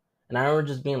 And I remember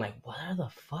just being like, what the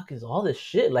fuck is all this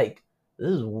shit? Like,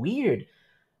 this is weird.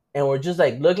 And we're just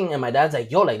like looking, and my dad's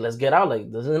like, yo, like, let's get out. Like,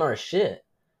 this isn't our shit.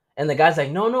 And the guy's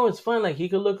like, no, no, it's fine. Like, he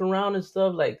could look around and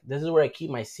stuff. Like, this is where I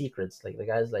keep my secrets. Like, the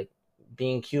guy's like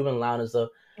being Cuban loud and stuff.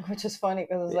 Which is funny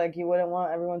because it's like you wouldn't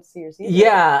want everyone to see your secrets.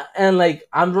 Yeah. And like,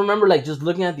 I remember like just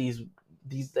looking at these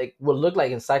like what looked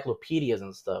like encyclopedias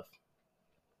and stuff.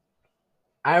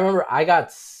 I remember I got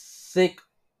sick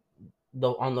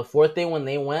on the fourth day when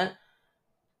they went,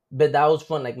 but that was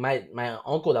fun. Like my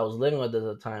uncle that was living with us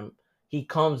at the time, he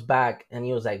comes back and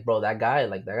he was like, "Bro, that guy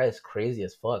is crazy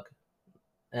as fuck."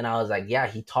 And I was like, "Yeah,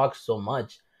 he talks so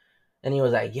much." And he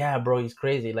was like, "Yeah, bro, he's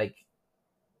crazy." Like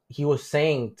he was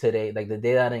saying today, like the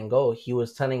day that I didn't go, he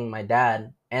was telling my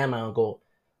dad and my uncle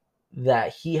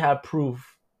that he had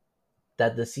proof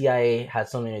that the CIA had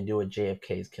something to do with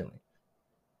JFK's killing.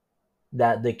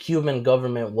 That the Cuban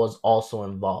government was also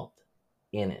involved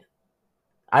in it.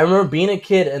 I remember being a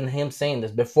kid and him saying this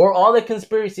before all the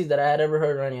conspiracies that I had ever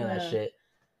heard or any of that shit.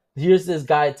 Here's this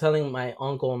guy telling my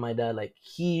uncle and my dad like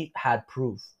he had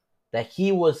proof that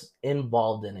he was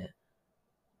involved in it.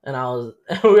 And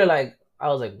we were like, I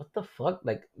was like, what the fuck?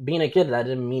 Like being a kid, that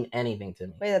didn't mean anything to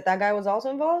me. Wait, that guy was also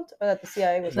involved, or that the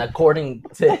CIA was? According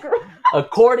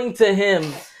to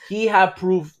him, he had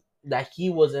proof that he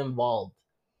was involved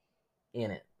in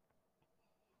it.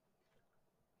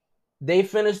 They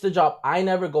finished the job. I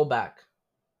never go back.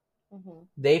 Mm-hmm.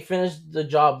 They finished the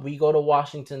job. We go to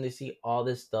Washington. They see all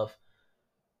this stuff.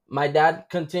 My dad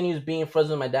continues being friends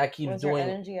with my dad. Keeps doing. Was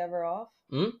your energy ever off?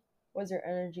 Hmm? Was your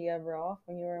energy ever off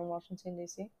when you were in Washington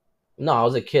D.C.? No, I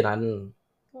was a kid. I didn't.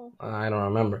 Oh. I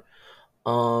don't remember.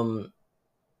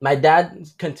 My dad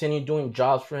continued doing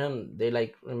jobs for him. They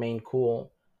like remained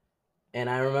cool, and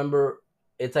I remember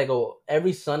it's like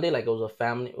every Sunday, like it was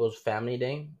family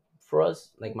day for us.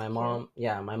 Like my mom,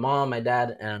 my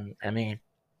dad, and me.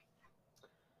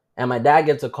 And my dad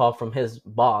gets a call from his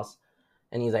boss,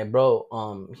 and he's like,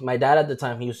 "Bro, my dad at the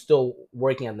time, he was still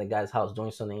working at the guy's house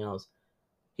doing something else.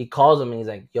 He calls him and he's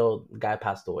like, "Yo, the guy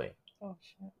passed away." Oh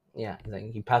shit. Yeah, he's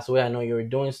like, "He passed away. I know you were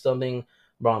doing something,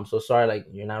 bro. I'm so sorry. Like,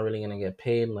 you're not really gonna get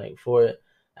paid like for it.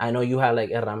 I know you had like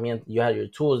herramientas, you had your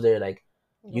tools there. Like,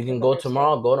 you can go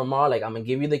tomorrow. Go tomorrow. Like, I'm gonna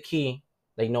give you the key.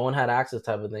 Like, no one had access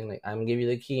type of thing. Like, I'm gonna give you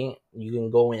the key. You can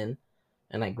go in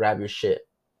and like grab your shit."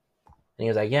 And he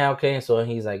was like, "Yeah, okay." So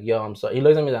he's like, "Yo, I'm sorry." He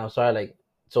looks at me like, "I'm sorry." Like,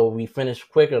 so we finished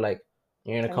quicker. Like,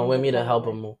 you're gonna come with me to help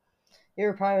him move. You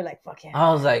were probably like, "Fuck yeah."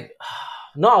 I was like,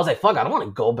 no, I was like, "Fuck, I don't want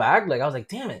to go back." Like, I was like,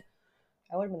 "Damn it."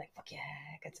 I would have been like, "Fuck yeah,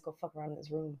 I get to go fuck around in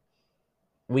this room."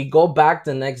 We go back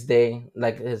the next day,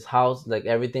 like his house, like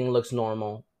everything looks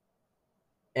normal.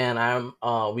 And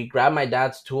we grabbed my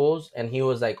dad's tools, and he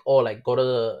was like, "Oh, like go to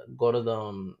the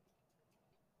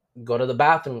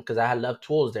bathroom," because I had left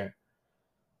tools there.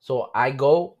 So I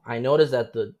noticed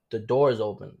that the door is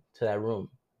open to that room.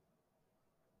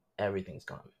 Everything's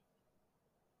gone.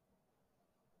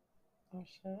 Oh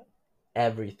shit.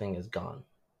 Everything is gone.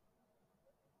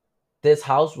 This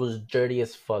house was dirty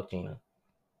as fuck, Gina.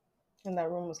 And that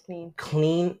room was clean.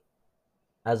 Clean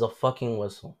as a fucking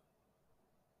whistle.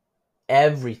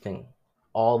 Everything.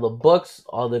 All the books,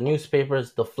 all the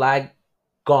newspapers, the flag,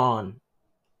 gone.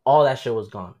 All that shit was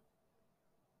gone.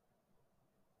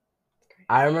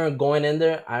 I remember going in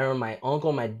there. I remember my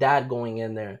uncle, my dad going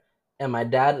in there. And my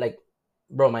dad, like,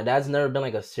 bro, my dad's never been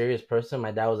like a serious person.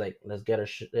 My dad was like, "Let's get our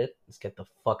shit. Let's get the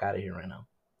fuck out of here right now."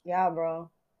 Yeah,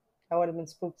 bro. I would have been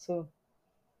spooked too.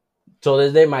 So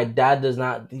this day, my dad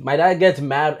gets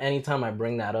mad anytime I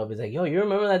bring that up. He's like, "Yo, you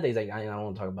remember that day?" He's like, I don't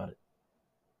want to talk about it.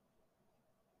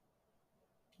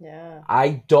 Yeah.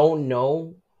 I don't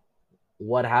know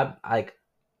what happened. Like,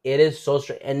 it is so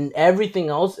strange. And everything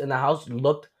else in the house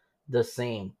looked the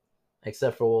same,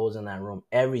 except for what was in that room.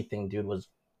 Everything, dude, was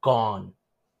gone.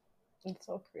 It's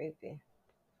so creepy.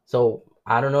 So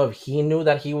I don't know if he knew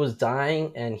that he was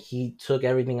dying and he took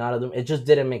everything out of them. It just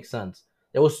didn't make sense.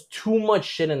 There was too much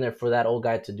shit in there for that old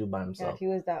guy to do by Yeah, if himself. he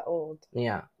was that old.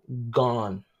 Yeah,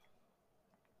 gone.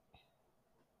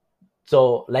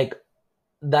 So like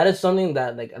that is something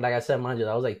that like I said, mind you,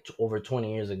 that was like over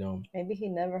 20 years ago. Maybe he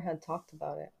never had talked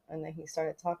about it, and then he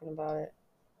started talking about it,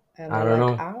 and I they're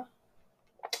don't like, know. "Ah,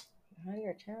 how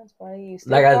your chance, buddy? You stay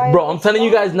Like quiet bro, I'm this telling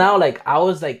you guys now. long." Like I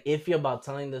was like iffy about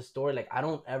telling this story. Like I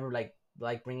don't ever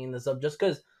like bringing this up just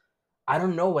because I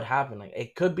don't know what happened. Like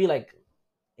it could be like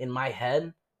in my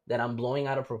head that I'm blowing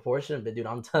out of proportion. But dude,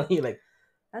 I'm telling you, like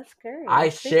That's scary. I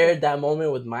That's creepy. shared that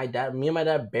moment with my dad. Me and my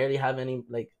dad barely have any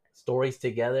like stories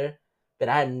together, but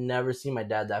I had never seen my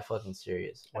dad that fucking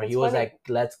serious. And Where he it's was funny like,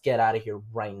 "Let's get out of here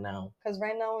right now." because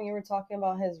right now, when you were talking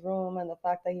about his room and the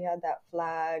fact that he had that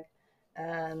flag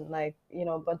and like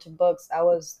a bunch of books, I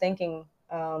was thinking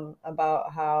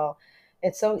about how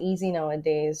it's so easy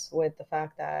nowadays with the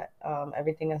fact that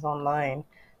everything is online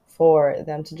for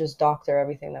them to just doctor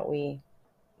everything that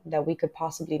we could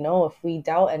possibly know. If we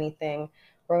doubt anything,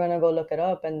 we're gonna go look it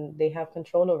up, and they have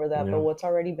control over that. But Yeah, what's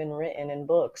already been written in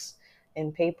books,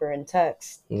 in paper, in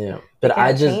text, yeah. they But I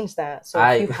can't just, change that. So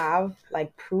if you I, have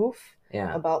like proof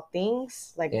yeah, about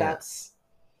things, like yeah. That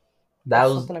that's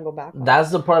was something to go back on. that's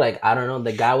the part. Like I don't know.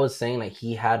 The guy was saying like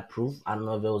he had proof. I don't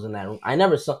know if it was in that room. I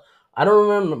never saw. I don't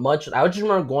remember much. I just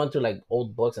remember going through like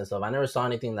old books and stuff. I never saw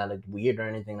anything that looked weird or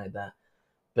anything like that.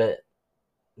 But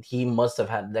he must have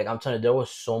had like I'm telling you, there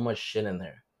was so much shit in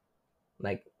there.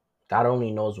 Like God only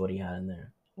knows what he had in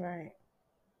there. Right.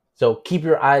 So keep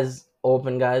your eyes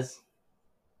open, guys.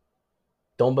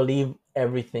 Don't believe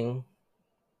everything.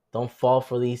 Don't fall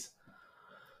for these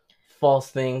false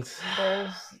things.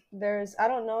 There's I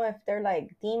don't know if they're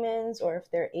like demons or if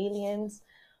they're aliens,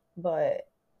 but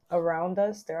around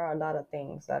us there are a lot of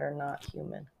things that are not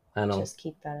human. I know. Just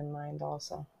keep that in mind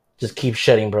also. Just keep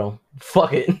shedding, bro.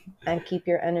 Fuck it. And keep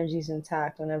your energies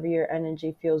intact. Whenever your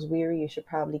energy feels weary, you should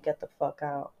probably get the fuck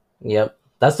out. Yep.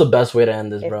 That's the best way to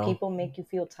end this, If bro. people make you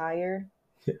feel tired,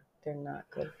 they're not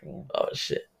good for you. Oh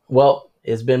shit. Well,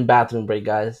 it's been bathroom break,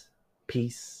 guys.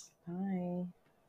 Peace. Bye.